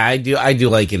you. Yeah, I do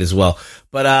like it as well.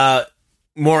 But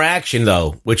more action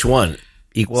though. Which one?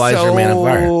 Equalizer, or Man on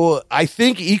Fire? I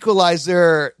think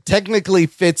Equalizer technically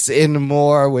fits in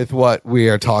more with what we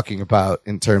are talking about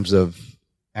in terms of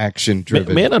action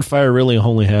driven. Man on Fire really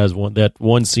only has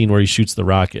one scene where he shoots the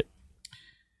rocket,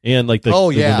 and like and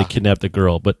then they kidnap the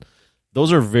girl. But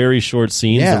those are very short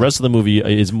scenes. Yeah. The rest of the movie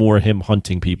is more him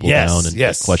hunting people down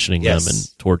and questioning them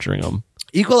and torturing them.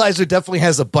 Equalizer definitely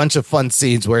has a bunch of fun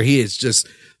scenes where he is just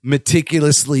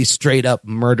meticulously straight up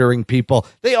murdering people.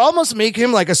 They almost make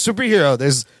him like a superhero.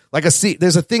 There's like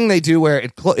there's a thing they do where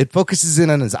it focuses in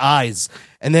on his eyes,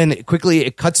 and then quickly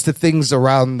it cuts to things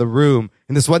around the room.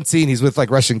 In this one scene, he's with like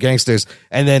Russian gangsters,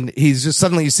 and then he's just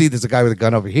suddenly you see there's a guy with a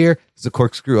gun over here, there's a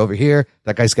corkscrew over here,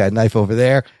 that guy's got a knife over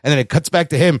there, and then it cuts back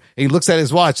to him, and he looks at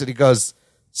his watch and he goes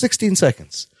 16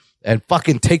 seconds, and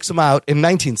fucking takes him out in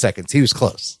 19 seconds. He was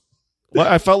close. Well,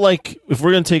 I felt like if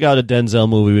we're going to take out a Denzel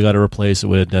movie, we got to replace it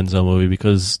with a Denzel movie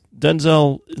because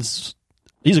Denzel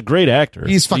he's a great actor.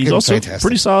 He's fucking also fantastic. a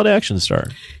pretty solid action star.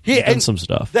 He's done some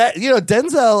stuff. That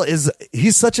Denzel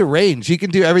he's such a range. He can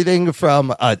do everything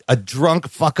from a drunk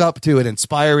fuck up to an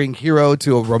inspiring hero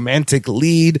to a romantic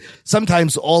lead.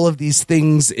 Sometimes all of these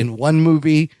things in one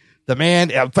movie. The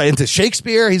man into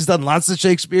Shakespeare. He's done lots of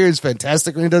Shakespeare. He's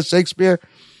fantastic when he does Shakespeare.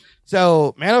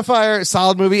 So Man on Fire,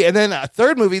 solid movie. And then a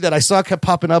third movie that I saw kept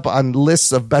popping up on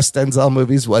lists of best Denzel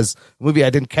movies was a movie I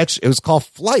didn't catch. It was called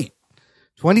Flight.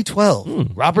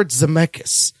 2012, Robert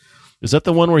Zemeckis. Is that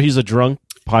the one where he's a drunk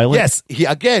pilot? Yes.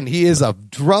 He is a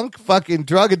drunk, fucking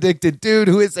drug addicted dude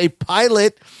who is a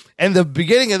pilot. And the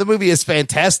beginning of the movie is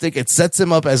fantastic. It sets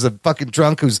him up as a fucking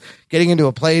drunk who's getting into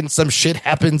a plane. Some shit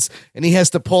happens and he has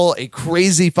to pull a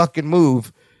crazy fucking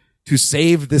move to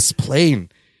save this plane.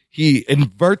 He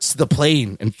inverts the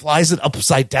plane and flies it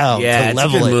upside down to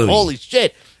level it. Holy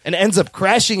shit. And ends up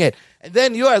crashing it. And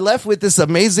then you are left with this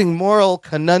amazing moral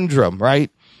conundrum,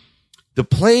 right? The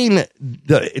plane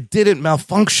it didn't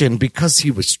malfunction because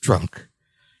he was drunk.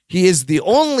 He is the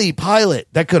only pilot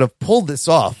that could have pulled this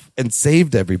off and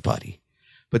saved everybody.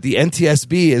 But the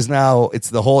NTSB is now, it's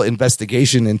the whole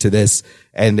investigation into this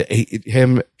and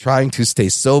him trying to stay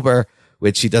sober,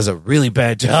 which he does a really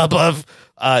bad job of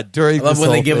during I love this when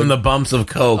they whole give thing. him the bumps of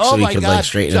coke so he can like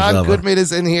straighten John himself up. Goodman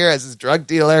is in here as his drug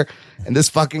dealer, and this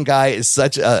fucking guy is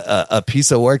such a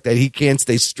piece of work that he can't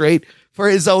stay straight for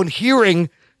his own hearing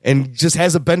and just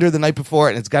has a bender the night before,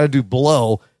 and it's got to do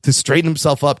blow to straighten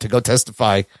himself up to go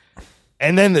testify.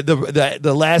 And then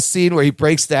the last scene where he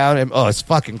breaks down, and it's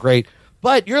fucking great.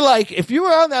 But you're like, if you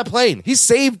were on that plane, he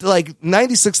saved like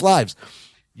 96 lives.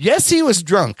 Yes, he was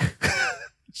drunk.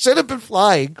 Should have been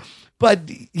flying.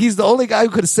 But he's the only guy who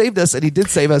could have saved us, and he did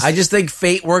save us. I just think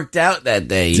fate worked out that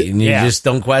day, and you just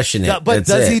don't question it. But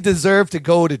does he deserve to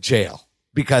go to jail?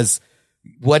 Because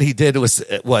what he did was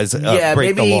break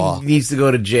the law. He needs to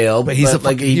go to jail, but he's a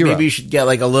fucking hero. Maybe he should get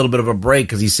like a little bit of a break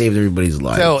because he saved everybody's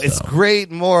life. So it's great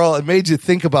moral. It made you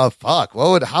think about how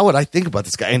would I think about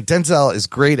this guy? And Denzel is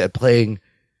great at playing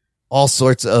all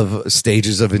sorts of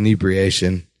stages of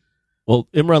inebriation. Well,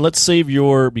 Imran, let's save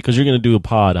because you're going to do a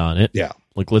pod on it. Yeah.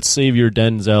 Like, let's save your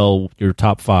Denzel, your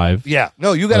top 5. Yeah.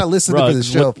 No, you got to listen to the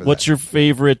show. What's your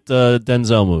favorite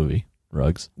Denzel movie,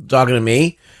 Ruggs? Talking to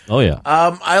me? Oh, yeah.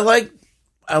 I like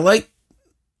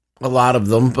a lot of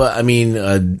them, but I mean,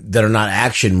 that are not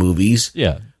action movies.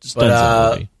 Yeah. Just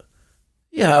Denzel movie.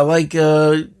 Yeah, I like,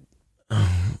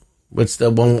 what's the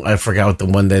one? I forgot what the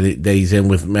one that he's in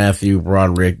with Matthew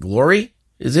Broderick. Glory?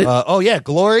 Is it?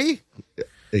 Glory.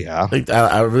 Yeah.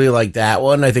 I really like that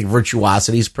one. I think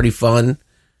Virtuosity is pretty fun.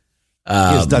 He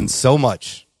has done so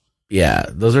much. Yeah,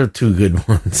 those are 2 good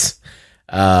ones.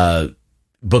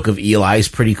 Book of Eli is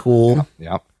pretty cool.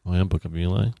 Yeah. Oh, yeah, Book of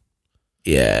Eli.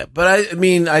 Yeah, but I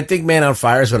mean, I think Man on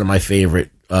Fire is one of my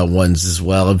favorite ones as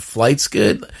well. And Flight's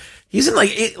good. He's in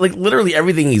like literally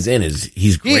everything he's in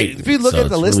he's great. If you look at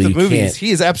the list of movies,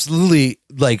 he is absolutely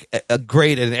like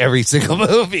great in every single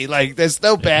movie. Like there's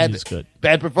no bad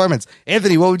performance.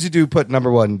 Anthony, what would you do? Put number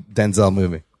 1 Denzel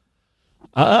movie.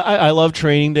 I love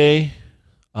Training Day.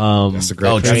 That's a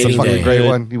great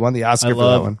one. He won the Oscar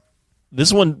for that one.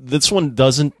 This one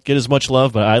doesn't get as much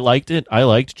love, but I liked it. I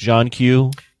liked John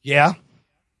Q. Yeah.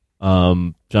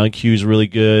 John Q's really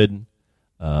good.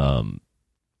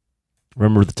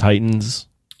 Remember the Titans?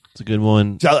 It's a good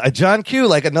one. John Q,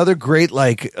 like another great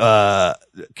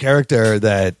character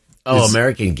that.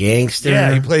 American Gangster.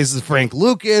 Yeah, he plays as Frank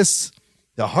Lucas,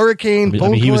 the Hurricane. I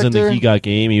mean, he was in the He Got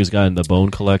Game. He was in the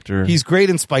Bone Collector. He's great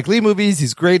in Spike Lee movies.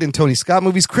 He's great in Tony Scott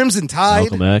movies. Crimson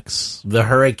Tide, Malcolm X, The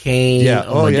Hurricane. Yeah.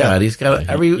 Oh my God, he's got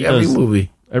every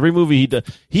movie. Every movie he does.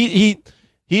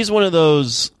 He's one of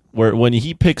those where when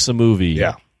he picks a movie,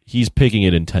 he's picking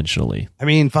it intentionally. I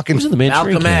mean, fucking Who's in the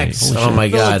Malcolm X. Oh my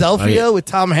God, Philadelphia with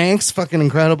Tom Hanks, fucking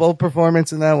incredible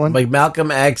performance in that one. Like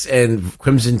Malcolm X and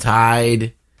Crimson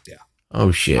Tide. Yeah.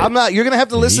 Oh shit. You're gonna have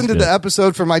to listen to the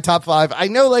episode for my top 5. I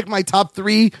know like my top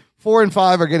 3, 4, and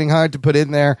 5 are getting hard to put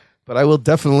in there, but I will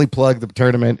definitely plug the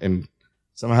tournament and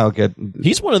somehow get.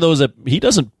 He's one of those that he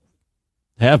doesn't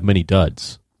have many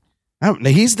duds.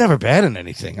 He's never bad in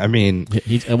anything. I mean,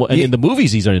 in the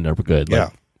movies he's never good.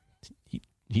 Like,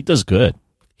 he does good.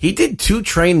 He did 2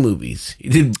 train movies. He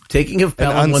did Taking of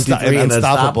Pelham 1, 2, 3, and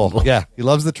Unstoppable. Yeah, he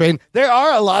loves the train. There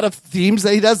are a lot of themes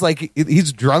that he does. Like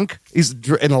he's drunk. He's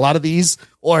in a lot of these,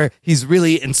 or he's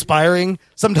really inspiring.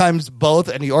 Sometimes both,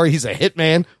 or he's a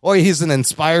hitman, or he's an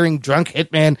inspiring drunk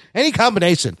hitman. Any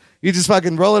combination. You just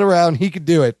fucking roll it around. He could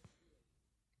do it.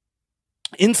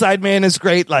 Inside Man is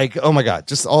great. Like, oh my God,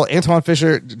 just all Antoine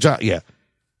Fisher.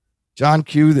 John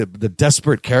Q, the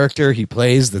desperate character he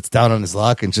plays that's down on his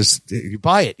luck, and just you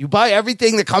buy it. You buy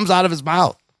everything that comes out of his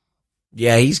mouth.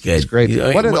 Yeah, he's good. He's great.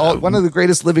 One of the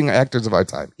greatest living actors of our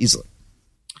time, easily.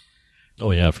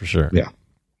 Oh yeah, for sure. Yeah.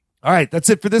 All right, that's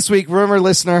it for this week. Remember,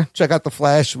 listener, check out The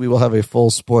Flash. We will have a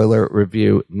full spoiler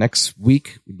review next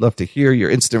week. We'd love to hear your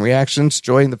instant reactions.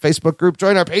 Join the Facebook group.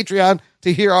 Join our Patreon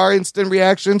to hear our instant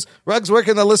reactions. Ruggs, where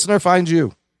can the listener find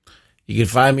you? You can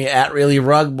find me at Really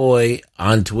Rug Boy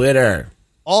on Twitter.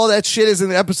 All that shit is in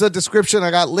the episode description. I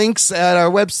got links at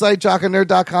our website,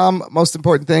 jockandnerd.com. Most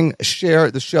important thing, share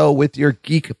the show with your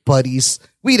geek buddies.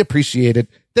 We'd appreciate it.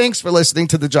 Thanks for listening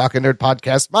to the Jock and Nerd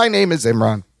podcast. My name is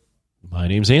Imran. My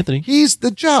name's Anthony. He's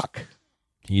the jock.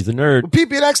 He's the nerd. We'll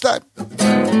peep you next time.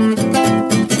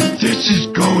 This is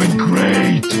going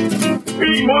great.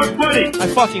 Need more money. I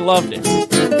fucking loved it.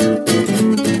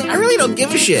 I really don't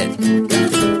give a shit.